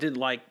end because I did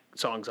like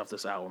songs off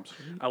this album.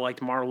 I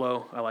liked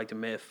Marlowe. I liked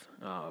Myth.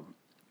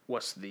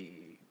 What's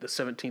the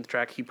 17th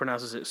track? He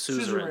pronounces it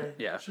Suzerain.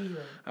 Yeah.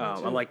 Suzerain. I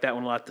like that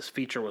one a lot. This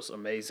feature was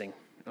amazing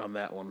on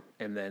that one.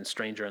 And then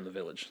Stranger in the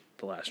Village,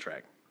 the last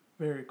track.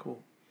 Very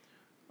cool.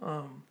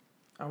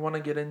 I want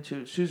to get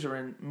into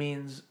Suzerain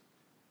means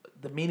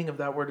the meaning of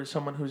that word is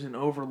someone who's an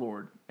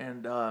overlord,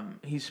 and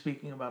he's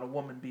speaking about a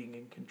woman being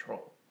in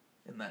control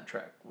in that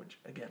track, which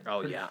again.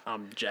 Oh yeah,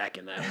 I'm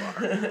jacking that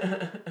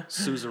bar.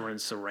 Suzerain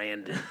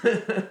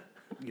Sarandon.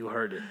 You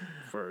heard it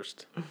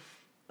first.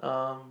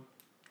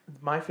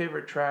 My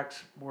favorite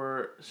tracks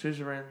were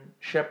Suzerain,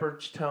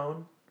 Shepherd's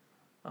Tone.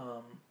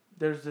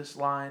 There's this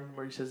line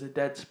where he says, "A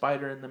dead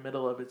spider in the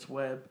middle of its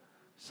web,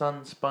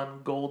 sun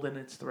spun gold in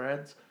its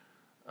threads.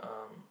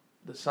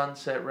 The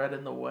sunset red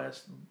in the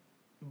west,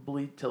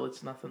 bleed till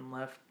it's nothing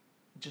left."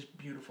 Just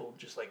beautiful,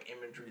 just like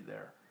imagery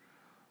there.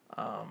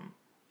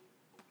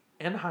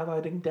 And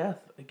highlighting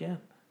death again.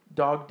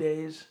 Dog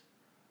Days.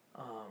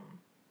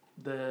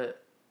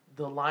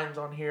 The lines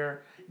on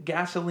here: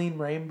 gasoline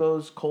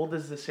rainbows, cold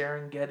as the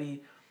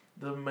Serengeti,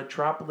 the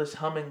metropolis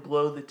hum and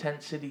glow, the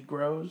tent city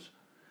grows.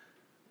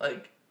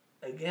 Like,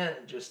 again,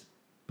 just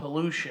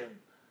pollution,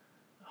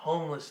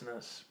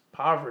 homelessness,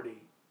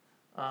 poverty.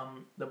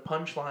 The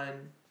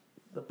punchline,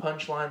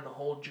 the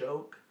whole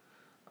joke.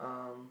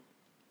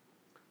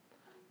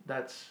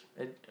 That's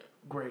it,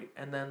 great.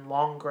 And then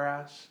Long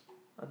Grass,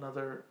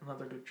 another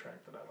good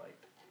track that I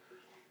liked.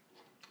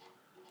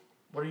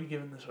 What are you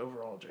giving this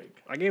overall,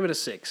 Jake? I gave it a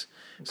 6.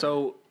 Okay.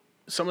 So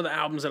some of the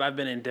albums that I've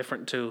been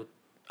indifferent to,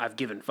 I've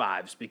given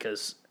 5s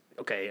because,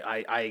 okay,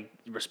 I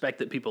respect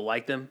that people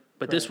like them,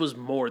 but this was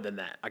more than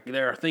that.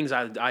 There are things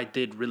I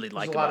did really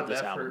like about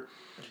this album.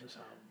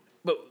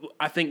 But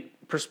I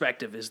think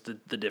perspective is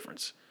the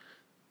difference.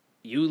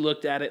 You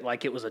looked at it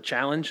like it was a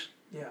challenge,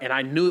 and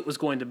I knew it was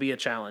going to be a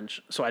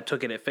challenge, so I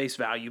took it at face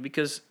value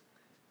because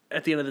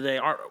at the end of the day,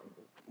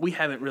 we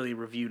haven't really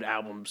reviewed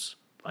albums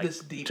like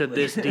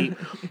this deep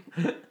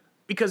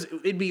because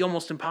it'd be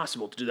almost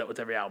impossible to do that with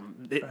every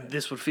album.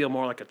 This would feel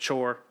more like a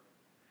chore.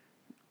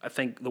 I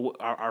think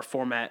our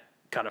format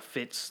kind of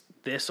fits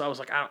this, so I was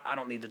like, I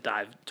don't need to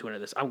dive too into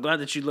this. I'm glad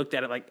that you looked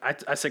at it like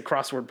I said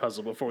crossword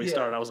puzzle before we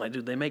started. I was like,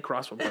 dude, they make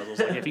crossword puzzles.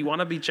 Like, if you want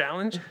to be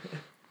challenged,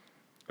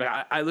 like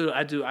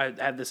I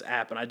have this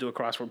app and I do a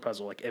crossword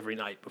puzzle like every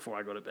night before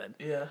I go to bed.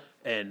 Yeah,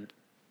 and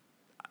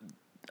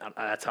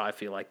that's how I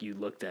feel like you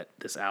looked at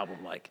this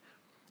album, like.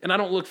 And I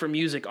don't look for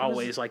music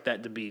always like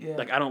that to be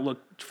like I don't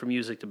look for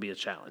music to be a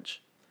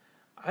challenge.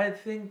 I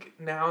think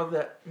now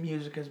that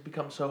music has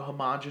become so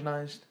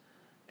homogenized,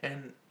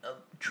 and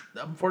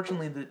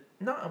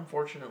not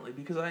unfortunately,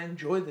 because I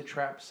enjoy the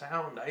trap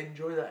sound, I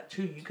enjoy that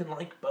too. You can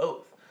like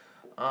both,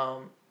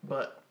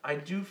 but I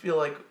do feel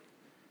like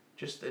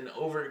just an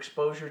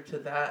overexposure to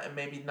that, and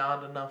maybe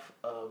not enough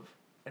of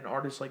an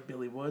artist like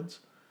Billy Woods.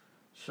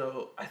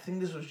 So I think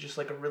this was just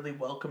like a really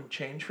welcome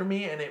change for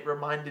me, and it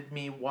reminded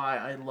me why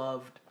I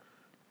loved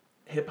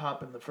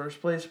hip-hop in the first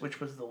place, which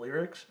was the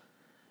lyrics.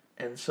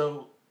 And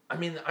so, I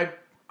mean, I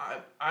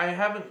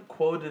haven't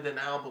quoted an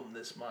album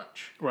this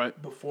much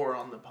before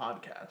on the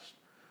podcast.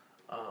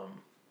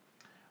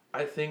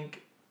 I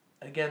think,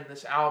 again,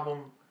 this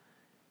album,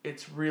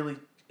 it's really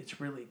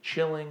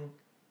chilling.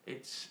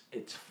 It's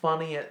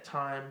funny at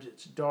times.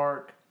 It's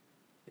dark.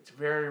 It's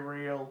very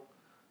real.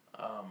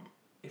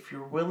 If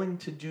you're willing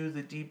to do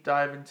the deep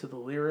dive into the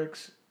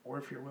lyrics, or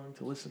if you're willing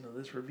to listen to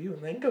this review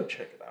and then go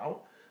check it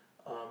out,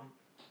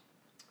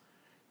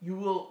 you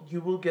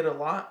will get a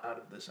lot out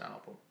of this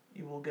album.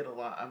 You will get a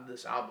lot out of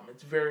this album.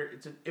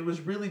 It was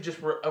really just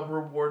a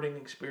rewarding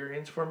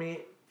experience for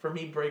me. For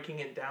me, breaking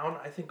it down,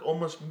 I think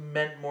almost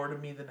meant more to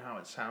me than how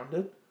it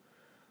sounded.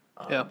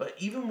 But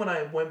even when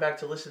I went back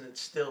to listen,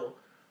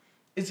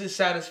 it's a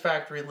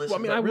satisfactory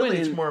listen. Well, but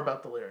it's more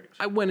about the lyrics.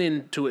 I went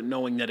into it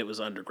knowing that it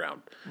was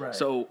underground. Right.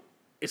 So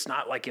it's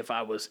not like if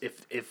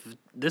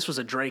this was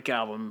a Drake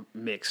album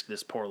mixed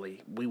this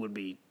poorly, we would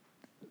be,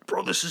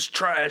 bro, this is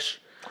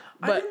trash.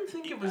 But I didn't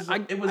think it was.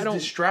 It was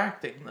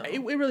distracting though.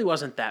 It really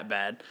wasn't that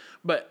bad,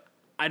 but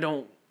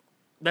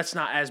that's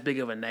not as big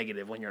of a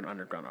negative when you're an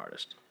underground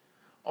artist.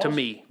 Also, to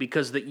me,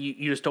 because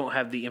you just don't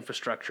have the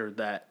infrastructure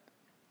that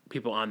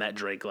people on that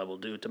Drake level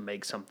do to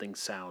make something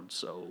sound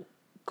so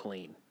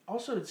clean.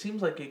 Also, it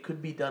seems like it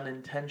could be done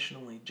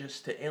intentionally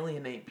just to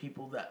alienate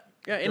people that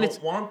and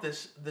don't want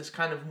this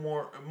kind of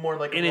more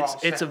like and a raw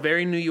sound. It's a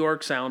very New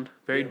York sound,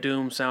 very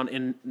Doom sound.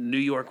 And New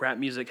York rap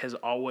music has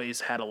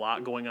always had a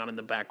lot going on in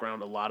the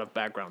background, a lot of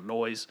background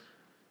noise.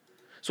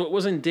 So it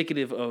was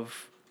indicative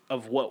of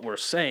what we're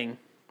saying.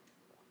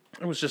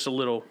 It was just a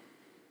little.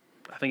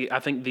 I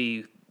think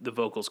the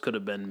vocals could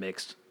have been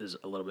mixed is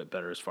a little bit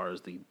better as far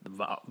as the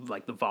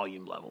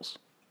volume levels.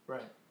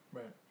 Right.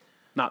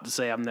 Not to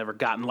say I've never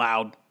gotten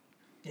loud.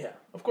 Yeah,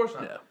 of course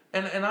not. Yeah.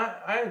 And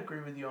I agree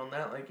with you on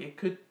that. Like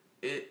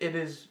it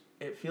is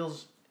it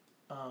feels,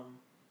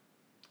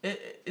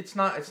 it's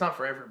not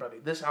for everybody.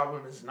 This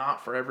album is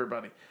not for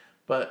everybody,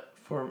 but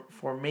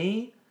for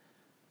me,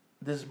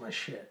 this is my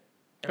shit.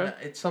 And Okay.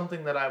 it's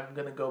something that I'm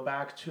gonna go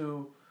back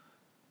to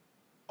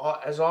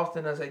as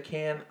often as I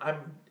can.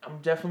 I'm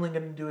definitely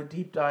gonna do a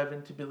deep dive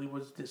into Billy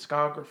Wood's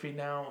discography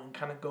now and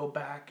kind of go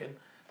back and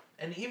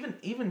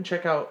even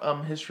check out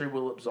History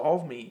Will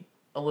Absolve Me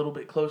a little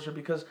bit closer,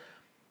 because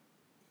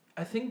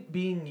I think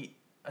being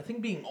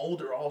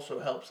older also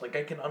helps. Like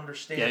I can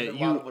understand a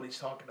lot of what he's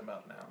talking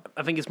about now.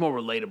 I think it's more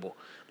relatable.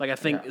 Like I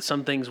think Yeah.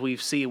 some things we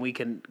see and we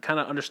can kind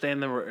of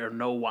understand them or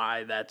know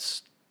why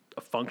that's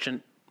a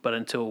function. But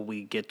until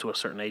we get to a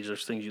certain age,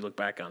 there's things you look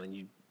back on and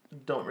you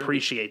Don't really,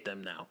 appreciate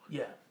them now,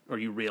 yeah. or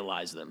you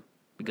realize them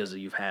because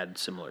you've had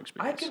similar I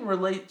experiences. can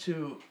relate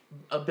to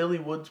a Billy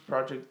Woods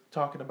project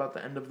talking about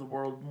the end of the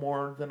world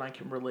more than I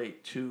can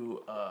relate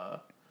to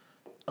a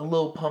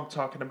Lil Pump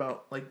talking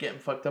about like getting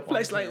fucked up on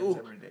Flex cans like, ooh.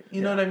 every day.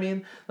 You know what I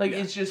mean? Like Yeah.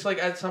 it's just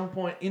like at some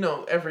point,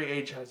 every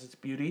age has its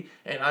beauty,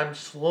 and I'm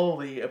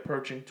slowly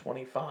approaching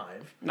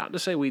 25 Not to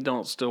say we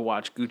don't still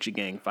watch Gucci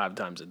Gang 5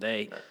 times a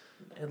day.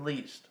 at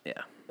least.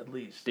 Yeah. At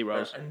least.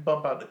 D-Rose. And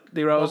bump out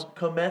D-Rose.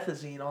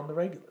 comethazine on the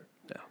regular.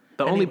 Yeah.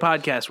 The only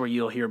Anyways. podcast where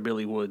you'll hear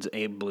Billy Woods,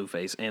 Abe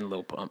Blueface, and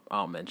Lil Pump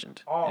all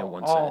mentioned in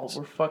one All sentence.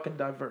 we're fucking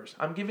diverse.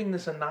 I'm giving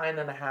this a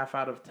 9.5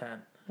 out of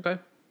 10. Okay.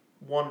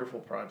 Wonderful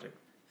project.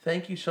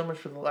 Thank you so much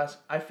for the last.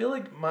 I feel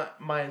like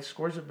my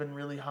scores have been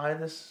really high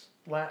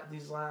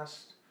these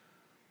last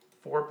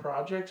 4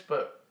 projects,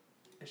 but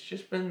it's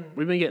just been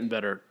We've been getting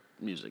better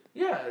music.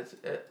 yeah.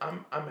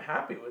 I'm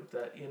happy with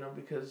that,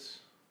 because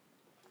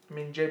I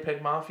mean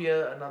JPEG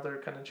Mafia,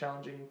 another kind of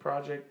challenging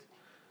project,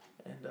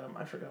 and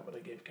I forgot what I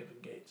gave Kevin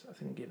Gates. I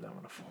think I gave that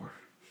one a 4.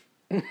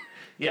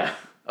 Yeah.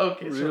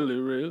 Okay.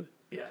 Really?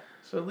 Yeah.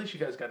 So at least you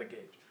guys got a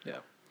gauge. Yeah.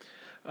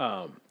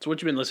 So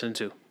what you been listening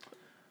to?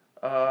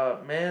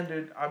 Man,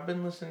 dude, I've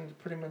been listening to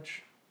pretty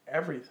much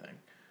everything.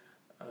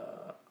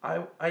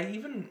 I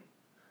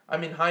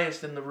mean,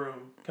 Highest in the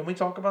Room. Can we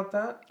talk about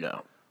that? Yeah.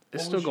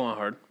 It's What still was going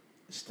hard.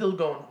 Still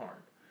going hard.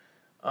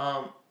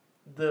 I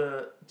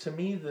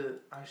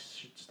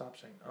should stop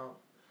saying.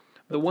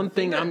 The one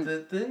thing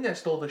the thing that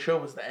stole the show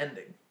was the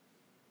ending.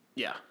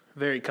 Yeah,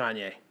 very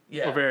Kanye.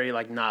 Yeah. Or very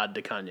like nod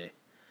to Kanye.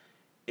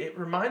 It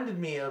reminded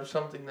me of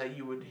something that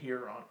you would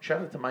hear on.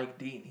 Shout out to Mike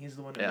Dean. He's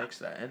the one who makes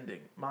that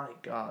ending. My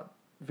God,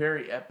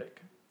 very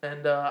epic.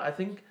 And I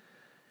think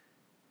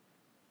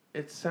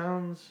it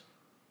sounds.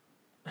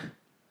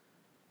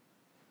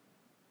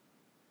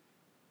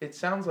 It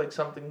sounds like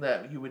something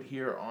that you would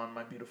hear on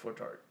My Beautiful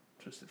Dark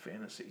Twisted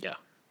Fantasy. Yeah,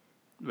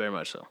 very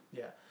much so.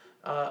 Yeah.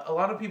 A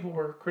lot of people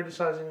were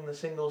criticizing the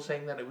single,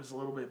 saying that it was a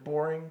little bit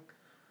boring.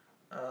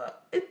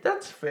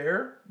 That's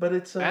fair, but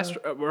it's...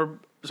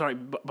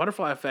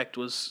 Butterfly Effect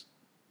was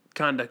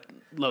kind of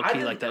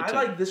low-key like that, too.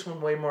 I like this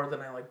one way more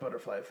than I like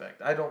Butterfly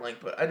Effect. I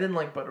didn't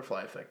like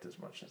Butterfly Effect as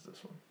much as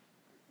this one.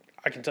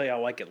 I can tell you I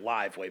like it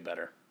live way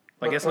better.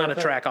 Like, it's Butterfly not a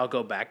Effect? track I'll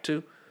go back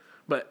to,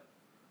 but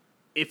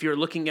if you're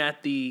looking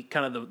at the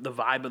kind of the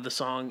vibe of the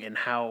song and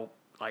how,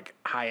 like,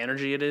 high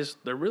energy it is,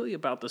 they're really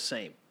about the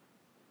same.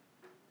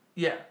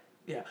 Yeah.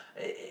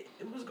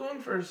 It was going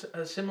for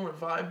a similar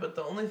vibe, but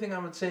the only thing I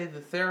would say,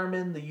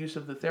 the use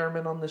of the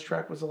theremin on this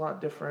track was a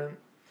lot different.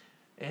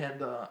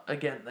 And,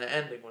 again, the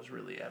ending was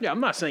really epic. Yeah,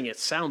 I'm not saying it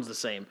sounds the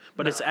same,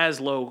 but it's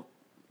as Low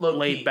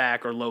laid key.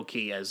 back or low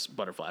key as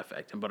Butterfly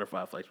Effect, and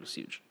Butterfly Effect was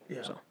huge.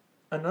 Yeah. So.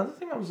 Another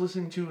thing I was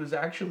listening to was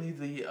actually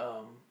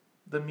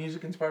the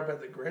music inspired by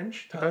the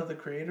Grinch, Tyler the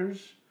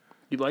Creator's.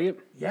 You like it?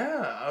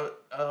 Yeah,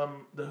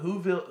 the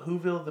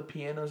Whoville, the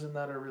pianos in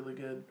that are really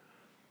good.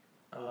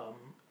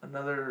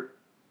 Another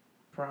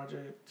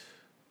project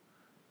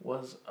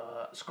was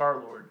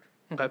Scar-Lord,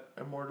 Okay.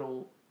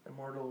 Immortal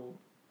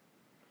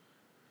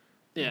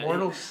Yeah.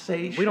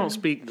 Sation. We don't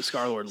speak the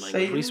Scar-Lord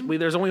language. Satan?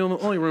 There's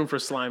only room for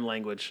slime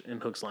language in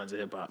Hook's Lines of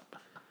Hip Hop.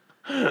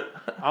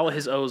 All of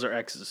his O's are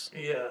X's.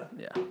 Yeah,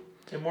 Yeah.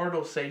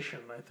 Immortal Sation,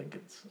 I think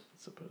it's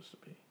supposed to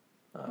be.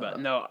 But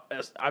no,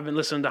 I've been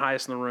listening to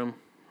Highest in the Room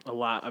a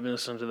lot. I've been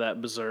listening to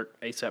that Berserk,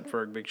 A$AP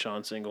Ferg, Big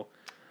Sean single.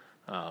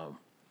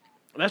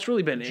 That's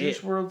really been Juice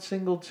it. WRLD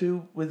single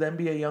 2 with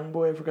NBA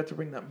Youngboy. I forgot to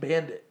bring that.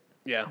 Bandit,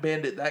 Yeah.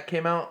 that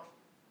came out.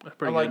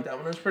 Pretty I like good. that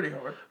one. It's pretty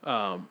hard.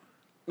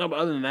 No, but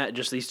other than that,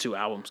 just these 2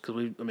 albums.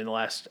 Because the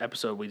last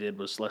episode we did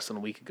was less than a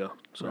week ago.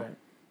 So Right.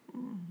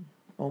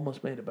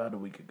 Almost made about a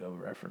week ago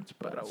reference,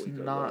 but About a it's week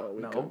ago, not. a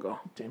week No, ago.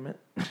 damn it.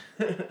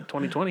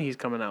 2020, he's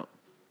coming out.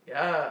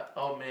 Yeah.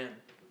 Oh man,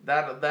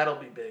 that'll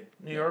be big.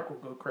 New York will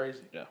go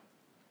crazy. Yeah.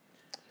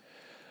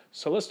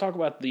 So let's talk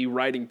about the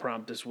writing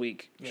prompt this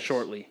week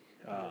shortly.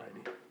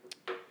 Alrighty.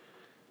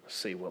 Let's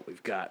see what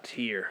we've got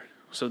here.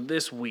 So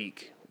this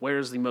week,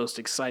 where's the most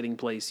exciting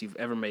place you've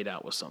ever made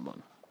out with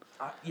someone?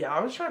 I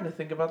was trying to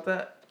think about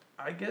that.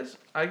 I guess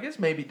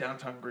maybe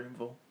downtown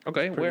Greenville.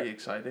 Okay, It's pretty where?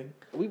 exciting.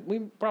 We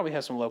probably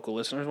have some local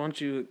listeners. Why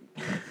don't you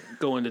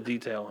go into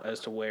detail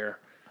as to where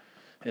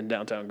in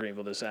downtown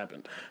Greenville this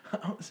happened?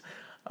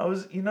 I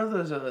was,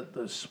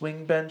 those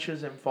swing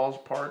benches in Falls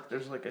Park.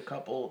 There's like a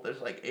couple.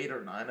 There's like 8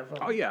 or 9 of them.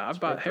 Oh yeah, I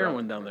bought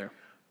heroin down there.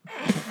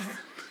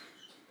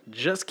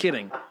 Just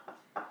kidding.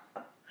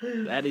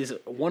 That is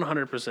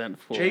 100%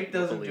 full. Jake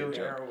doesn't do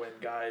heroin,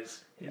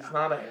 guys. He's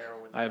not a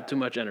heroin. I have too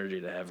much energy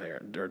to have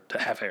heroin,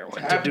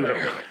 To do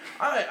heroin.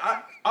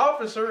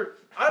 Officer,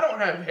 I don't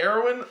have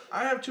heroin.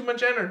 I have too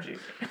much energy.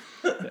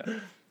 Yeah.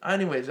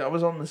 Anyways, I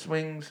was on the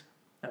swings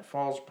at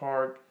Falls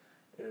Park.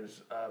 It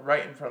was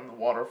right in front of the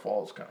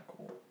waterfall. It's kind of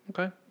cool.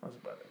 Okay. That's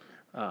about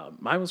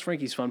it. Mine was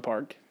Frankie's Fun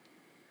Park.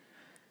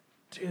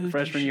 Dude,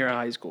 Freshman year of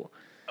high school.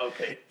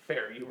 Okay,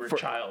 fair. You were a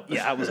child.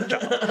 Yeah, I was a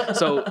child.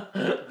 So,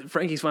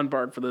 Frankie's Fun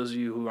Park, for those of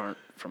you who aren't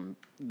from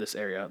this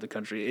area of the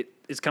country,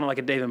 it's kind of like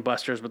a Dave and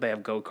Buster's, but they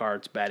have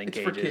go-karts, batting It's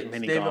cages, for kids.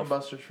 mini Dave golf. and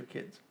Buster's for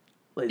kids.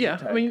 Laser Yeah,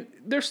 tag. I mean,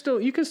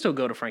 you can still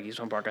go to Frankie's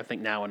Fun Park, I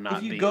think, now and not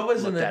if you be go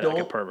as an looked at adult,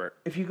 like a pervert.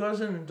 If you go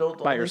as an adult,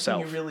 the By only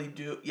yourself. thing you really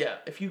do,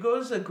 if you go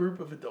as a group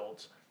of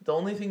adults, the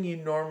only thing you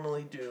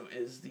normally do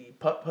is the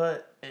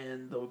putt-putt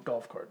and the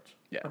golf carts.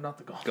 Yeah. Or not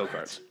the golf Go-karts.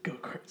 carts.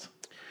 Go-karts.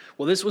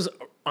 Well, this was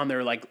on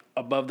their, like,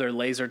 above their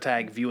laser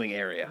tag viewing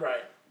area.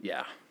 Right.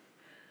 Yeah.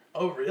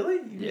 Oh,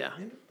 really? Yeah.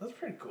 That's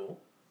pretty cool.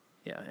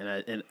 Yeah,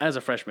 and as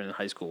a freshman in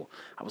high school,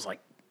 I was like,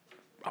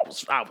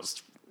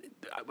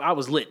 I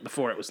was lit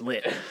before it was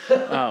lit.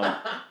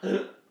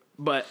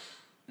 But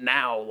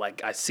now,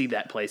 like, I see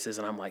that places,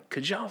 and I'm like,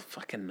 could y'all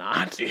fucking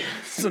not?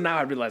 So now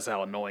I realize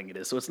how annoying it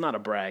is. So it's not a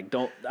brag.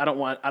 I don't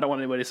want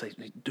anybody to say,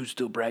 dude's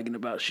still bragging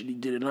about shit he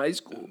did in high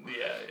school.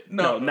 Yeah.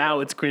 No, now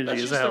it's cringy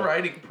That's as just hell. the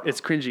writing problem.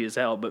 It's cringy as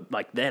hell, but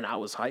like then I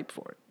was hyped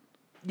for it.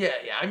 Yeah.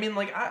 I mean,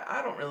 like,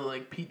 I don't really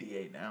like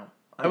PDA now.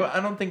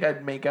 I don't think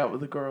I'd make out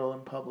with a girl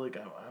in public.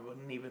 I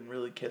wouldn't even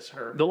really kiss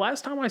her. The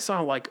last time I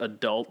saw like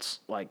adults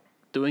like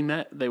doing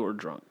that, they were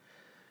drunk.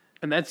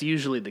 And that's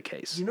usually the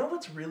case. You know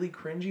what's really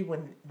cringy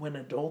when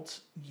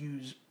adults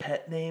use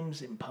pet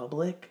names in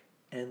public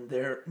and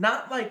they're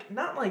not like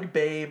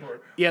babe or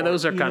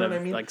those are you kind know of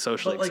what I mean? like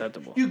socially But, like,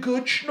 acceptable. You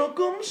good,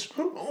 Schnookums?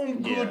 Oh,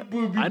 I'm good,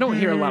 baby. I don't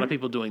hear a lot of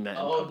people doing that. In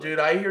Oh, public. dude,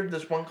 I heard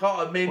this one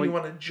call. It made me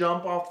Well, want to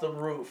jump off the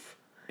roof.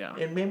 Yeah.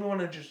 It made me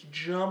want to just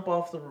jump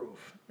off the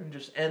roof and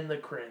just end the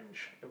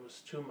cringe. It was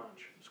too much.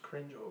 It was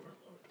cringe overload.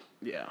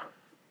 Yeah.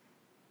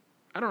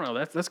 I don't know.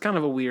 That's kind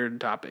of a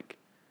weird topic.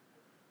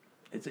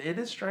 It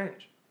is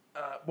strange.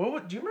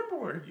 Do you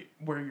remember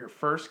where your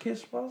first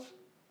kiss was?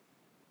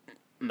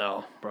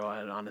 No, bro.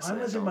 I honestly.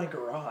 Mine was in my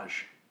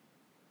garage.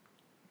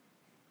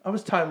 I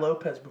was Ty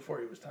Lopez before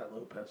he was Ty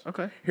Lopez.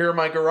 Okay. Here in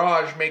my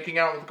garage, making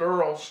out with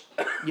girls.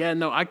 Yeah,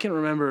 no, I can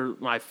remember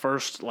my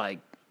first like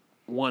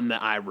one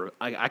that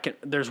I can.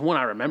 There's one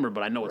I remember,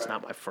 but I know it's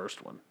not my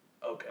first one.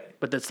 Okay.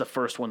 But that's the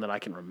first one that I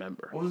can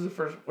remember. What was the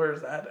first?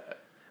 Where's that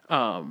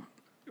at?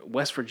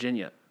 West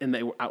Virginia, and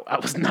I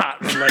was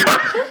not related.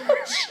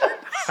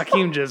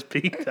 Hakeem just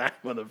peeked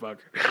that motherfucker.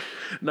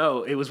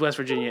 No, it was West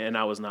Virginia, and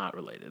I was not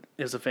related.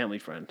 It was a family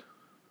friend.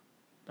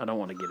 I don't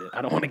want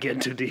to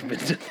get too deep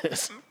into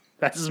this.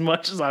 That's as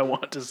much as I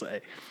want to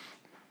say.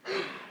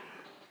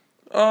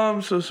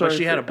 I'm so sorry. But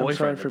she had a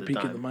boyfriend for at the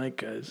peeking time. the mic,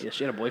 guys. Yeah,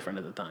 she had a boyfriend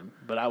at the time,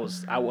 but I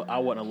wasn't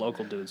a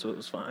local dude, so it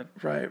was fine.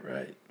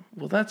 Right.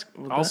 Well, that's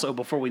Also,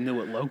 before we knew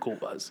what local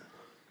was,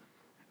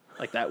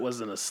 like that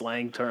wasn't a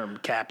slang term.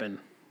 Capping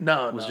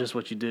no, was just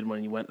what you did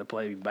when you went to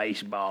play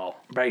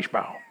baseball.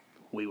 baseball.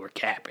 We were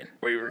capping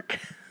We were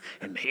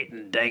and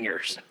hitting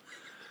dingers.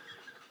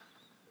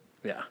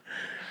 Yeah.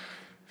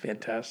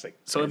 fantastic.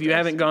 So if you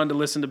haven't gone to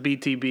listen to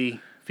BTB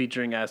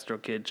featuring Astro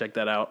Kid, check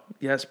that out.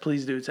 Yes,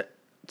 please do. It's a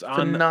on-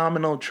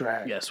 phenomenal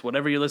track. Yes,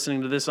 whatever you're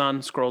listening to this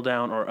on, scroll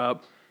down or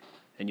up,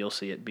 and you'll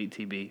see it.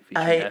 BTB featuring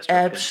I Astro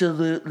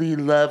absolutely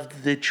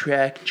loved the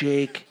track,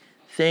 Jake.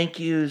 Thank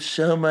you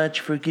so much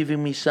for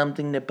giving me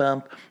something to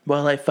bump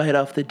while I fight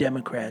off the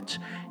Democrats.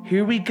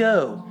 Here we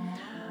go.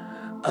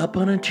 Up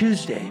on a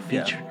Tuesday Kid.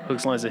 feature. Yeah,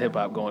 Hooks, Lines, and Hip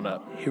Hop going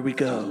up. Here we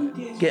go.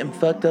 Getting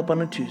fucked up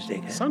on a Tuesday,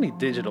 guys. Sonny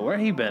Digital, where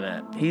he been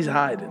at? He's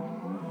hiding.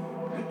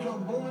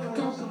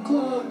 Got the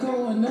club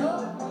going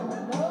up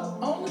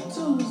on a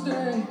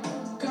Tuesday.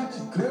 Got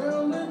your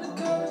girl in the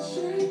car,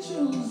 she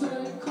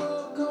Tuesday.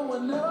 Club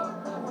going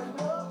up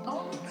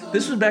on a Tuesday.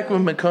 This was back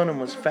when McConan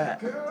was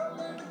fat. Girl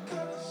in the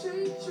car,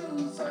 she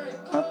Tuesday.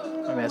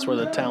 I mean, that's where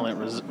the talent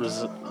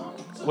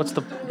what's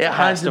the It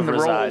hides past in of the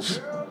resides?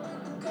 rolls.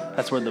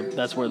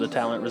 That's where the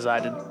talent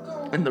resided.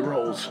 In the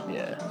rolls.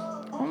 Yeah.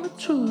 On a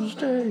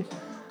Tuesday.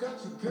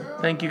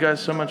 Thank you guys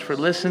so much for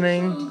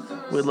listening.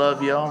 We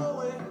love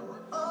y'all.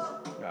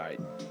 All right.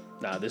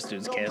 Nah, this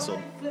dude's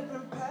canceled.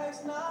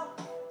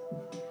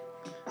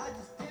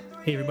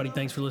 Hey everybody,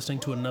 thanks for listening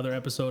to another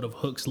episode of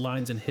Hooks,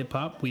 Lines, and Hip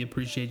Hop. We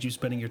appreciate you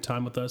spending your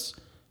time with us.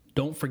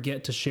 Don't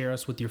forget to share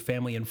us with your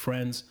family and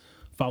friends.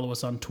 Follow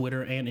us on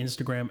Twitter and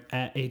Instagram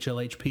at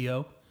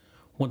HLHPO.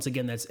 Once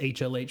again, that's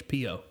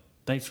HLHPO.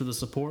 Thanks for the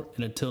support,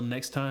 and until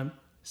next time,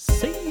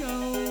 see ya.